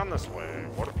back around this way.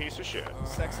 What a piece of shit.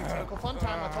 Sexy tentacle fun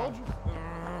time, I told you.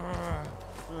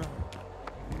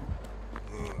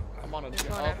 I'm on a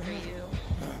Going after you.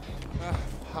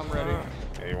 I'm ready.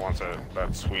 He wants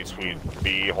that sweet, sweet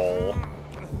B hole.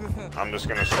 I'm just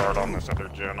gonna start on this other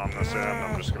gen on this end.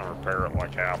 I'm just gonna repair it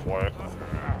like halfway.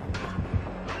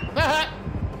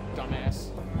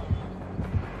 Dumbass.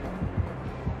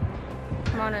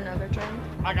 I'm on another gen.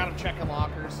 I got him checking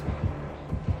lockers.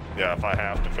 Yeah, if I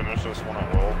have to finish this one, I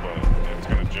will, but it's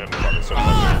gonna gen fucking so Oh,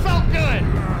 that much. felt good!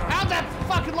 How'd that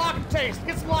fucking locker taste?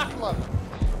 Get some locker love.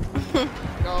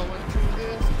 Going to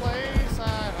this place,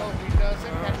 I hope he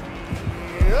doesn't catch me.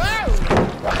 Oh!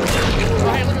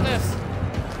 Oh, hey, look at this.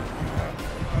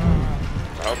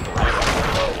 Oh, great.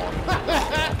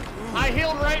 I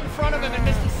healed right in front of him and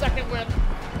missed the second whip.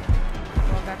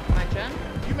 Going back to my gen.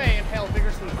 You may inhale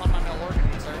vigorously on my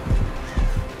Melorgan, sir.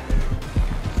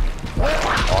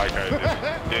 Like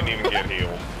I didn't even get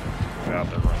healed. He's out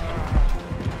there running.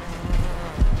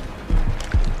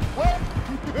 What?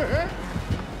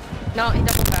 No, he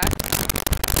doubled back.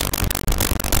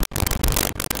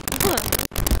 Poor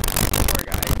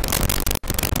guy.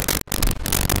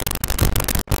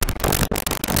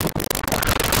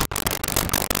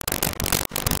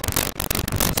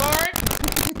 Sorry.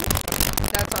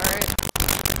 That's alright.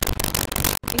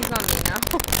 He's on me now.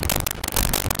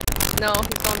 No,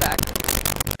 he's going back.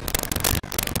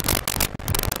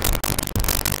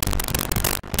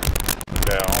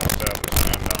 Yeah, almost at the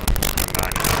end down.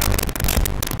 99.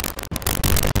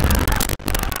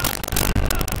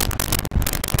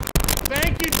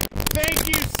 Thank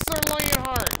you, Sir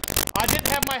Lionheart. I didn't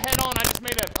have my head on. I just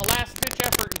made a last-ditch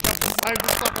effort and jumped inside the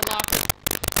fucking locker.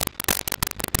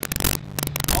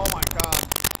 Oh my god.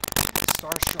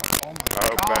 Starstruck. Oh my I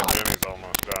hope god. that Jenny's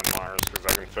almost done, Myers, because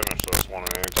I can finish this one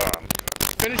at any time.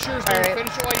 Finish yours, dude. Alright.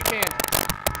 Finish it while you can.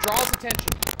 Draw his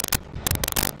attention.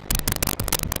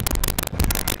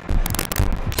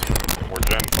 We're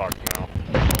Gen fucked now.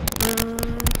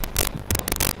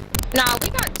 Nah, we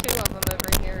got 2 of them over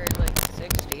here at like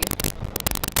 60.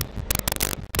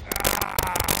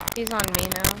 He's on me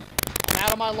now. I'm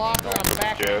out of my locker. I'm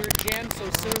back in Yeah. your gen, so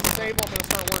as soon as it's able, I'm gonna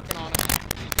start working on it.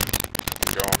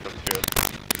 I'm going for the kid.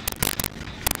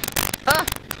 Oh,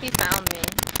 he found me.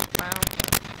 Wow.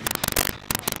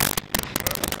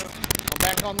 I'm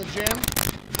back on the gen.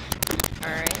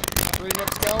 Alright. 3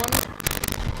 nips going.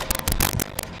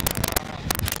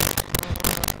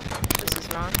 This is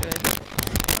not good.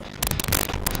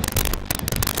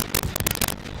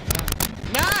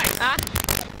 Nice! Ah!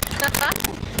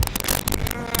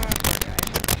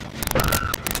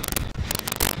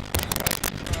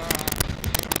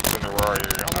 Jenny, where are you?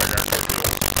 I got you.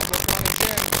 Working on his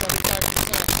gen.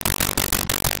 75%.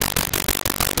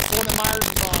 The one that Myers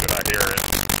is on. Did I hear it?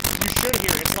 You should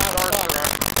hear it. It's loud as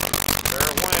fuck. There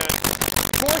it went.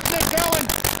 4th nip going.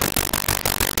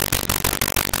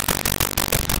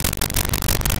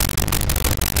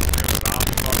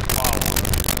 Zombie fucking following.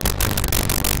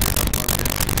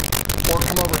 Or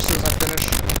come over as soon as I finish.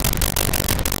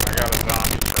 I got a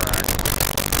zombie track.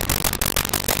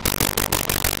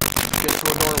 Get to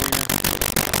a door when you.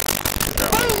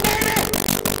 Yeah. Boom, baby!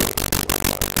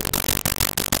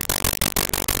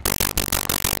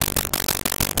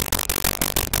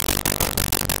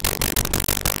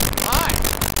 Hi!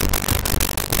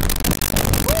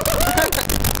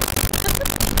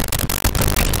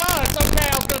 Oh, it's okay.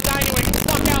 I was gonna die anyway. Get the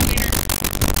fuck out, leader.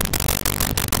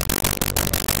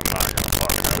 I'm not gonna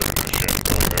fucking edit this shit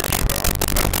to a picture, though.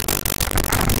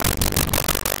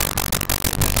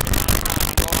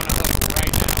 Going on a hook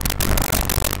right now.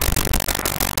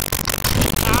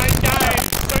 Alright, guys.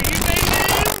 So you made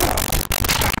this?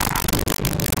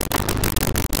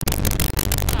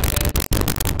 Not bad.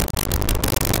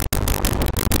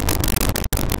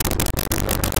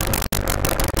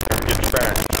 Get your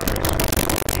back.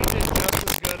 He did just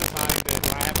as good as I did.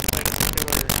 I have to say this is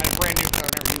I had a brand new show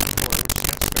I've never used before.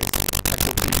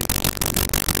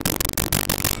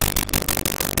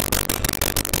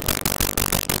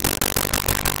 It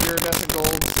was just iridescent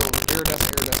gold, so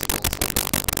iridescent gold.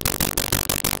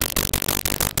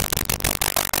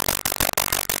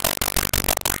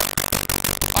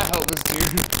 I hope this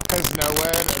dude has no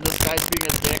wed and this guy's being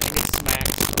a dick and gets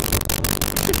smacked.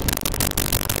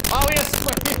 Oh, he has.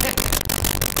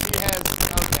 He has.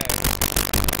 Okay.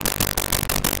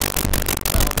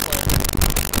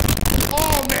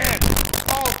 Oh man!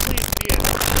 Oh please be it.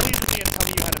 Please be it. Tell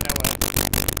me you had a no wed.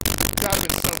 That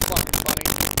was so fucking funny.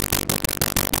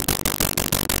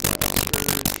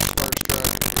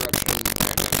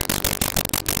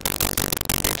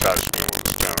 Touch me with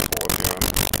the tentacle at the end.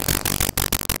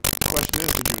 Question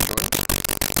is, did you enjoy it?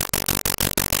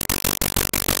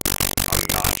 I'm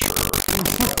not sure.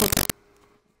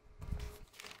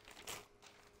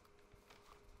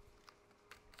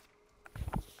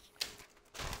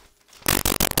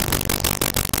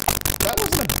 That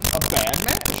wasn't a bad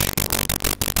match.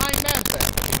 I ain't mad at that.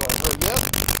 But yep.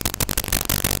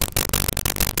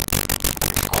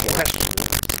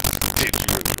 Did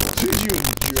you? Did you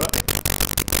enjoy it?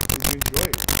 Did you enjoy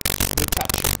it? The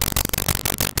touch.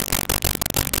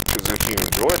 Because if you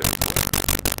enjoyed it,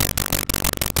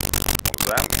 what does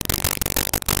that mean?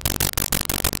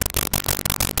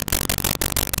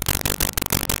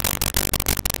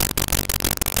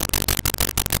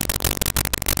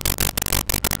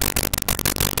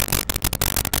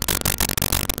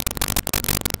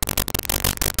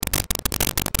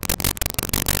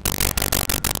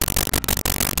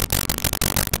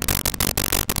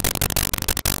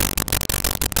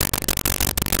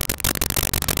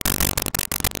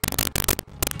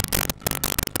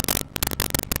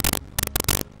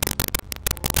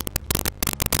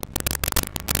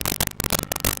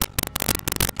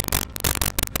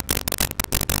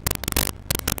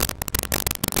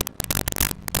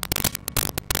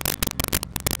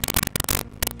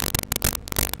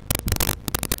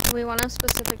 We want a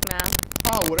specific map.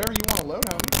 Oh, whatever you want to load,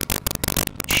 homie.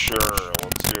 Sure,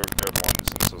 let's do a good one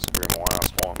since this will be the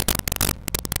last one.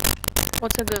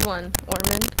 What's a good one?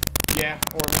 Ormond? Yeah,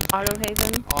 Ormond. Auto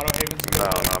Haven? Auto Haven's a good No,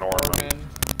 one. not Ormond.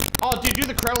 Oh, dude, do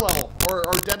the Crow level. Or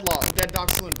Dead Dog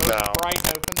Saloon. Both No. bright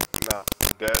open. No,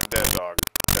 dead dog.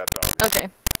 Dead dog. Okay.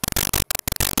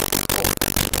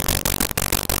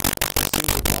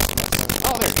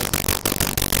 Oh, there it is.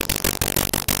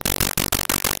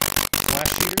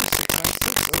 Last shooters.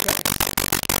 Okay.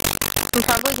 I'm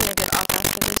probably gonna get off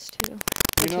after this too. You know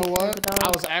Take care of what? the dog. I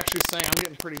was actually saying I'm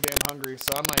getting pretty damn hungry,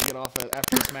 so I might get off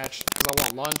after this match because I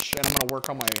want lunch and I'm gonna work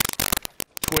on my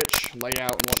Twitch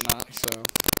layout and whatnot. So,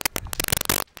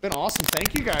 been awesome.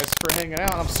 Thank you guys for hanging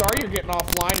out. I'm sorry you're getting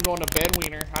offline and going to bed,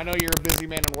 Wiener. I know you're a busy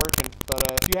man and working, but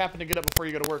if you happen to get up before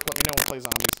you go to work, let me know. We'll play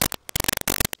zombies.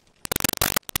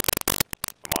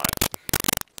 Come on.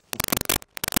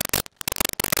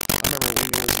 I remember when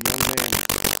you was a young man,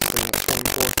 putting like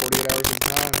 24, 48 hours at a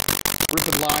time,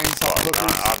 ripping lines off Fuck,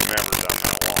 hookers. I've never done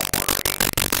that long working.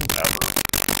 Ever.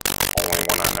 Only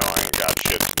when I know I ain't got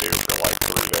shit to do for like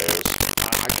 3 days.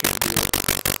 I can't do it.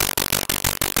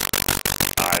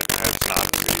 It's not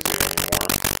as easy anymore.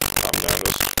 I've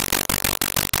noticed.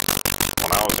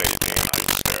 When I was 18, I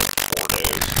just did 4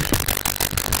 days.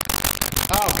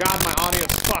 Oh god, my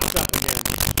audio's fucked up again.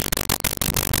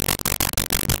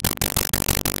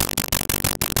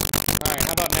 Alright,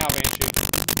 how about now, Banshee?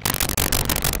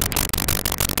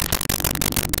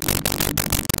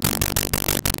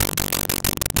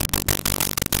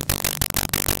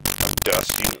 I'm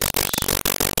dusty.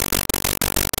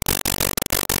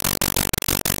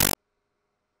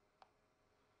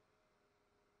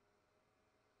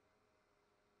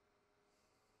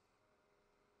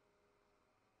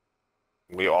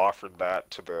 We offered that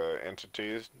to the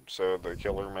entities so the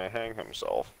killer may hang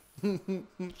himself.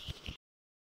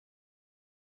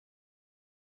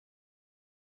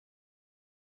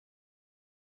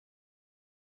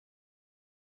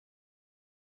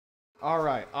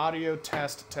 Alright, audio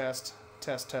test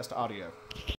audio.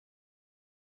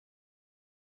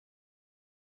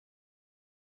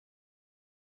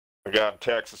 We got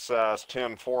Texas size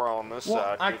 10-4 on this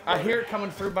Well, side. I hear it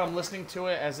coming through, but I'm listening to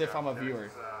it as if I'm a viewer.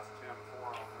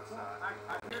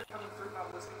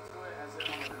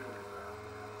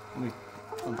 Let me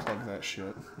unplug that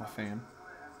shit, my fan.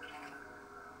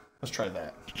 Let's try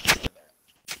that.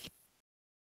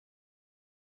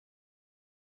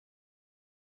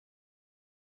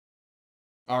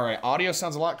 Alright, audio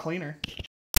sounds a lot cleaner.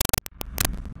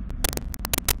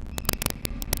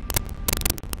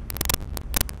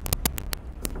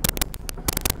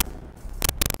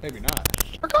 Maybe not.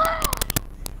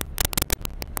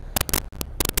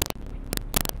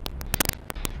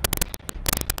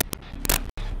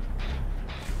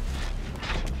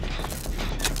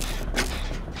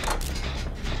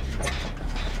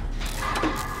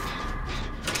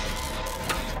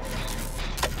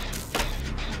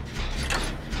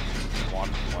 One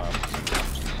left.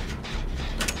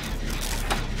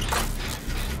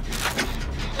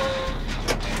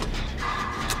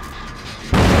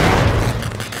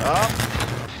 Up.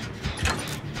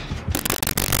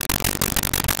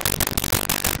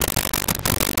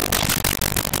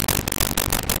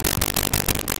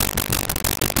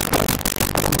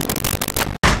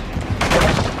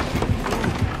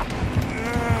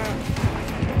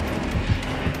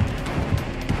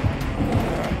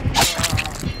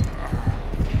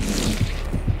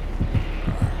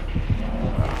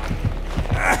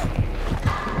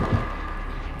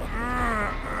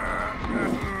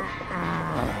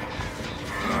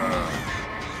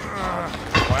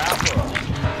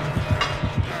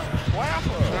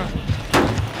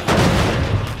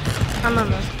 I'm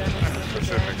almost done. This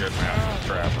isn't a good match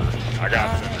for Trapper. I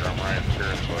got syndrome right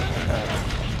here, but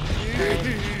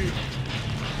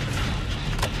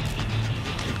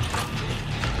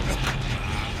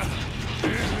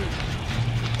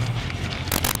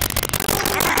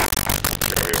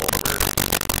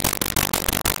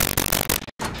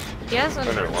He has a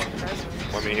Cinder,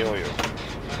 presence. let me heal you.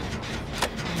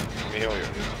 Let me heal you.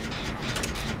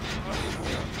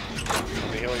 Let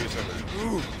me heal you, Cinder.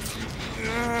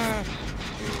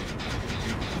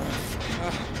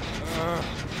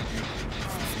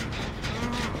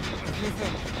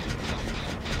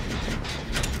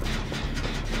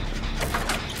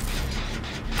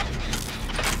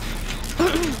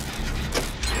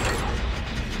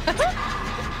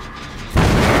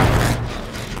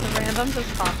 The random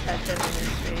just popped headshot in his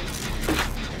face.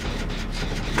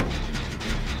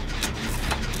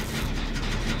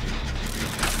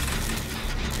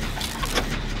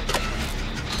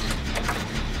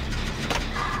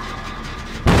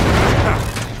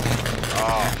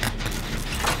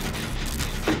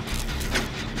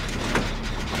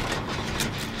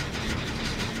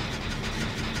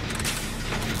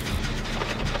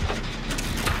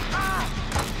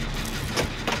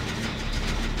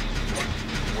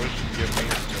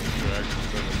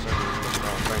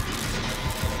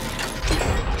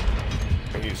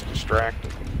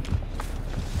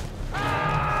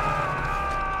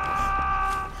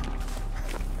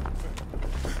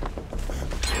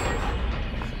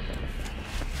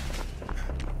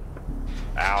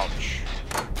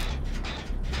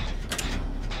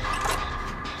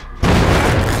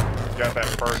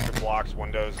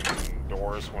 windows and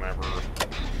doors whenever,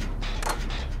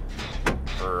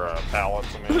 or pallets,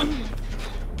 I mean.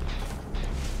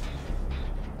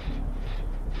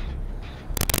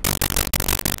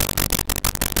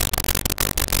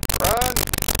 Run!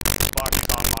 Fuck,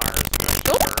 it's on Myers.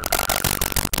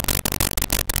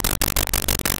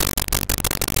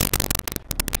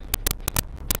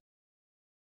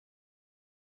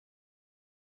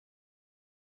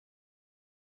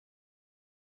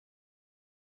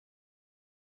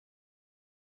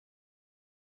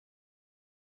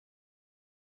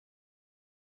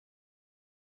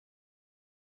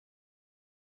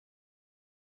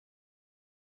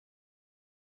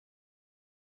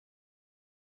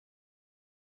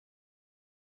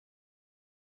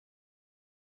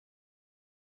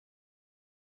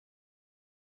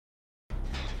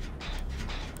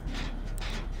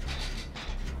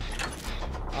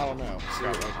 I don't know. See,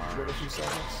 like, wait a few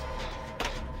seconds.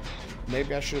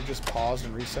 Maybe I should have just paused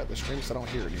and reset the stream because I don't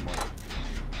hear it anymore.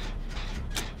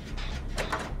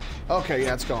 Okay,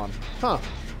 yeah, it's gone. Huh.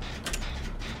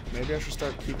 Maybe I should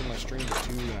start keeping my stream to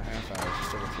 2.5 hours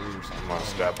instead of 3 or something. I'm gonna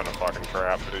step in a fucking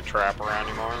trap. Did it trap around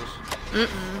you, Mars?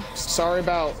 Mm-mm. Sorry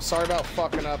about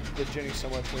fucking up the Jenny so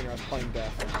much when I was playing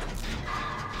Death.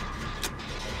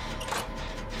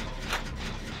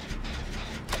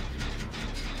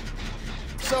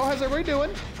 So, how's everybody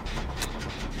doing?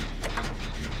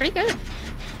 Pretty good.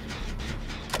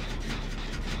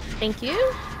 Thank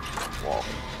you.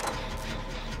 Welcome.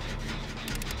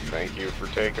 Thank you for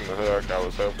taking the hook. I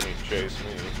was hoping you'd chase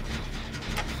me.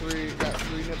 Got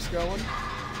 3 nips going.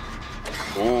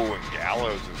 Ooh, and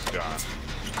Gallows is done.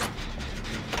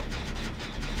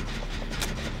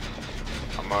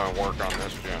 I'm gonna work on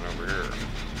this gen over here.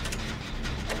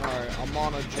 Alright, I'm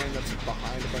on a gen that's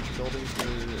behind a bunch of buildings.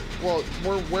 Well,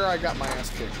 where I got my ass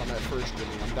kicked on that first gen.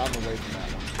 I'm down the way from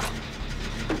that one.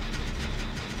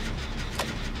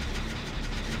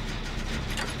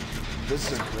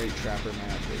 This is a great trapper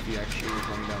map if he actually is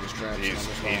running down his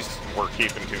traps. We're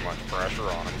keeping too much pressure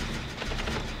on him.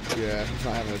 Yeah, he's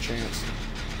not having a chance.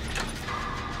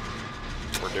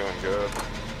 We're doing good.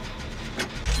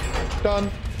 Done.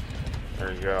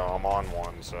 There you go. I'm on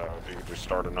one, so if you could just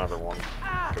start another one,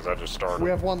 because I just started. We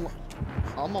have one.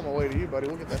 I'm on my way to you, buddy.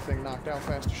 We'll get that thing knocked out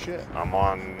fast as shit. I'm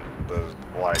on the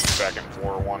like second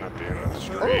floor one at the end of the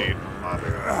street.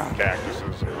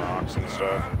 Cactuses and rocks and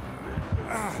stuff.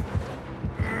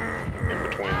 In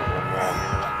between the one wall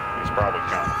here. He's probably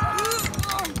coming.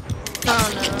 Oh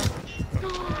no.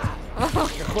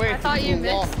 Oh, Wait, I thought you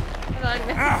missed. I thought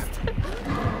I missed.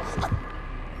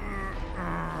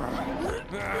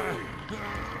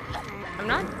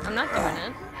 I'm not doing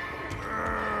it.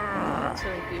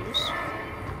 Silly goose.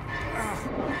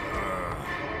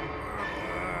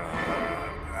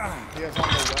 He has on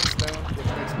the whetstone, which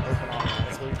makes him open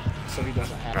automatically, so he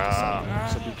doesn't have to summon,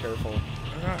 so be careful.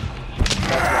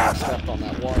 That's why I stepped on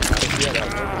that water. He had that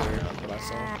earlier that I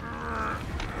saw.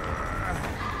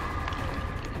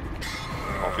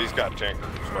 Oh, if he's got Tinker,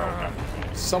 he's probably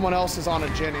coming. Someone else is on a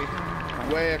Jenny,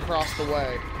 way across the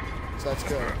way, so that's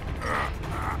good.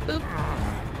 Boop.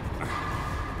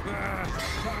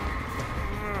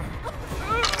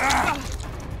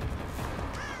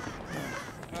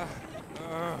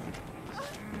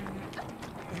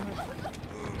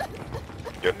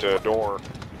 Get to a door.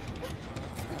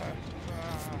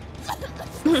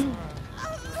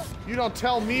 You don't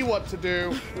tell me what to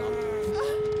do.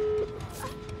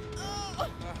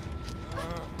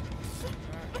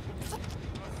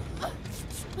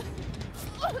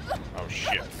 Oh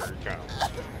shit, here he comes.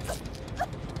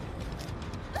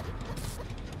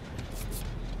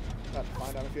 Got to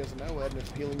find out if he has a no-ed and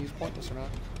if healing is pointless or not.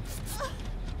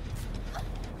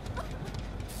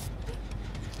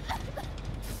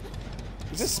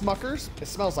 Is this Smuckers? It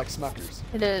smells like Smuckers.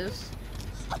 It is.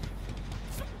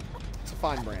 It's a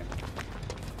fine brand.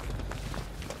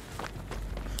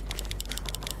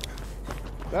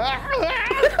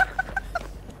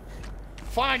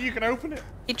 Fine, you can open it.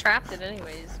 He trapped it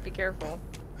anyways. Be careful.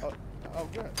 Oh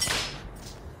good.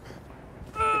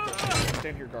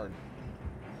 Stand here, guard.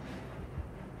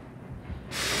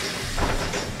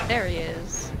 There he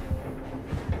is.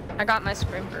 I got my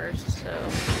sprint burst, so...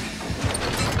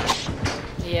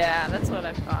 Yeah, that's what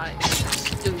I thought.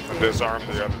 Stupid. Disarm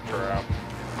the other trap.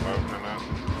 Opening it.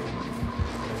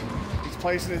 He's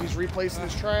placing it. He's replacing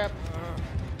his trap.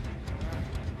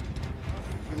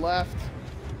 He left.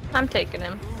 I'm taking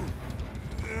him.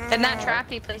 And that trap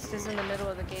he placed is in the middle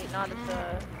of the gate, not at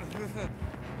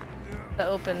the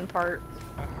open part.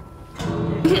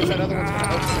 Because that other one's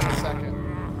gonna open in a second.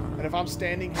 And if I'm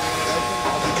standing here and it opens,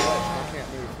 I'll be glitched. I can't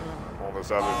move. Well,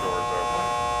 this other door's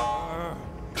open.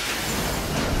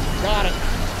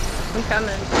 I'm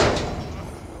coming.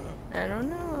 I don't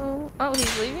know. Oh,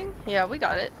 he's leaving? Yeah, we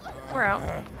got it. We're out.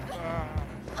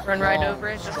 Run right over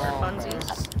it just for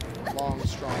funsies. Long,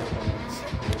 strong plans.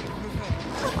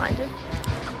 Don't mind it.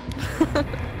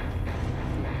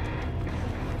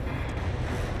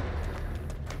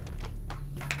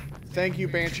 Thank you,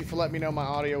 Banshee, for letting me know my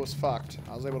audio was fucked.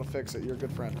 I was able to fix it. You're a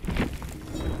good friend.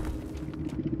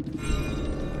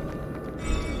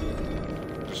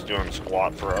 Just doing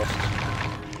squat thrusts.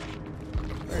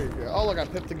 There you go. Oh, look, I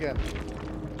pipped again.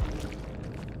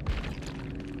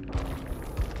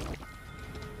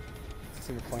 Let's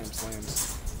see if clam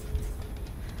slams.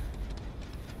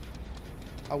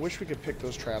 I wish we could pick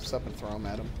those traps up and throw them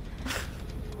at him.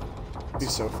 It'd be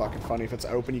so fucking funny if it's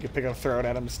open. You could pick it up, throw it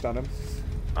at him, and stun him.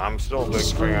 I'm still a big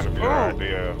fan of your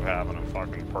idea of having a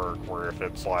fucking perk where if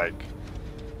it's like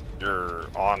you're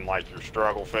on like your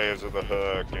struggle phase of the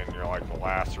hook and you're like the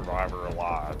last survivor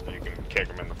alive, you can kick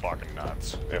them in the fucking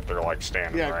nuts if they're like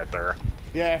standing right there.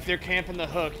 Yeah, if they're camping the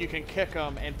hook, you can kick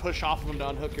them and push off of them to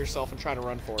unhook yourself and try to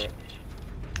run for it.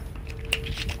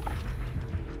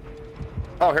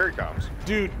 Oh, here he comes.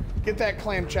 Dude, get that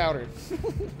clam chowder.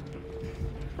 Come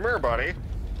here, buddy.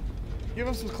 Give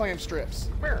him some clam strips.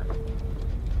 Come here.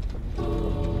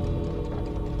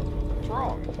 What's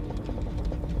wrong?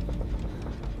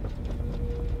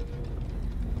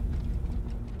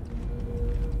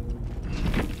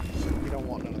 We don't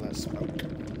want none of that smoke.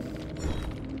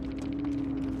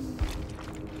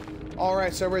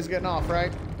 Alright, so everybody's getting off,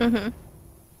 right?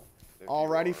 Mm-hmm.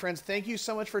 Alrighty, friends. Thank you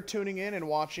so much for tuning in and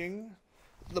watching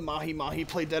the Mahi Mahi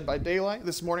play Dead by Daylight.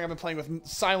 This morning I've been playing with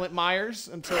Silent Myers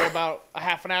until about a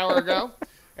half an hour ago.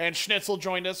 And Schnitzel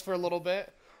joined us for a little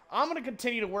bit. I'm going to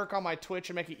continue to work on my Twitch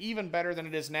and make it even better than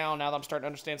it is now that I'm starting to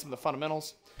understand some of the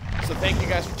fundamentals. So thank you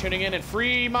guys for tuning in, and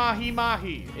free Mahi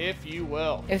Mahi, if you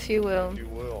will. If you will. You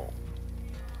will.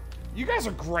 You guys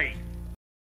are great.